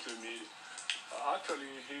me to come to a meeting. Actually,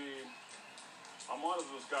 I'm one of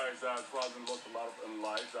those guys that wasn't lost a lot in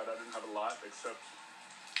life, that I didn't have a lot, except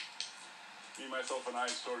me, myself, and I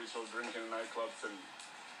stories of drinking in nightclubs and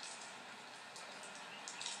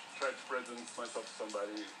tried to present myself to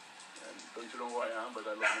somebody. And don't you know who I am? But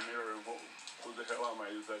I look in the mirror and who the hell am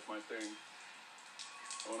I? That's my thing.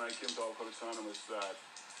 And when I came to Alcoholics Anonymous, that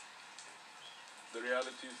the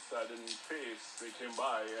realities I didn't face, they came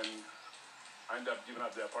by, and I ended up giving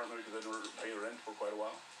up the apartment because I didn't pay rent for quite a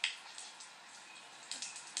while.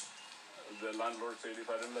 The landlord said, if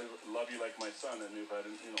I didn't love you like my son, and if I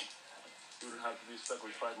didn't, you wouldn't have to be stuck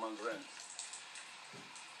with 5 months rent.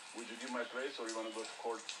 Would you give my place, or you want to go to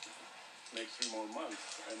court next 3 more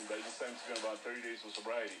months? And by this time, it's been about 30 days of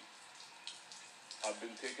sobriety. I've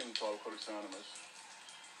been taken to Alcoholics Anonymous,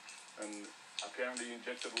 and apparently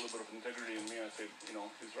injected a little bit of integrity in me. I said,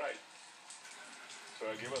 he's right. So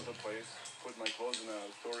I gave up the place, put my clothes in a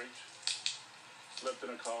storage, slept in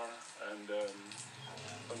a car, and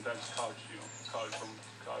sometimes couch.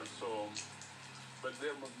 So, but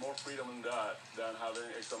there was more freedom in that than having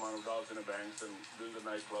X amount of dollars in the banks and doing the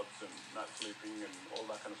nightclubs and not sleeping and all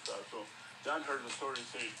that kind of stuff. So John heard the story,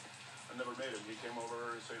 said, I never met him. He came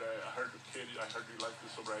over and said, I heard you like the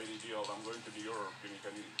sobriety deal. I'm going to New York. Can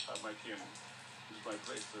you have my key? And this is my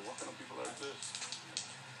place. I said, what kind of people are this?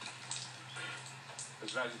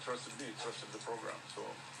 It's not he trusted me, he trusted the program. So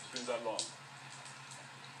it's been that long.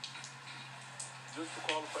 Just to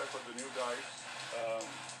qualify for the new guys,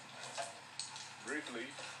 briefly,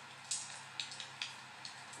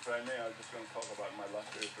 if I may, I'm just going to talk about my last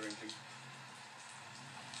day of drinking.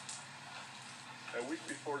 A week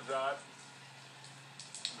before that,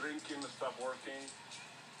 drinking stopped working.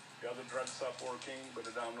 The other drugs stopped working, but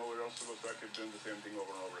I didn't know where else to go, so I kept doing the same thing over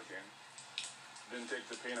and over again. Didn't take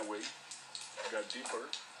the pain away. Got deeper.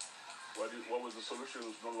 What was the solution?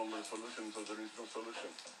 It was no longer a solution, so there is no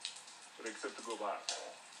solution, but except to go back.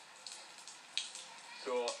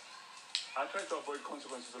 So I tried to avoid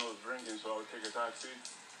consequences when I was drinking, so I would take a taxi.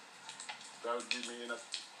 That would give me enough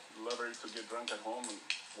leverage to get drunk at home and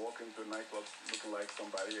walk into a nightclub looking like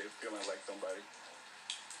somebody, feeling like somebody.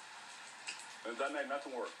 And that night,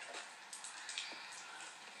 nothing worked.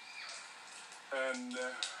 And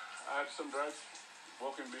I had some drugs.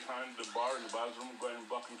 Walking behind the bar in the bathroom, going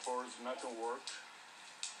back and forth, nothing worked.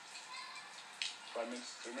 5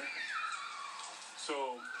 minutes, 3 minutes.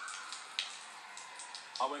 So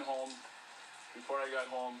I went home. Before I got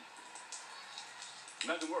home,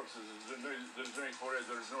 nothing works. There's no euphoria,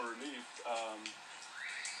 there's no relief.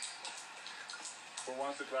 For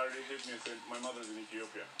once, the clarity hit me and said, my mother's in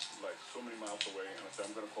Ethiopia, like so many miles away. And I said,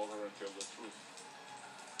 I'm going to call her and tell the truth.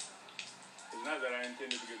 It's not that I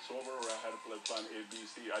intended to get sober or I had a plan A, B,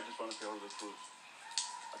 C. I just want to tell her the truth.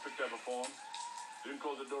 I picked up a phone, didn't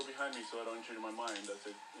close the door behind me so I don't change my mind. I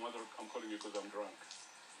said, Mother, I'm calling you because I'm drunk.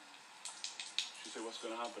 She said, what's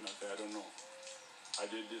going to happen? I said, I don't know. I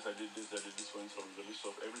did this one. So the list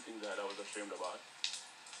of everything that I was ashamed about.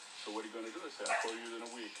 So what are you going to do? I said, I'll call you in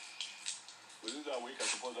a week. Within that week, I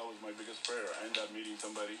suppose that was my biggest prayer. I ended up meeting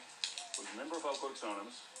somebody who was a member of Alcoholics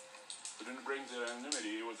Anonymous, who didn't bring the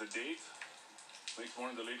anonymity. It was a date. Next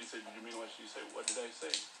morning, the lady said, did you mean what she said? What did I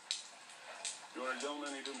say? You are a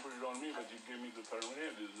gentleman, you didn't put it on me, but you gave me the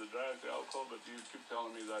permanent, the drugs, the alcohol, but you keep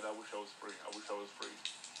telling me that I wish I was free. I wish I was free.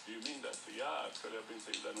 Do you mean that? So, yeah, actually, I've been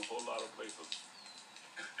saying that in a whole lot of places.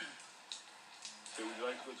 So would you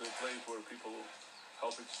like to go to a place where people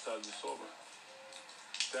help you to start you sober?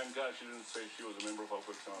 Thank God she didn't say she was a member of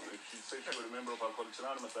Alcoholics Anonymous. If she said she was a member of Alcoholics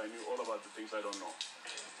Anonymous, I knew all about the things I don't know.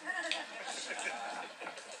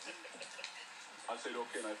 I said,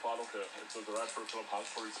 okay, and I followed her. It was the Radford Clubhouse,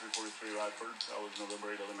 4343 Radford. That was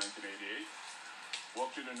November 11, 1988.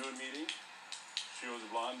 Walked in a noon meeting. She was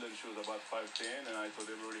blonde and she was about 5'10", and I thought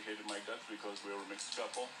everybody hated my guts because we were a mixed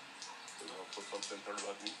couple. So they put something centered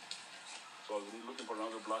about me. So I was looking for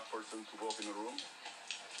another black person to walk in the room.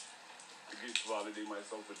 To get to validate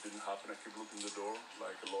myself, it didn't happen. I keep looking at the door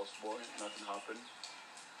like a lost boy. Nothing happened.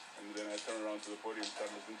 And then I turned around to the podium and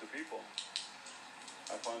started listening to people.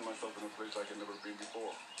 I found myself in a place I had never been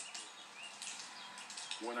before.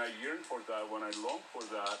 When I yearned for that, when I longed for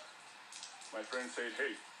that, my friend said,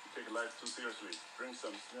 hey, you take life too seriously. Drink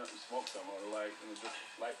some, smoke some, or just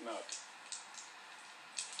lighten up.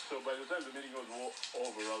 So by the time the meeting was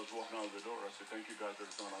over, I was walking out the door. I said, thank you guys,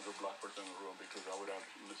 there's not another black person in the room because I would have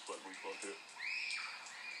missed what we call here.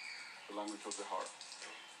 The language of the heart.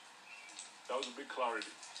 That was a big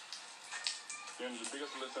clarity. Then the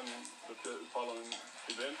biggest lesson that the following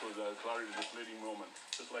event was that clarity, the fleeting moment,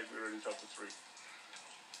 just like we read in chapter 3.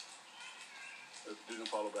 It didn't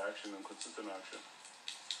follow by action and consistent action.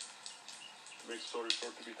 To make the story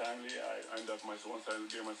short to be timely, I ended up once I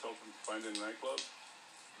gave myself finding a nightclub,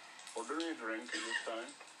 ordering a drink at this time.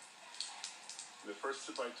 The first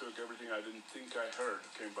sip I took, everything I didn't think I heard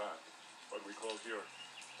came back. What we call here,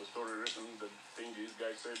 the story written, the thing these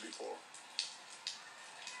guys said before.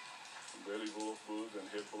 Belly full of booze and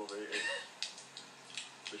head full of AA.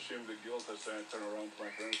 The shame, the guilt, I said, I turned around to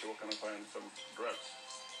my friends and said, what can I find? Some drugs.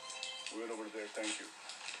 We went over there, thank you.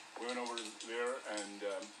 We went over there, and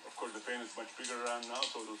of course the pain is much bigger around now,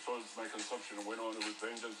 so is my consumption. Went on with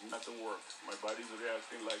vengeance, nothing worked. My body's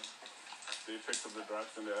reacting like the effects of the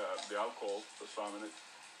drugs and the alcohol, the dominant.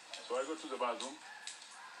 So I go to the bathroom,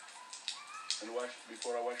 and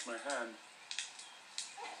before I wash my hand,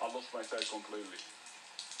 I lost my sight completely.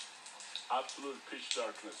 Absolute pitch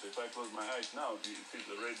darkness. If I close my eyes now, you see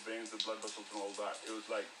the red veins, the blood vessels, and all that. It was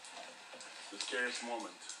like the scariest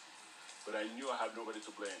moment. But I knew I had nobody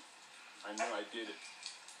to blame. I knew I did it.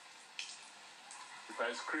 If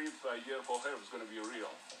I screamed, if I yelled for help, it was going to be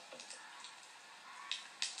real.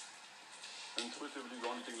 Intuitively, the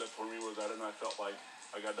only thing left for me was I felt like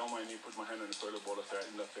I got down on my knee, put my hand in the toilet bowl, and said,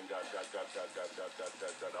 enough in God. I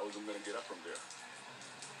wasn't going to get up from there.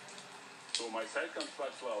 So my sight comes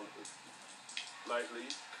back lightly.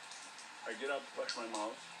 I get up, wash my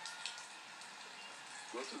mouth,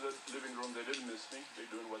 go to the living room. They didn't miss me. They're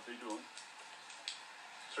doing what they're doing.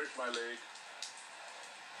 Stretch my leg.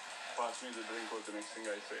 Pass me the drink was the next thing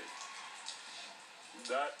I say.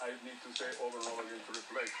 That I need to say over and over again to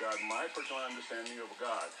reflect that my personal understanding of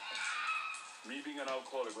God, me being an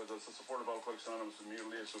alcoholic, whether it's the support of Alcoholics Anonymous, is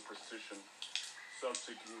merely a superstition,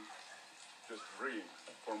 self-seeking, just dream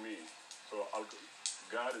for me. So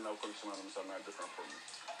God and Alcoholics Anonymous are not different from me.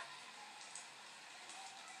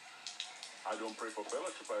 I don't pray for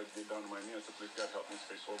fellowship. I get down on my knee and say, please God help me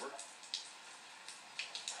stay sober.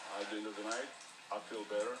 At the end of the night, I feel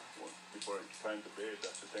better. Before I climb to bed,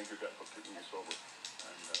 I say, thank you God for keeping me sober.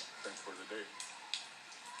 And thanks for the day.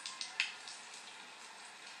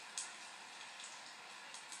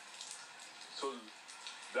 So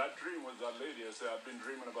that dream was that lady. I said, I've been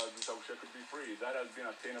dreaming about this. I wish I could be free. That has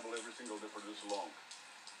been attainable every single day for this long.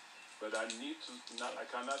 But I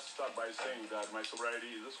cannot start by saying that my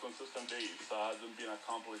sobriety, this consistent days, hasn't been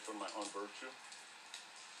accomplished on my own virtue.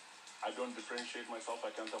 I don't differentiate myself. I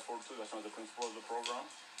can't afford to. That's not the principle of the program.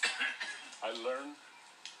 I learned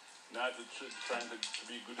not trying to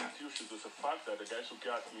be good intuitions. It's a fact that the guys who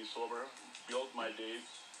got me sober built my days,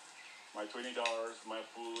 my $20, my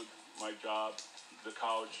food, my job, the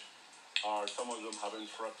couch, some of them have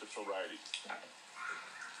interrupted sobriety.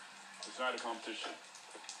 It's not a competition.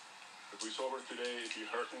 If we're sober today, if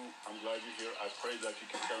you're hurting, I'm glad you're here. I pray that you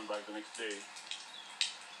can come back the next day.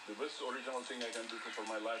 The best original thing I can do for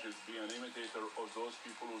my life is be an imitator of those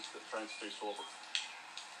people who are trying to stay sober.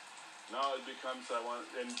 Now it becomes,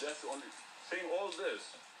 and that's only, saying all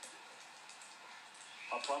this,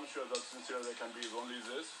 I promise you that sincere as I can be is only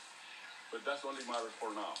this, but that's only matters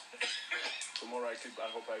for now. Tomorrow I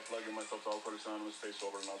hope I plug in myself to Alcoholics Anonymous, stay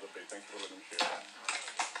sober another day. Thank you for letting me share.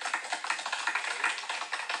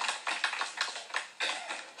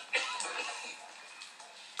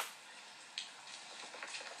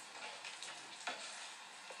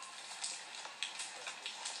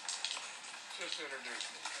 Just introduce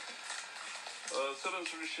me. Seventh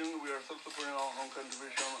tradition, we are self-supporting our own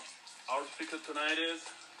contribution. Our speaker tonight is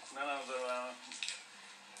none other than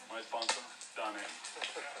my sponsor, Don A.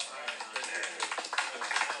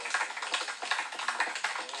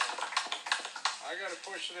 I gotta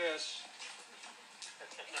push this.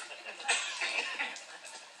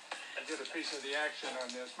 get a piece of the action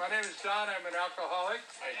on this. My name is Don. I'm an alcoholic.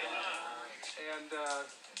 And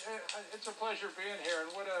it's a pleasure being here.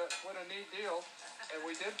 And what a neat deal. And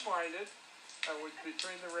we did find it. Was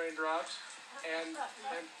between the raindrops. And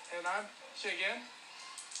I'm, say again?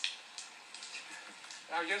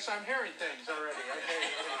 I guess I'm hearing things already. Okay.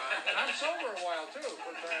 And I'm sober a while too.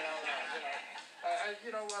 For crying out loud,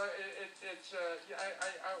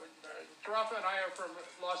 Tarafa and I are from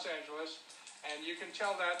Los Angeles, and you can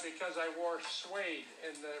tell that because I wore suede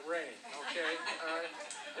in the rain. Okay,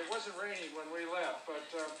 it wasn't raining when we left, but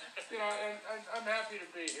and I'm happy to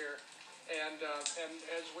be here. And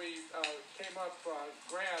as we came up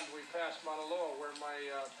Grand, we passed Mauna Loa, where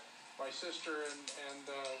my sister and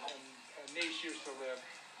niece used to live.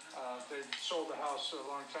 They sold the house a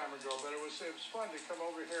long time ago, but it was fun to come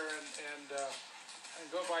over here and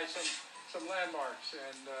go by some landmarks,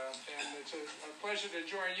 and it's a pleasure to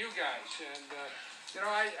join you guys. And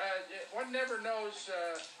one never knows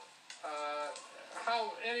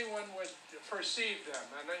how anyone would perceive them.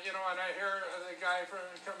 And and I hear the guy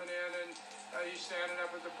coming in, and he's standing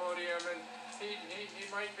up at the podium, and he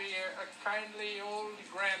might be a kindly old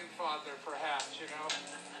grandfather, perhaps.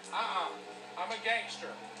 I'm a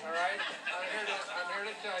gangster. All right, I'm here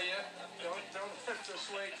to tell you, don't let the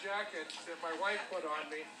suede jacket that my wife put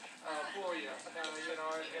on me fool you.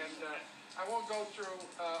 I won't go through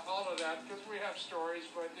all of that because we have stories,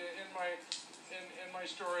 but in my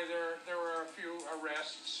story there were a few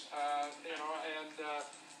arrests, and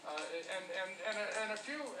a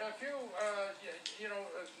few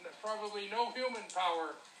probably no human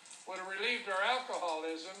power would have relieved our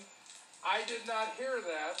alcoholism. I did not hear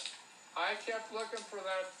that. I kept looking for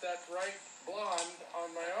that right blonde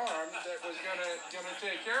on my arm that was gonna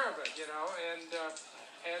take care of it, and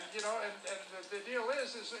the deal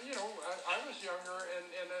is I was younger,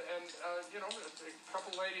 and a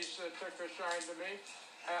couple ladies took a shine to me.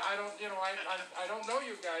 I don't know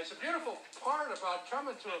you guys. The beautiful part about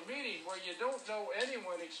coming to a meeting where you don't know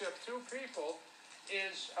anyone except two people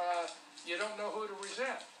is you don't know who to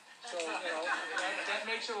resent. So that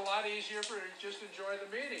makes it a lot easier for you to just enjoy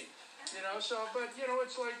the meeting. But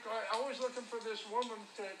it's like I'm always looking for this woman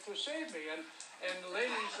to save me. And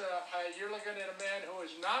ladies, you're looking at a man who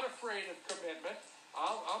is not afraid of commitment.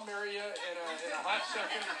 I'll marry you in a hot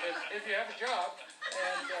second if you have a job.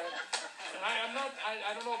 And I don't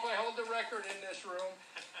know if I hold the record in this room,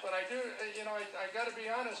 but I do. I got to be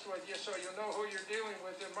honest with you, so you'll know who you're dealing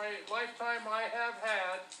with. In my lifetime, I have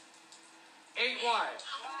had 8 wives.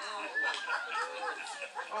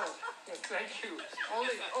 Oh, thank you.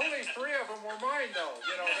 Only 3 of them were mine, though.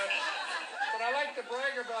 But I like to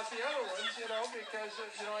brag about the other ones, because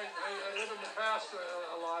I live in the past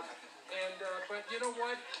a lot. And but you know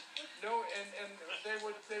what? No, and they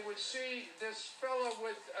would see this fella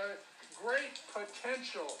with great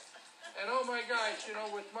potential. And oh my gosh,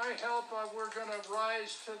 with my help, we're going to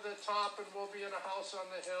rise to the top, and we'll be in a house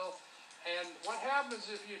on the hill. And what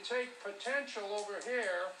happens if you take potential over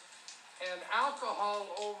here and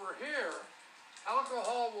alcohol over here?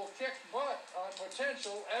 Alcohol will kick butt on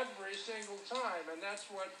potential every single time, and that's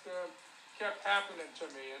what kept happening to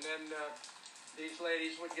me. And then these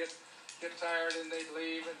ladies would get tired, and they'd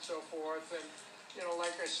leave, and so forth. And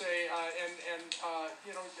like I say, a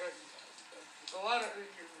lot of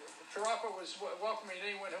Tarafa was welcoming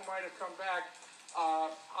anyone who might have come back.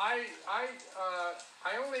 I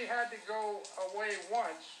only had to go away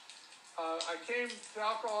once. I came to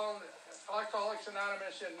Alcoholics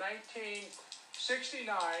Anonymous in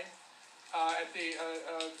 1969 at the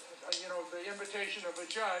invitation of a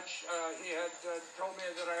judge. He had told me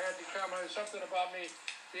that I had to come. There was something about me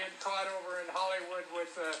being caught over in Hollywood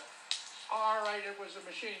with all right, it was a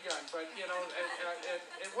machine gun, but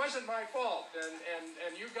it wasn't my fault,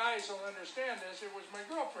 and you guys will understand this. It was my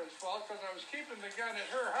girlfriend's fault because I was keeping the gun at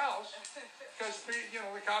her house because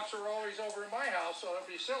the cops are always over in my house, so it'd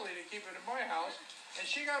be silly to keep it in my house. And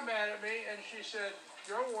she got mad at me, and she said,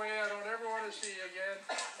 "Go away! I don't ever want to see you again,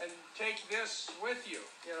 and take this with you."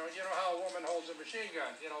 You know how a woman holds a machine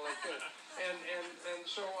gun, like this. And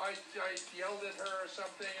so I yelled at her or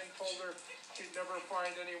something and told her she'd never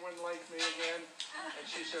find anyone like me again. And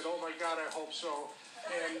she said, "Oh my God, I hope so."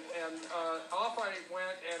 And off I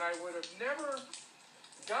went, and I would have never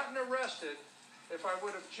gotten arrested if I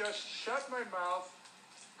would have just shut my mouth,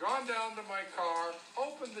 gone down to my car,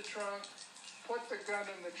 opened the trunk, put the gun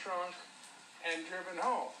in the trunk, and driven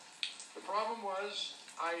home. The problem was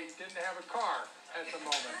I didn't have a car at the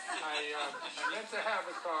moment. I meant to have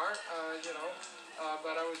a car,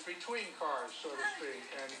 but I was between cars, so to speak.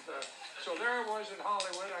 And so there I was in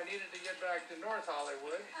Hollywood. I needed to get back to North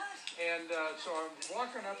Hollywood. And so I'm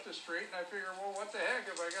walking up the street, and I figure, well, what the heck?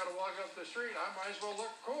 If I got to walk up the street, I might as well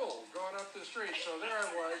look cool going up the street. So there I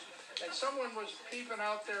was, and someone was peeping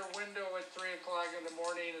out their window at 3 o'clock in the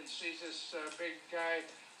morning and sees this big guy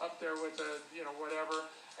up there with a, whatever,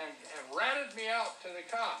 and ratted me out to the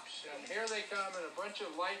cops. And here they come, and a bunch of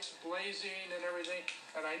lights blazing and everything.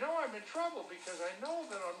 And I know I'm in trouble because I know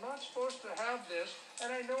that I'm not supposed to have this, and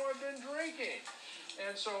I know I've been drinking.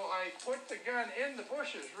 And so I put the gun in the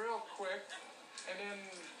bushes real quick, and then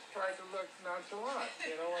tried to look nonchalant,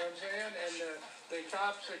 you know what I'm saying? And the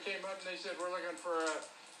cops that came up, and they said, we're looking for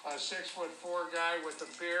a 6'4" guy with a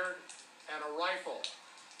beard and a rifle.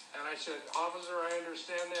 And I said, officer, I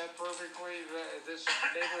understand that perfectly. This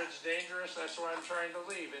neighborhood's dangerous. That's why I'm trying to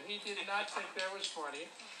leave. And he did not think that was funny.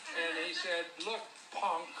 And he said, look,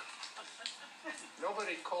 punk.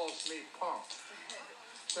 Nobody calls me punk.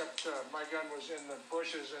 Except my gun was in the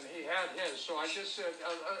bushes and he had his. So I just said,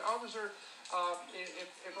 officer,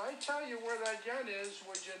 if I tell you where that gun is,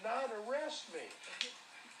 would you not arrest me?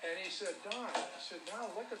 And he said, Don, I said, now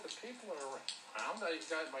look at the people that are around. I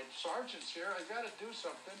got my sergeants here. I got to do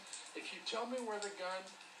something. If you tell me where the gun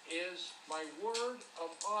is, my word of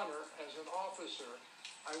honor as an officer,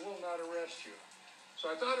 I will not arrest you. So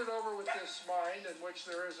I thought it over with this mind in which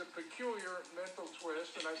there is a peculiar mental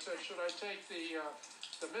twist. And I said, should I take the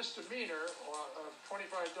misdemeanor, or a $25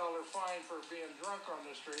 fine for being drunk on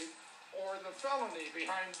the street, or the felony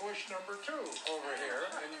behind bush number 2 over here?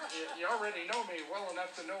 And you already know me well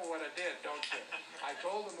enough to know what I did, don't you? I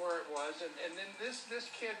told him where it was, and then this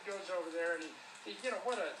kid goes over there, and he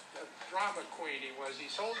what a drama queen he was.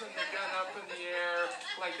 He's holding the gun up in the air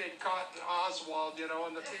like they'd caught Oswald, and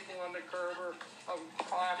the people on the curb are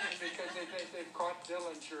clapping because they think they've caught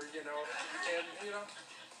Dillinger,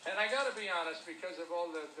 and I got to be honest, because of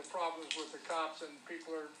all the problems with the cops and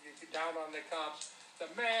people are down on the cops, the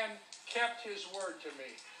man kept his word to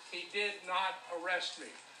me. He did not arrest me.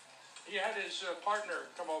 He had his partner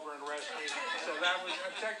come over and arrest me. So that was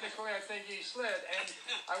technically, I think he slid. And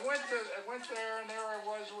I went there, and there I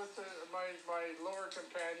was with my lower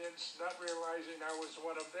companions, not realizing I was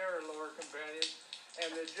one of their lower companions. And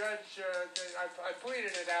the judge, I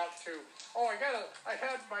pleaded it out to. I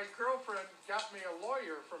had my girlfriend got me a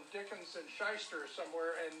lawyer from Dickens and Shyster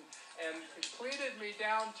somewhere, and pleaded me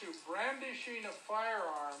down to brandishing a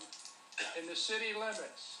firearm in the city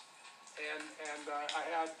limits. And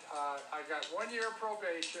I got 1 year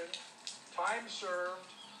probation, time served,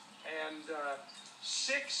 and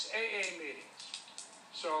 6 AA meetings.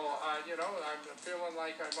 So, I'm feeling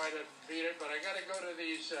like I might have beat it, but I got to go to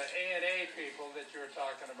these A&A people that you were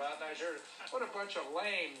talking about, and I heard, what a bunch of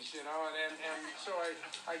lames, and so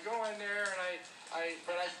I go in there, and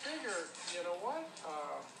but I figure, you know what,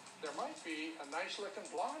 there might be a nice-looking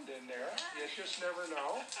blonde in there. You just never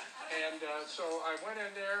know. And so I went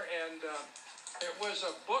in there, and it was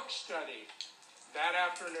a book study that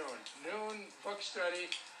afternoon, noon book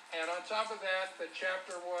study, and on top of that, the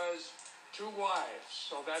chapter was 2 wives,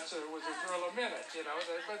 so it was a drill a minute,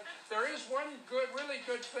 But there is one really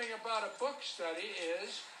good thing about a book study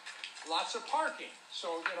is lots of parking.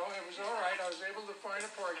 So, it was all right. I was able to find a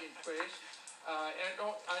parking space, and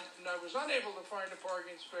I was unable to find a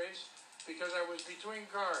parking space because I was between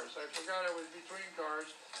cars. I forgot I was between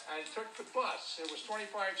cars. I took the bus. It was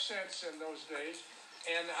 25 cents in those days.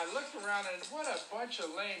 And I looked around, and what a bunch of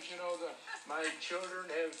lames, my children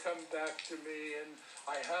have come back to me, and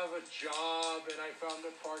I have a job, and I found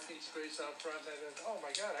a parking space out front. And I said, oh my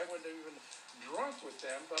God, I wouldn't have even drunk with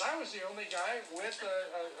them. But I was the only guy with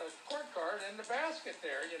a court card in the basket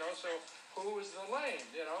there, so who was the lame,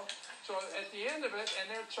 So at the end of it, and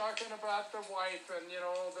they're talking about the wife and,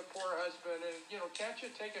 the poor husband, and, can't you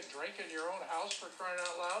take a drink in your own house, for crying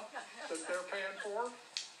out loud, that they're paying for?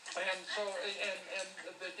 And so, and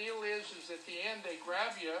the deal is at the end they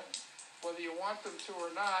grab you, whether you want them to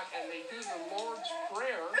or not, and they do the Lord's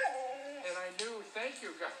Prayer. And I knew, thank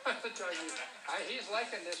you, God, to tell you, he's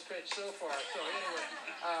liking this pitch so far. So anyway,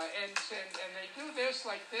 and they do this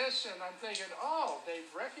like this, and I'm thinking, oh,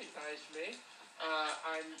 they've recognized me.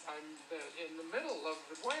 I'm in the middle of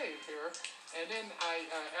the wave here, and then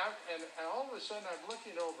and all of a sudden I'm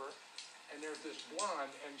looking over, and there's this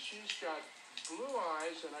blonde, and she's got blue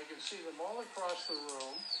eyes, and I can see them all across the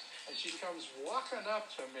room, and she comes walking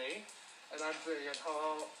up to me, and I'm thinking,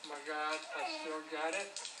 oh my God, I still got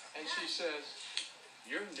it. And she says,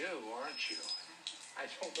 you're new, aren't you?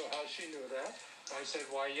 I don't know how she knew that. I said,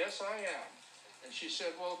 why, yes, I am. And she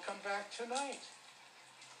said, well, come back tonight.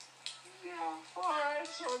 Yeah, all right.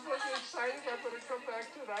 So I'm looking excited. I'm going to come back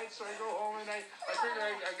tonight. So I go home and I figure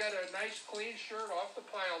I got a nice clean shirt off the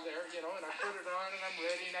pile there, you know, and I put it on and I'm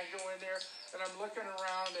ready and I go in there and I'm looking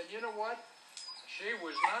around and you know what? She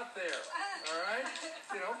was not there. All right,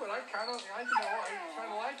 you know, but I kind of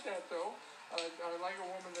like that though. I like a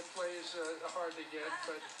woman that plays hard to get,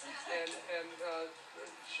 but I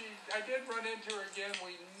did run into her again.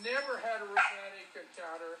 We never had a romantic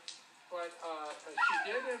encounter. But she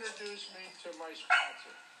did introduce me to my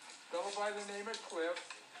sponsor, a fellow by the name of Cliff,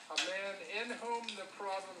 a man in whom the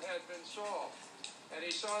problem had been solved. And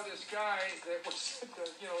he saw this guy that was,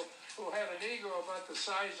 you know, who had an ego about the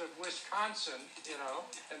size of Wisconsin, you know,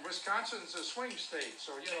 and Wisconsin's a swing state,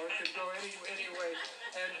 so, you know, it could go any way.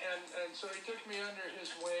 And so he took me under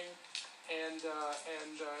his wing, and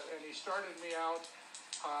he started me out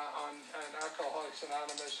on Alcoholics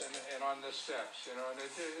Anonymous and on the steps, you know, and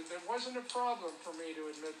it wasn't a problem for me to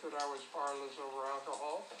admit that I was powerless over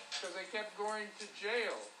alcohol because I kept going to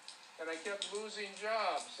jail and I kept losing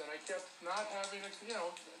jobs and I kept not having, you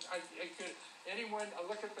know, I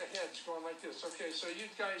look at the heads going like this. Okay, so you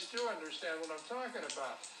guys do understand what I'm talking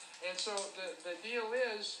about. And so the deal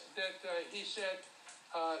is that he said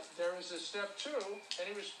there is a step 2, and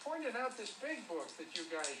he was pointing out this big book that you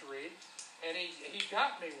guys read. And he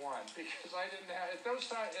got me one because I didn't have at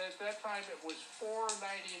that time it was $4.99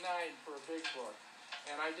 for a big book,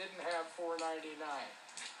 and I didn't have $4.99.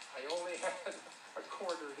 I only had a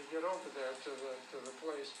quarter to get over there to the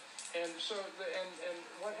place. And so and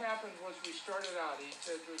what happened was we started out. He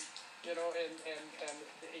said, you know, and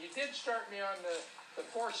he did start me on the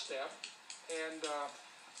 4th step, and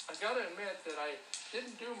I got to admit that I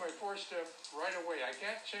didn't do my 4th step right away. I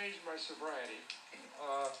can't change my sobriety.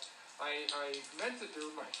 I meant to do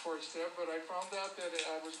my 4th step, but I found out that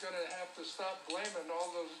I was going to have to stop blaming all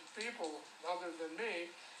those people other than me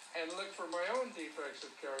and look for my own defects of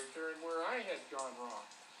character and where I had gone wrong.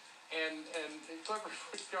 And Clifford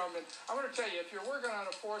would come, and I'm going to tell you, if you're working on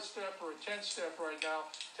a 4th step or a 10th step right now,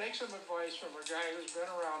 take some advice from a guy who's been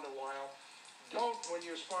around a while. Don't, when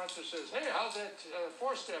your sponsor says, hey, how's that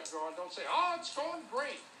 4th step going, don't say, oh, it's going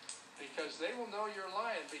great, because they will know you're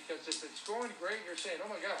lying, because if it's going great, you're saying, oh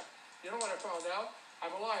my God, you know what I found out? I'm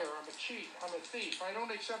a liar, I'm a cheat, I'm a thief. I don't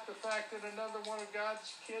accept the fact that another one of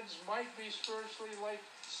God's kids might be spiritually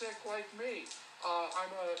sick like me. I'm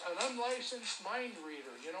an unlicensed mind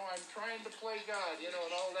reader. You know, I'm trying to play God, you know, and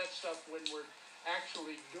all that stuff when we're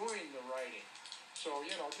actually doing the writing. So,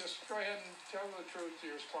 you know, just go ahead and tell the truth to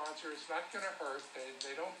your sponsor. It's not going to hurt.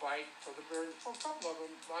 They don't bite for a couple of them,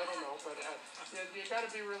 I don't know, but you got to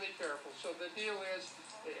be really careful. So the deal is,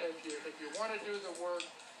 if you want to do the work,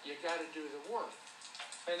 you got to do the work.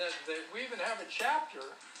 And we even have a chapter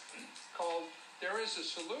called There is a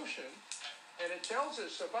Solution, and it tells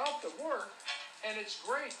us about the work, and it's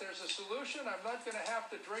great. There's a solution. I'm not going to have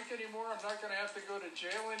to drink anymore. I'm not going to have to go to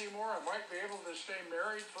jail anymore. I might be able to stay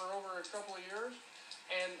married for over a couple of years.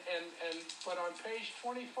 But on page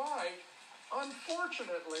 25,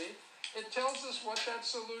 unfortunately, it tells us what that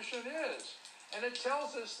solution is. And it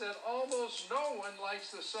tells us that almost no one likes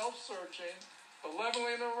the self-searching, the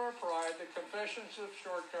leveling of our pride, the confessions of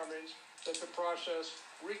shortcomings that the process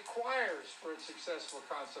requires for its successful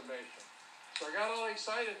consummation. So I got all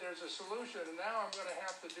excited, there's a solution, and now I'm going to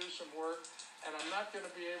have to do some work, and I'm not going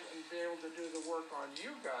to be able to do the work on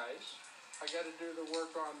you guys. I got to do the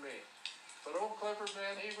work on me. But old Clifford,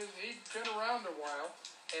 man, he'd been around a while,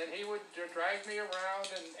 and he would drag me around,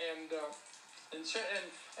 and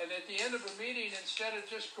at the end of a meeting, instead of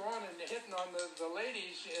just going and hitting on the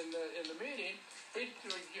ladies in the meeting,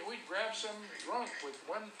 we'd grab some drunk with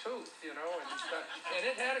one tooth, you know, and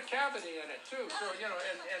it had a cavity in it too. So, you know,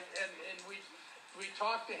 and we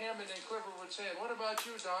talked to him, and then Clifford would say, "What about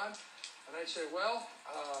you, Don?" And I'd say, "Well,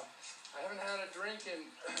 I haven't had a drink in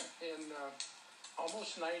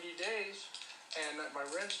almost 90 days, and my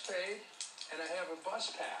rent's paid, and I have a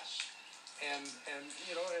bus pass." And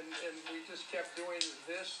you know, and we just kept doing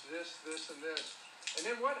this, and this. And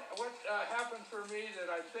then what happened for me that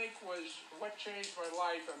I think was what changed my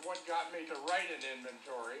life and what got me to write an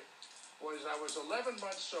inventory was I was 11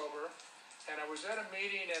 months sober, and I was at a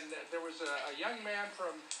meeting, and there was a young man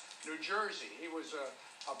from New Jersey. He was a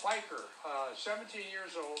biker, 17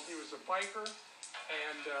 years old. He was a biker,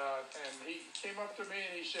 and he came up to me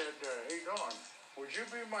and he said, "Hey, Don, would you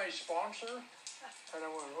be my sponsor?" And I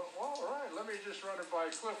went, "Well, all right, let me just run it by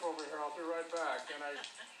Cliff over here. I'll be right back." And I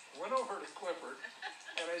went over to Clifford,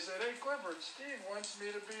 And I said, hey, Clifford, Steve wants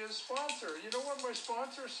me to be his sponsor. You know what my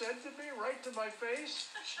sponsor said to me right to my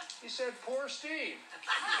face? He said, poor Steve.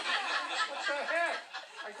 What the heck?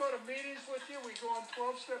 I go to meetings with you. We go on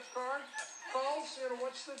 12-step calls. You know,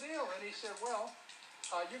 what's the deal? And he said, well,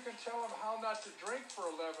 you can tell him how not to drink for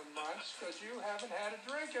 11 months because you haven't had a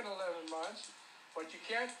drink in 11 months. But you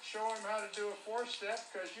can't show him how to do a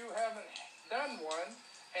 4-step because you haven't done one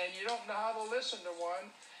and you don't know how to listen to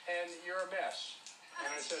one and you're a mess.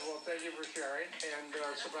 And I said, well, thank you for sharing. And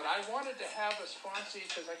but I wanted to have a sponsee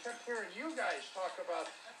because I kept hearing you guys talk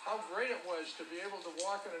about how great it was to be able to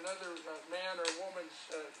walk in another man or woman's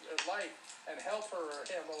life and help her or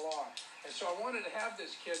him along. And so I wanted to have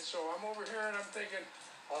this kid. So I'm over here and I'm thinking,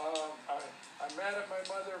 I'm mad at my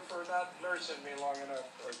mother for not nursing me long enough.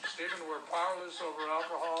 Stephen, we're powerless over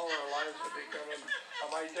alcohol. Our lives are becoming.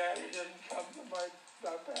 My daddy didn't come to my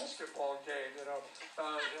basketball game. You know,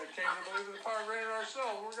 I came to believe in the power greater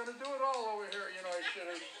ourselves. We're going to do it all over here. You know, I should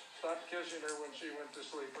have stopped kissing her when she went to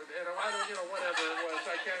sleep. But you know, I don't. You know, whatever it was,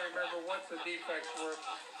 I can't remember what the defects were,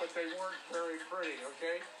 but they weren't very pretty.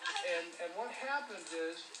 Okay, and what happened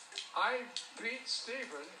is, I beat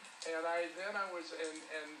Stephen. And I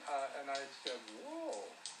said, whoa,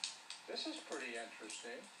 this is pretty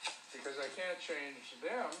interesting because I can't change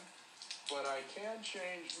them, but I can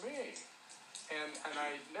change me. And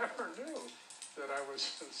I never knew that I was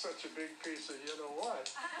such a big piece of you know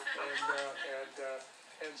what.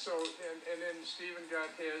 And then Stephen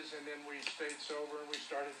got his, and then we stayed sober and we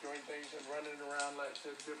started doing things and running around like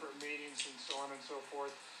to different meetings and so on and so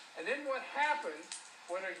forth. And then what happened,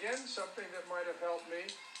 when again something that might have helped me,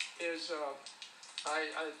 is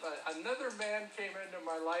another man came into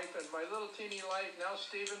my life, and my little teeny life, now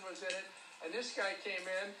Stephen was in it, and this guy came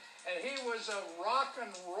in, and he was a rock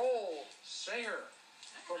and roll singer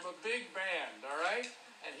from a big band, all right?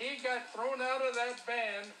 And he got thrown out of that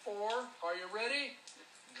band for, are you ready?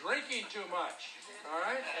 Drinking too much, all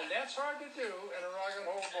right? And that's hard to do in a rock and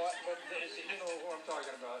roll, but you know who I'm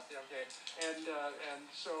talking about, okay? And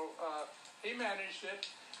so he managed it.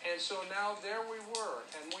 And so now there we were,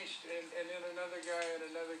 and then another guy,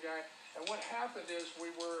 and what happened is we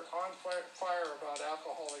were on fire about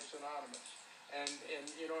Alcoholics Anonymous, and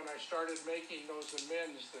you know, and I started making those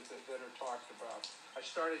amends that are talked about. I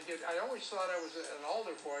always thought I was an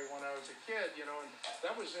altar boy when I was a kid, you know, and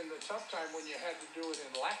that was in the tough time when you had to do it in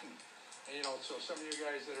Latin, and, you know. So some of you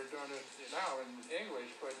guys that are doing it now in English,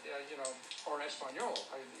 but you know, or Espanol,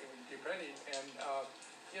 depending, and.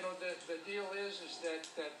 You know, the deal is that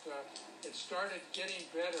it started getting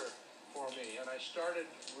better for me, and I started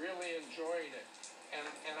really enjoying it, and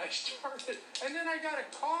I started, and then I got a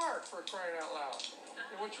car, for crying out loud,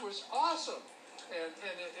 which was awesome, and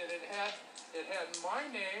it had my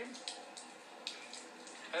name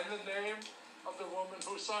and the name of the woman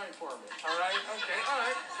who signed for me. All right, okay, all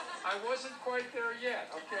right. I wasn't quite there yet.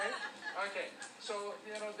 Okay. So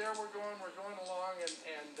you know, there we're going along, and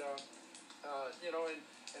you know,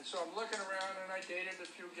 and so I'm looking around, and I dated a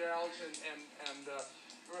few gals, and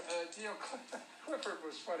you know, Clifford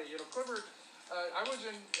was funny. You know, Clifford, I was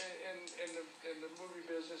in the movie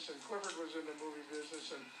business, and Clifford was in the movie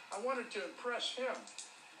business, and I wanted to impress him,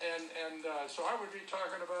 and so I would be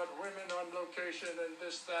talking about women on location and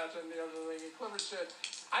this, that, and the other thing. And Clifford said,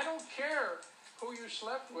 I don't care who you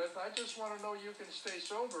slept with. I just want to know you can stay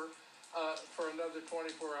sober for another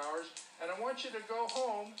 24 hours, and I want you to go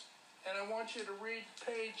home. And I want you to read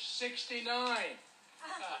page 69.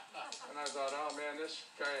 And I thought, oh man, this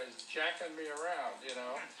guy is jacking me around, you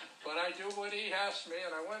know. But I do what he asked me, and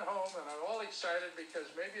I went home, and I'm all excited because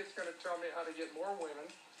maybe it's going to tell me how to get more women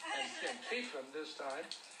and keep them this time.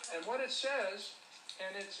 And what it says,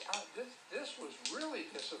 and it's this was really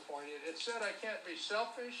disappointing. It said I can't be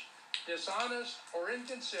selfish, dishonest, or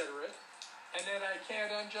inconsiderate, and that I can't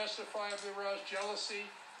unjustifiably arouse jealousy,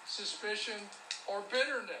 suspicion, or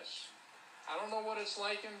bitterness. I don't know what it's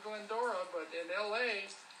like in Glendora, but in LA,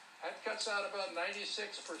 that cuts out about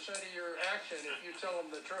 96% of your action if you tell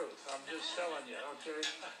them the truth. I'm just telling you, okay?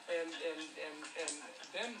 And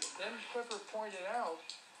then Clifford pointed out,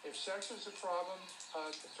 if sex is a problem,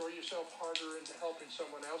 throw yourself harder into helping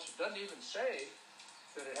someone else. It doesn't even say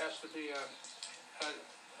that it has to be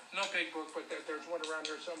no big book, but there's one around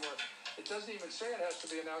here somewhere. It doesn't even say it has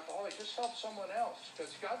to be an alcoholic. Just help someone else,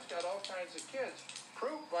 because God's got all kinds of kids.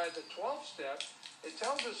 Proved by the 12th step. It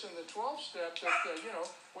tells us in the 12th step that, you know,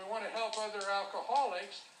 we want to help other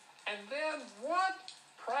alcoholics. And then what?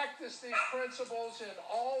 Practice these principles in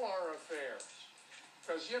all our affairs.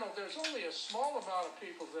 Because, you know, there's only a small amount of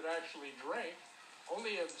people that actually drink,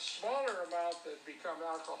 only a smaller amount that become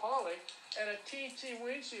alcoholic, and a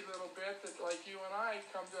teensy-weensy little bit that, like you and I,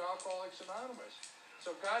 come to Alcoholics Anonymous.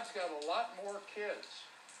 So God's got a lot more kids.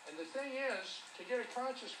 And the thing is, to get a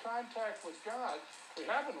conscious contact with God, we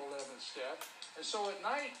have an 11th step. And so at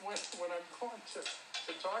night, when I'm going to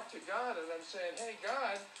talk to God and I'm saying, hey,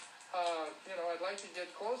 God, I'd like to get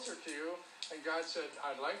closer to you. And God said,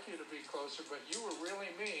 I'd like you to be closer, but you were really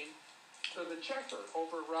mean to the checker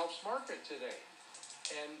over at Ralph's Market today.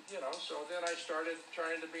 And, so then I started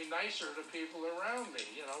trying to be nicer to people around me.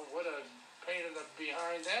 What a pain in the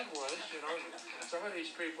behind that was. Some of these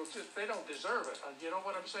people they don't deserve it. You know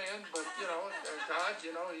what I'm saying? But, God,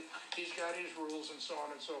 he's got his rules and so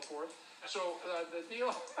on and so forth. So the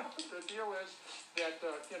deal is that,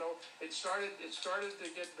 it started to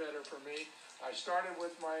get better for me. I started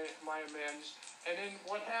with my amends. And then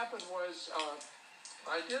what happened was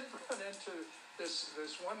I did run into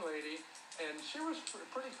this one lady. And she was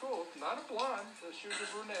pretty cool, not a blonde, she was a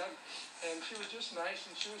brunette, and she was just nice,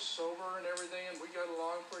 and she was sober and everything, and we got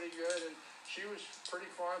along pretty good, and she was pretty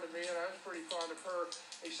fond of me, and I was pretty fond of her,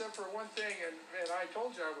 except for one thing, and I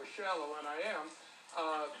told you I was shallow, and I am.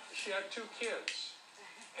 She had 2 kids,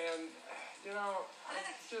 and,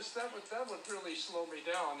 that would really slow me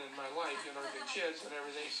down in my life, the kids and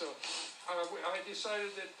everything, so I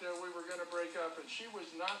decided that we were going to break up, and she was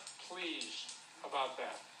not pleased about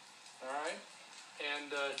that. All right, and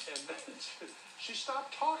she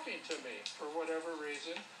stopped talking to me for whatever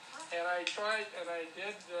reason, and I tried, and I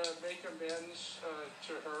did make amends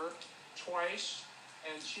to her twice,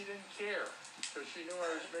 and she didn't care because she knew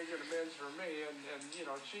I was making amends for me, and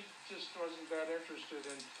she just wasn't that interested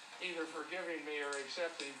in either forgiving me or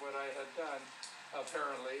accepting what I had done,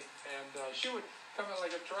 apparently. And she would come in,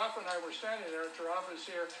 like if Tarafa and I were standing there, Tarafa's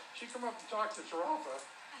here, she'd come up and talk to Tarafa.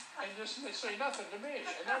 And just say nothing to me,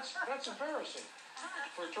 and that's embarrassing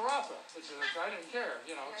for Tarafa. I didn't care,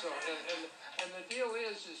 So and the deal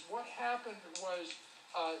is what happened was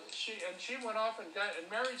she went off and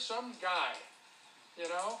married some guy,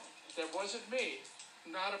 that wasn't me.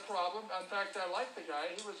 Not a problem. In fact, I liked the guy.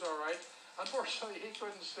 He was all right. Unfortunately, he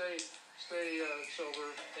couldn't stay sober,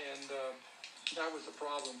 and that was the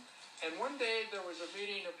problem. And one day there was a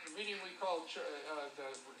meeting we called the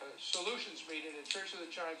Solutions meeting at Church of the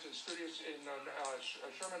Chimes in studios in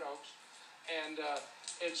Sherman Oaks, and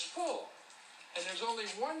it's full. And there's only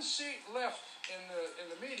one seat left in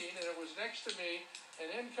the meeting, and it was next to me. And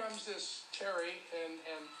in comes this Terry, and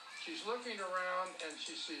she's looking around, and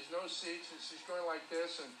she sees no seats, and she's going like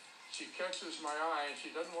this, and she catches my eye, and she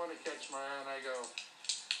doesn't want to catch my eye, and I go.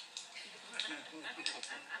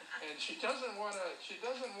 And she doesn't want to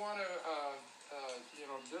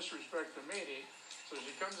disrespect the meeting, so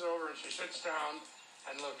she comes over and she sits down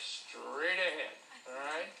and looks straight ahead, all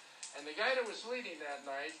right? And the guy that was leading that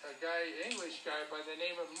night, English guy by the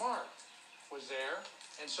name of Mark, was there,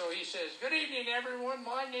 and so he says, "Good evening, everyone.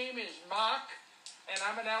 My name is Mark, and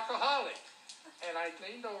I'm an alcoholic." And I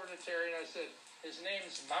leaned over to Terry and I said, "His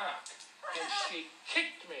name's Mark," and she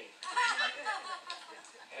kicked me.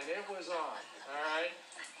 And it was on, all right?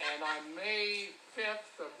 And on May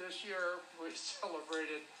 5th of this year, we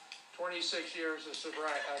celebrated 26 years of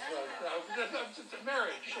sobriety,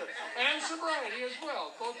 marriage, and sobriety as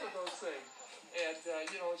well, both of those things. And,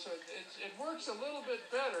 so it works a little bit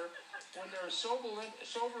better when there are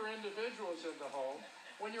sober individuals in the home,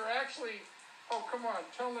 when you're actually,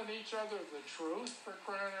 telling each other the truth, for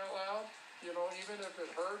crying out loud, even if it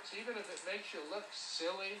hurts, even if it makes you look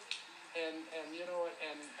silly. And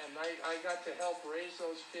I got to help raise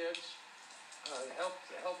those kids, help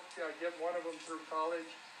get one of them through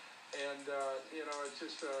college, and it's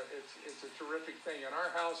just it's a terrific thing. And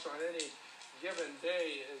our house on any given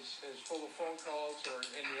day is full of phone calls. Or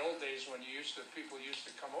in the old days when people used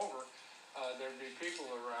to come over, there'd be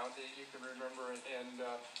people around that you can remember, and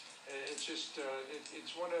it's just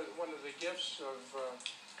it's one of the gifts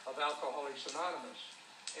of Alcoholics Anonymous.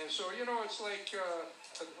 And so, it's like, do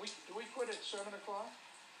we quit at 7 o'clock?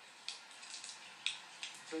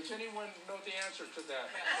 Does anyone know the answer to that?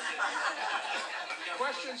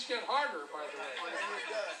 Questions get harder, by the way. When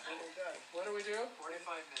we're done. What do we do?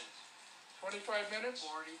 45 minutes. 25 minutes?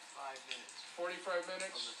 45 minutes. 45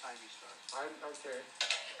 minutes? From the time you start. Okay.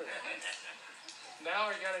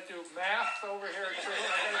 Now I got to do math over here too.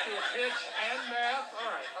 I got to do pitch and math.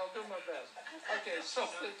 All right, I'll do my best. Okay, so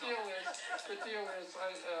the deal is,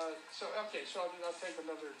 I'll take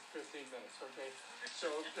another 15 minutes. Okay,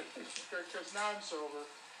 so because now I'm sober,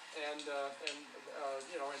 and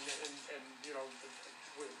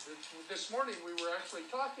this morning we were actually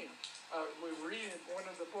talking. We were reading one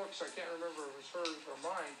of the books. I can't remember if it was hers or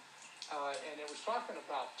mine. and it was talking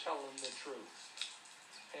about telling the truth.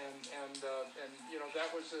 And that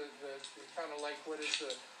was the kind of like what is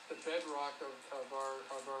the bedrock of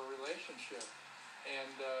our relationship.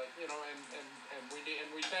 And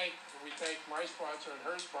we thank my sponsor and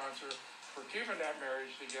her sponsor for keeping that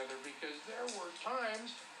marriage together, because there were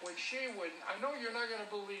times when she would, I know you're not going to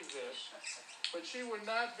believe this, but she would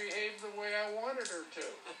not behave the way I wanted her to,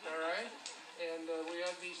 all right? And we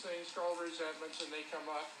have these things called resentments, and they come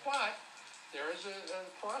up. But there is a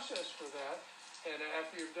process for that. And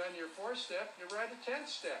after you've done your 4th step, you write a 10th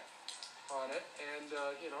step on it. And,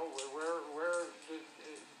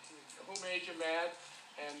 who made you mad,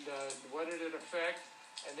 and what did it affect?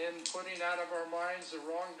 And then putting out of our minds the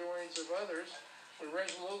wrongdoings of others, we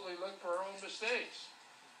resolutely look for our own mistakes.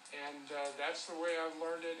 And that's the way I've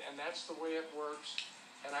learned it, and that's the way it works.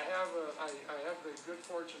 And I have the good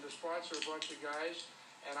fortune to sponsor a bunch of guys,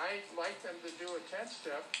 and I like them to do a 10th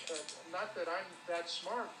step. Not that I'm that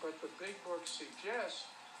smart, but the big book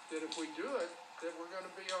suggests that if we do it, that we're going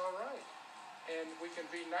to be all right. And we can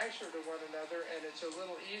be nicer to one another, and it's a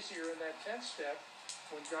little easier in that 10th step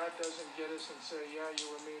when God doesn't get us and say, yeah,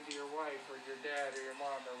 you were mean to your wife or your dad or your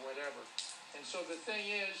mom or whatever. And so the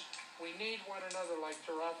thing is, we need one another, like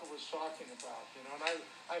Tarafa was talking about, and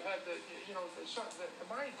I've had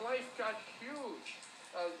my life got huge.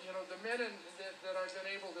 The men that I've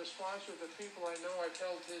been able to sponsor, the people I know, I've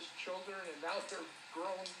held his children, and now they're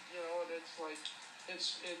grown, and it's like,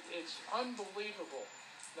 it's unbelievable.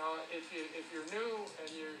 Now, if you're new and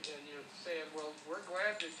you're saying, well, we're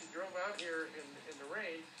glad that you drove out here in the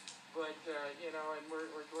rain, but and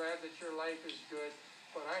we're glad that your life is good,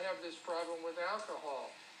 but I have this problem with alcohol.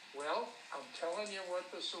 Well, I'm telling you what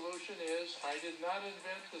the solution is. I did not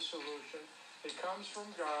invent the solution. It comes from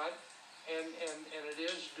God, and it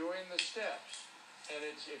is doing the steps. And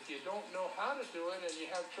it's, if you don't know how to do it and you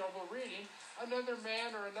have trouble reading, another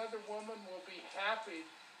man or another woman will be happy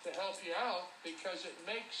to help you out, because it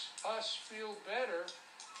makes us feel better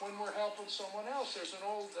when we're helping someone else. There's an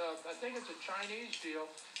old, I think it's a Chinese deal,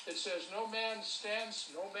 that says no man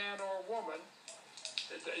or woman,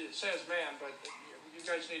 it says man, but you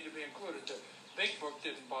guys need to be included. The big book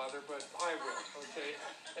didn't bother, but I will, okay?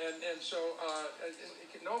 And so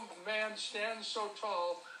no man stands so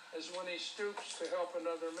tall as when he stoops to help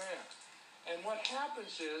another man. And what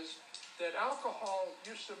happens is that alcohol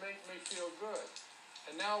used to make me feel good.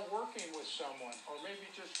 And now working with someone, or maybe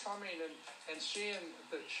just coming and seeing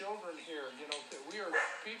the children here, that we are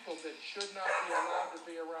people that should not be allowed to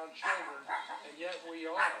be around children, and yet we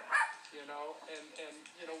are, and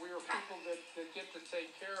we are people that get to take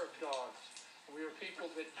care of dogs. We are people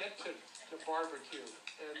that get to barbecue,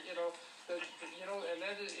 and and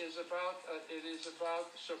that is about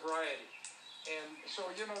sobriety. And so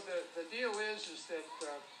the deal is that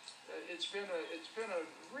it's been a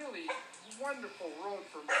really wonderful road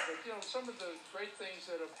for me. But some of the great things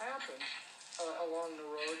that have happened along the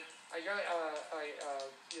road. I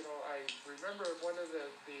remember one of the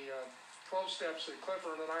 12 steps that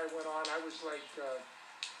Clifford and I went on. I was like,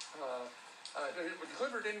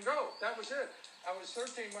 Clifford didn't go. That was it. I was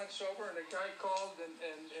 13 months sober, and a guy called,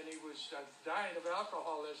 and he was dying of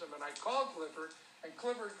alcoholism, and I called Clifford, and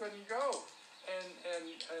Clifford couldn't go. And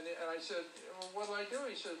I said, well, what do I do?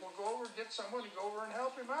 He said, well, go over and get someone to go over and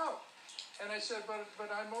help him out. And I said, but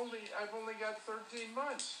I've only got 13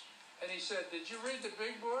 months. And he said, did you read the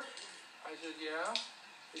big book? I said, yeah.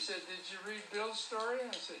 He said, did you read Bill's story?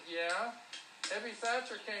 I said, yeah. Ebby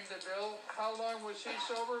Thatcher came to Bill. How long was he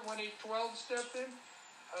sober when he 12-stepped in?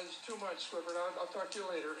 It was 2 months, Clifford. I'll talk to you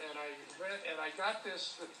later. And I went and I got the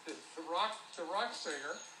rock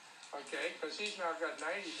singer, okay, because he's now got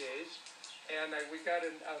 90 days. And we got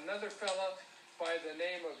another fella by the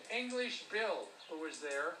name of English Bill who was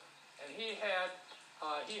there, and he had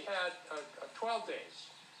 12 days.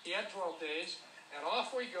 He had 12 days, and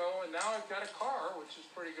off we go. And now I've got a car, which is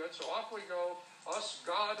pretty good. So off we go, us,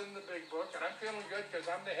 God, and the big book, and I'm feeling good because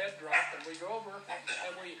I'm the head drunk. And we go over,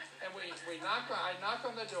 and we knock. I knock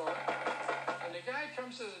on the door, and the guy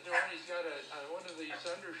comes to the door, and he's got one of these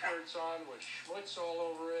undershirts on with schmutz all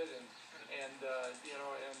over it, and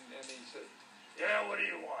he said, yeah, what do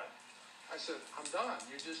you want? I said, I'm done.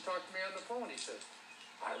 You just talked to me on the phone. He said,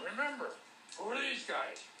 I remember. Who are these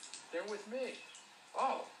guys? They're with me.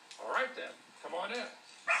 Oh, all right then. Come on in.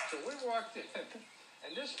 So we walked in,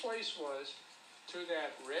 and this place was to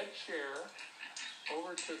that red chair,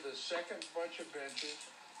 over to the second bunch of benches,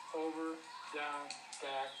 over, down,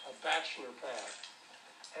 back, a bachelor pad.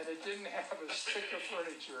 And it didn't have a stick of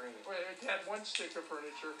furniture in it. Well, it had one stick of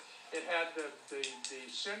furniture. It had the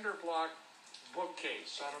cinder block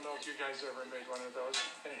bookcase. I don't know if you guys ever made one of those.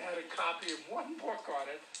 And it had a copy of one book on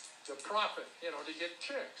it, The Prophet, to get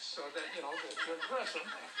chicks, so that, to impress them.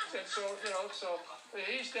 And so, so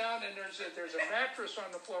he's down, and there's a mattress on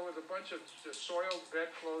the floor with a bunch of soiled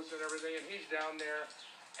bedclothes and everything, and he's down there,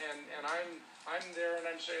 and I'm there, and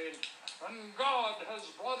I'm saying, and God has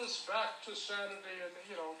brought us back to sanity, and,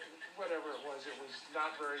 whatever it was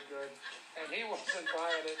not very good, and he wasn't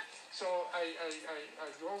buying it. So I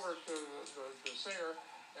go over to the singer,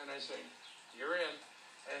 and I say, you're in.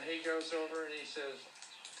 And he goes over and he says,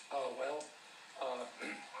 oh, well,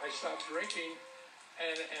 I stopped drinking,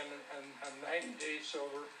 and I'm 90 days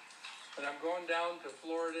sober, and I'm going down to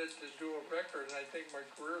Florida to do a record, and I think my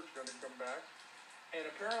career's going to come back. And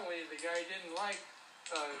apparently the guy didn't like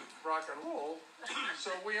rock and roll, so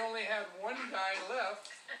we only had one guy left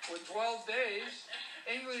with 12 days,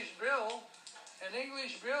 English Bill, and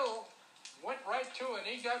English Bill went right to it, and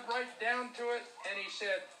he got right down to it, and he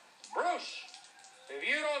said, Bruce, if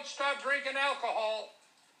you don't stop drinking alcohol,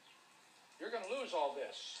 you're going to lose all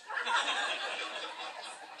this.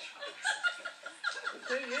 The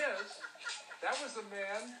thing is, that was the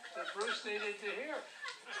man that Bruce needed to hear,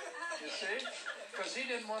 you see, because he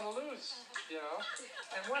didn't want to lose,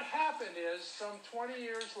 And what happened is, some 20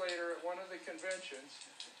 years later at one of the conventions,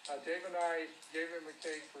 Dave and I gave him a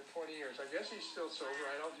cake for 20 years. I guess he's still sober,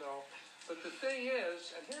 I don't know. But the thing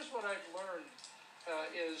is, and here's what I've learned,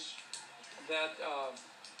 is that,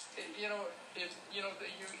 you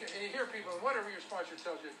hear people, whatever your sponsor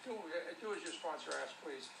tells you, do as your sponsor asks,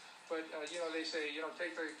 please. But, they say,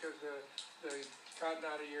 take the cotton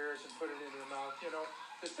out of your ears and put it in your mouth.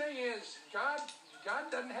 The thing is, God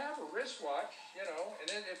doesn't have a wristwatch, and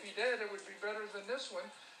then if he did, it would be better than this one.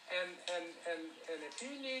 And if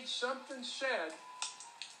he needs something said,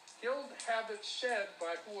 he'll have it said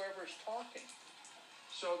by whoever's talking.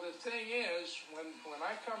 So the thing is, when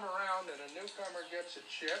I come around and a newcomer gets a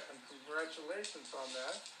chip, and congratulations on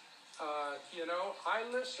that, I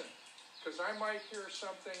listen, because I might hear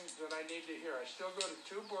something that I need to hear. I still go to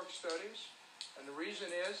 2 book studies, and the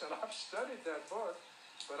reason is, and I've studied that book,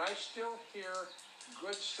 but I still hear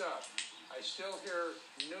good stuff. I still hear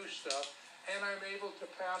new stuff, and I'm able to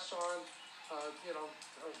pass on,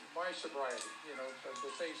 my sobriety,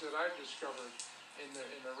 the things that I've discovered in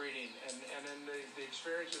the reading and in the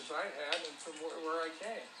experiences I had and from where I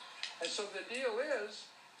came. And so the deal is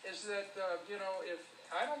that, if,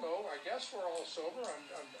 I don't know, I guess we're all sober,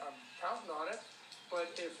 I'm counting on it,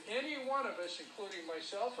 but if any one of us, including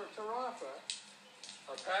myself or Tarafa,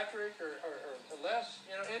 or Patrick or Les,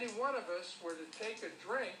 any one of us were to take a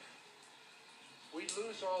drink, we'd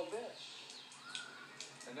lose all this.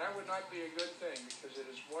 And that would not be a good thing, because it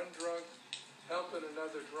is one drunk helping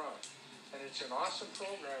another drunk. And it's an awesome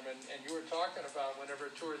program, and you were talking about whenever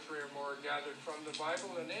 2 or 3 or more are gathered from the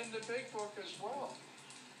Bible and in the big book as well.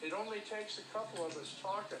 It only takes a couple of us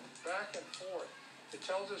talking back and forth. It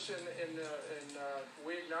tells us in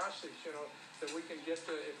We Agnostics, that we can get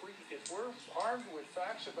to, if we're armed with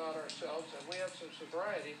facts about ourselves and we have some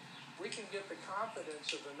sobriety, we can get the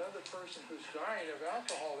confidence of another person who's dying of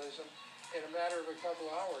alcoholism in a matter of a couple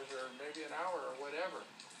hours or maybe an hour or whatever.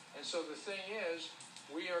 And so the thing is,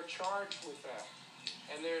 we are charged with that.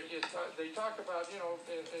 And they talk about,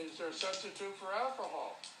 is there a substitute for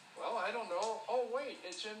alcohol? Well, I don't know. Oh, wait,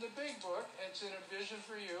 it's in the big book. It's in A Vision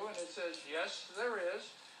for You, and it says, yes, there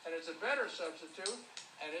is. And it's a better substitute,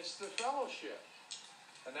 and it's the fellowship.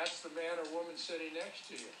 And that's the man or woman sitting next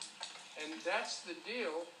to you. And that's the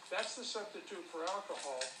deal. That's the substitute for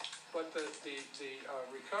alcohol. But the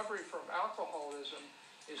recovery from alcoholism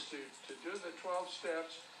is to do the 12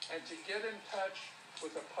 steps and to get in touch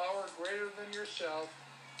with a power greater than yourself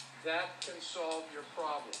that can solve your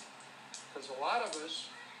problem. Because a lot of us,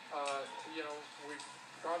 we've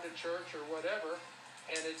gone to church or whatever,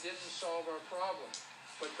 and it didn't solve our problem.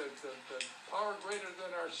 But the power greater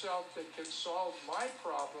than ourself that can solve my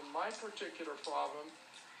problem, my particular problem,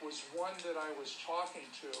 was one that I was talking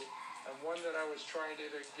to, and one that I was trying to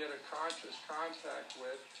get a conscious contact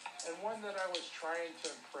with, and one that I was trying to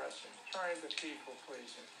impress him, trying to people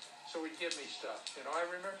please him. So he'd give me stuff. I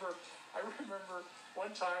remember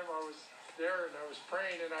one time I was there and I was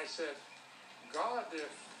praying and I said, God,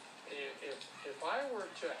 if I were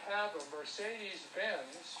to have a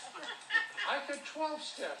Mercedes-Benz, I could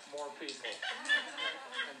 12-step more people.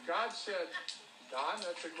 And God said, Don,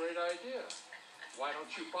 that's a great idea. Why don't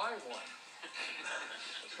you buy one?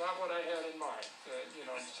 It's not what I had in mind.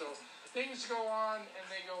 So things go on and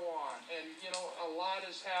they go on. And, a lot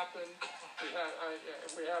has happened.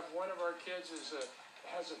 We have one of our kids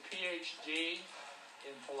has a PhD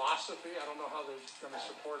in philosophy. I don't know how they're going to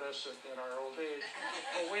support us in our old age.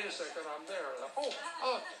 Oh, wait a second, I'm there.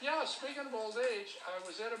 Yeah, speaking of old age, I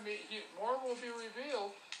was at a meeting, more will be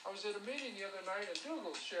revealed. I was at a meeting the other night, and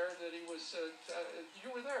Dougal shared that he was, you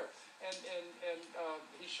were there, and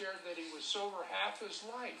he shared that he was sober half his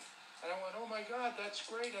life. And I went, oh my God, that's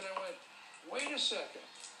great. And I went, wait a second,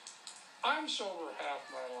 I'm sober half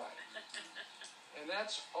my life. And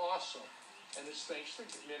that's awesome. And it's thanks to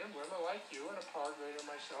men and women like you and a power greater than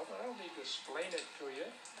myself. I don't need to explain it to you.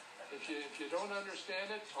 If you don't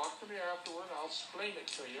understand it, talk to me afterward. I'll explain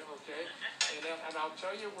it to you, okay? And I'll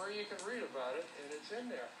tell you where you can read about it, and it's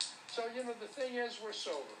in there. So the thing is, we're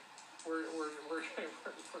sober. We're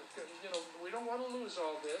we don't want to lose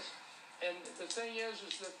all this. And the thing is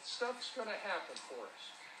that stuff's going to happen for us.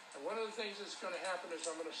 And one of the things that's going to happen is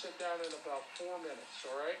I'm going to sit down in about 4 minutes.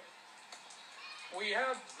 All right? We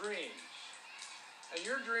have dreams. And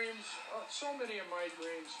your dreams, so many of my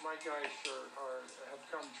dreams, my guys, have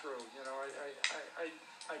come true.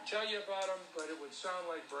 I tell you about them, but it would sound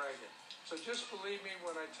like bragging. So just believe me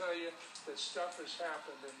when I tell you that stuff has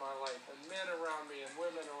happened in my life, and men around me and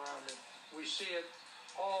women around me. We see it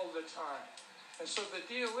all the time. And so the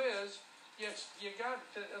deal is, yes, you got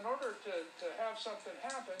to, in order to have something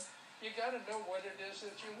happen, you got to know what it is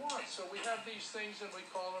that you want. So we have these things, and we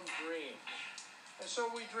call them dreams. And so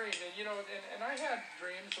we dreamed, and I had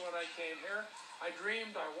dreams when I came here. I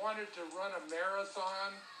dreamed I wanted to run a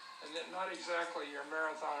marathon, and not exactly your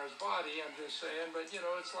marathoner's body, I'm just saying, but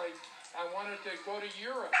it's like I wanted to go to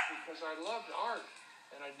Europe because I loved art,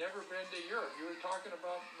 and I'd never been to Europe. You were talking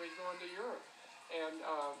about me going to Europe, and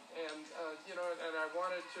I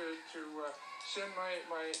wanted to send my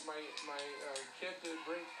kid to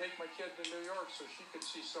take my kid to New York so she could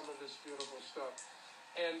see some of this beautiful stuff.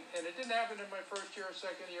 And it didn't happen in my first year or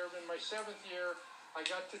second year, but in my 7th year, I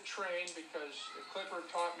got to train because Clipper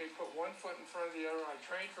taught me put one foot in front of the other. I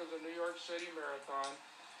trained for the New York City Marathon,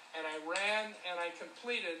 and I ran and I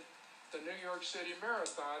completed the New York City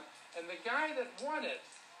Marathon. And the guy that won it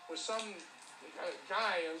was some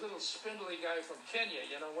guy, a little spindly guy from Kenya,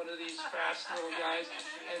 one of these fast little guys.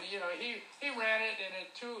 And, he ran it, and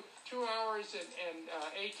in 2 hours and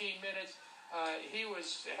 18 minutes, he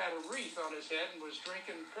had a wreath on his head and was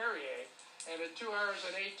drinking Perrier. And at 2 hours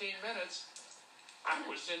and 18 minutes, I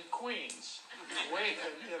was in Queens. Waiting,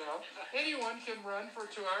 Anyone can run for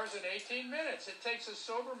 2 hours and 18 minutes. It takes a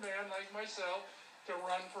sober man like myself to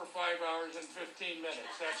run for 5 hours and 15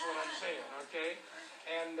 minutes. That's what I'm saying, okay?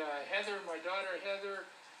 And Heather, my daughter Heather,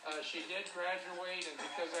 she did graduate, and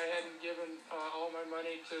because I hadn't given all my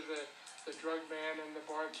money to the drug man and the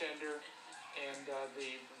bartender and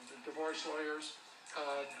the divorce lawyers,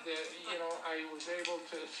 I was able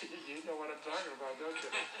to, you know what I'm talking about, don't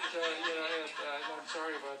you? So, I'm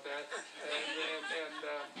sorry about that.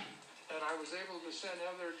 And I was able to send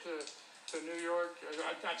Heather to New York.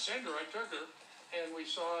 Not send her, I took her. And we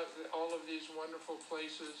saw all of these wonderful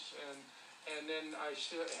places. And then I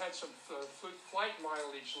still had some flight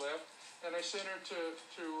mileage left. And I sent her to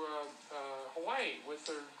Hawaii with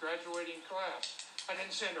her graduating class. I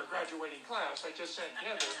didn't send her graduating class. I just sent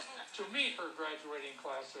Heather to meet her graduating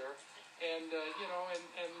class there. And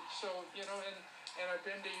so I've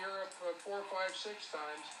been to Europe 4, 5, 6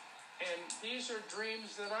 times. And these are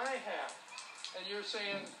dreams that I have. And you're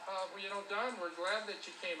saying, Don, we're glad that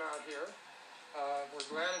you came out here. We're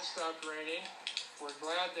glad it stopped raining. We're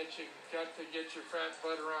glad that you got to get your fat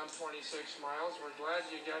butt around 26 miles. We're glad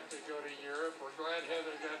you got to go to Europe. We're glad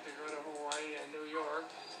Heather got to go to Hawaii and New York.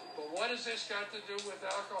 But what has this got to do with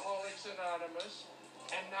Alcoholics Anonymous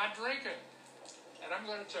and not drinking? And I'm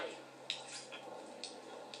going to tell you.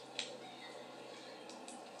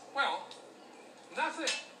 Well,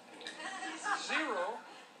 nothing. Zero.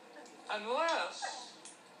 Unless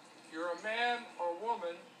you're a man or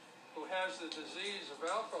woman who has the disease of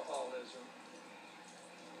alcoholism,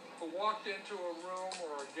 who walked into a room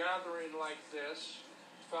or a gathering like this,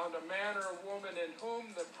 found a man or a woman in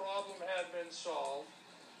whom the problem had been solved,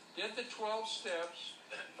 did the 12 steps,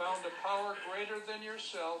 found a power greater than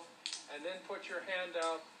yourself, and then put your hand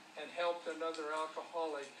out and helped another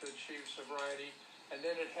alcoholic to achieve sobriety, and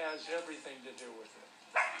then it has everything to do with it.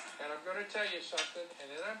 And I'm going to tell you something,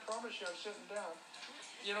 and then I promise you I'm sitting down.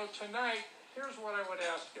 Tonight, here's what I would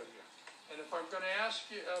ask of you. And if I'm going to ask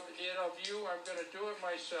you of you, I'm going to do it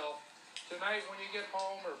myself. Tonight, when you get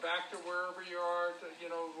home or back to wherever you are,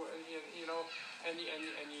 and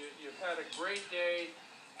you've had a great day,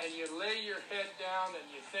 and you lay your head down and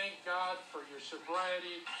you thank God for your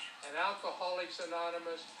sobriety and Alcoholics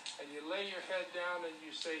Anonymous, and you lay your head down and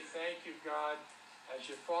you say, thank you, God. As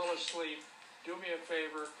you fall asleep, do me a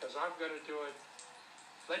favor, because I'm going to do it.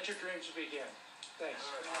 Let your dreams begin. Thanks.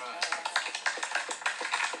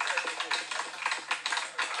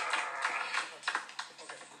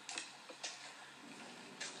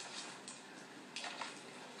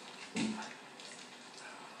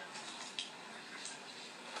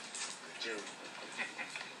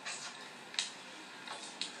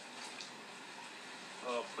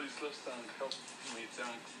 Please let's help me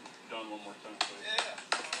thank Don one more time, please. Yeah.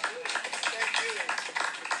 Thank you.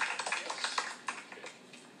 Okay.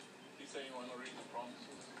 You say you want to read the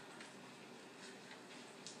promises?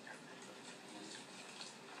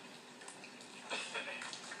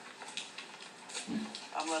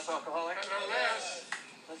 I'm less alcoholic. Yes.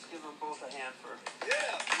 Let's give them both a hand for.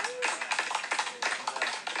 Yeah.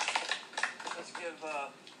 Let's give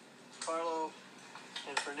Carlo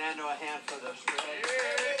and Fernando a hand for the spread.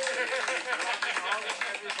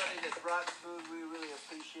 Everybody that brought food, we really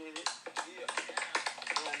appreciate it.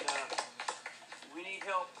 And we need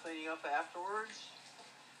help cleaning up afterwards.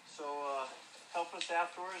 So help us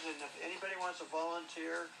afterwards. And if anybody wants to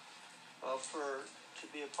volunteer to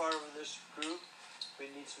be a part of this group, we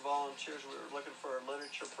need some volunteers. We're looking for a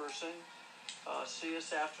literature person. See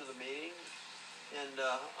us after the meeting. And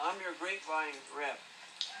I'm your grapevine rep.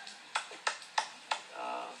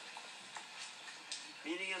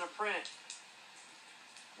 Meeting in a print.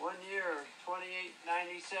 1 year,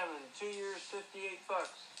 $28.97. 2 years, $58.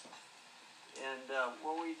 And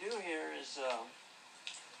what we do here is,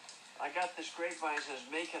 I got this grapevine that says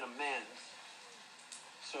 "Make an Amends."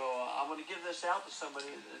 So I'm going to give this out to somebody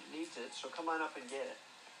that needs it. So come on up and get it.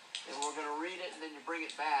 And we're going to read it, and then you bring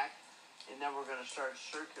it back, and then we're going to start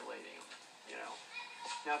circulating them. You know.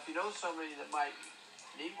 Now, if you know somebody that might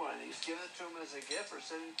need one of these, give it to them as a gift, or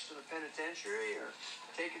send it to the penitentiary, or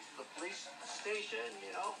take it to the police station.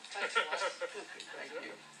 You know. Thank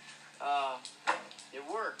you. It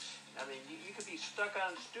works. I mean, you could be stuck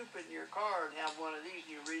on stupid in your car and have one of these,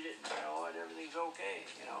 and you read it, and you know, and everything's okay.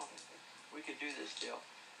 You know, we could do this deal.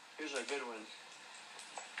 Here's a good one.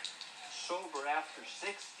 Sober after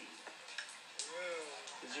 60.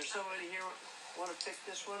 Is there somebody here want to pick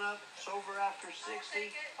this one up? Sober after 60?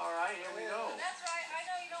 All right, here we go. That's right. I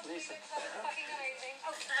know you don't believe Lisa. it because it's fucking amazing.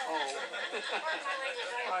 Oh. Oh. Pardon my language.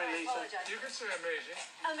 All right, I Lisa. apologize. You can say amazing.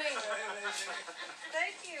 Amazing.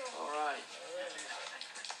 Thank you. All right.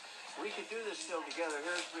 We could do this still together.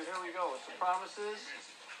 Here we go. With the promises.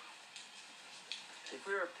 If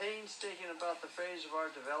we are painstaking about the phase of our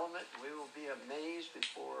development, we will be amazed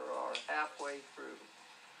before we are halfway through.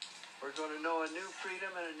 We're going to know a new freedom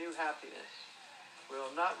and a new happiness. We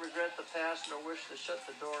will not regret the past nor wish to shut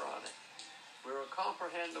the door on it. We will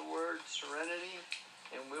comprehend the word serenity,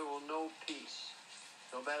 and we will know peace.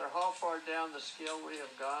 No matter how far down the scale we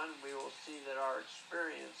have gone, we will see that our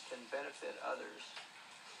experience can benefit others.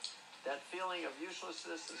 That feeling of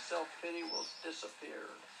uselessness and self-pity will disappear.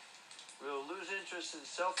 We will lose interest in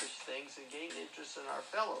selfish things and gain interest in our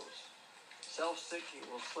fellows. Self-seeking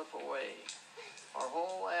will slip away. Our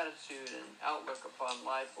whole attitude and outlook upon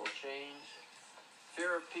life will change.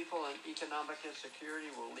 Fear of people and economic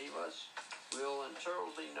insecurity will leave us. We will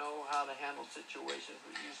intuitively know how to handle situations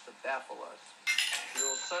that used to baffle us. We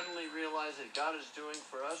will suddenly realize that God is doing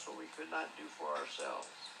for us what we could not do for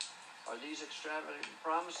ourselves. Are these extravagant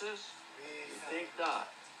promises? We think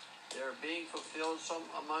not. They are being fulfilled some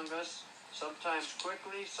among us, sometimes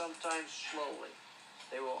quickly, sometimes slowly.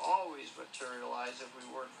 They will always materialize if we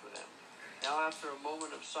work for them. Now, after a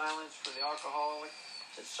moment of silence for the alcoholic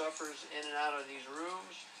that suffers in and out of these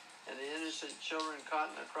rooms and the innocent children caught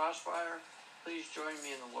in the crossfire, please join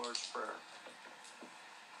me in the Lord's Prayer.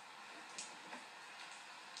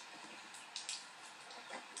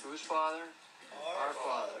 Whose Father? Our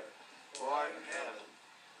Father, who art in heaven,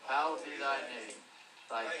 hallowed be thy name.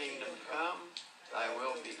 Thy kingdom come, thy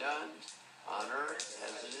will be done, on earth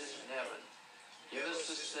as it is in heaven. Give us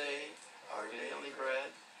this day our daily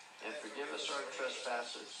bread, and forgive us our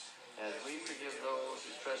trespasses, as we forgive those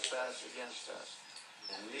who trespass against us.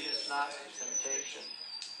 And lead us not into temptation,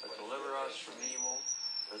 but deliver us from evil.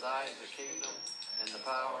 For thy is the kingdom, and the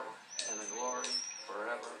power, and the glory,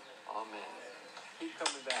 forever. Amen. Keep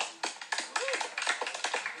coming back.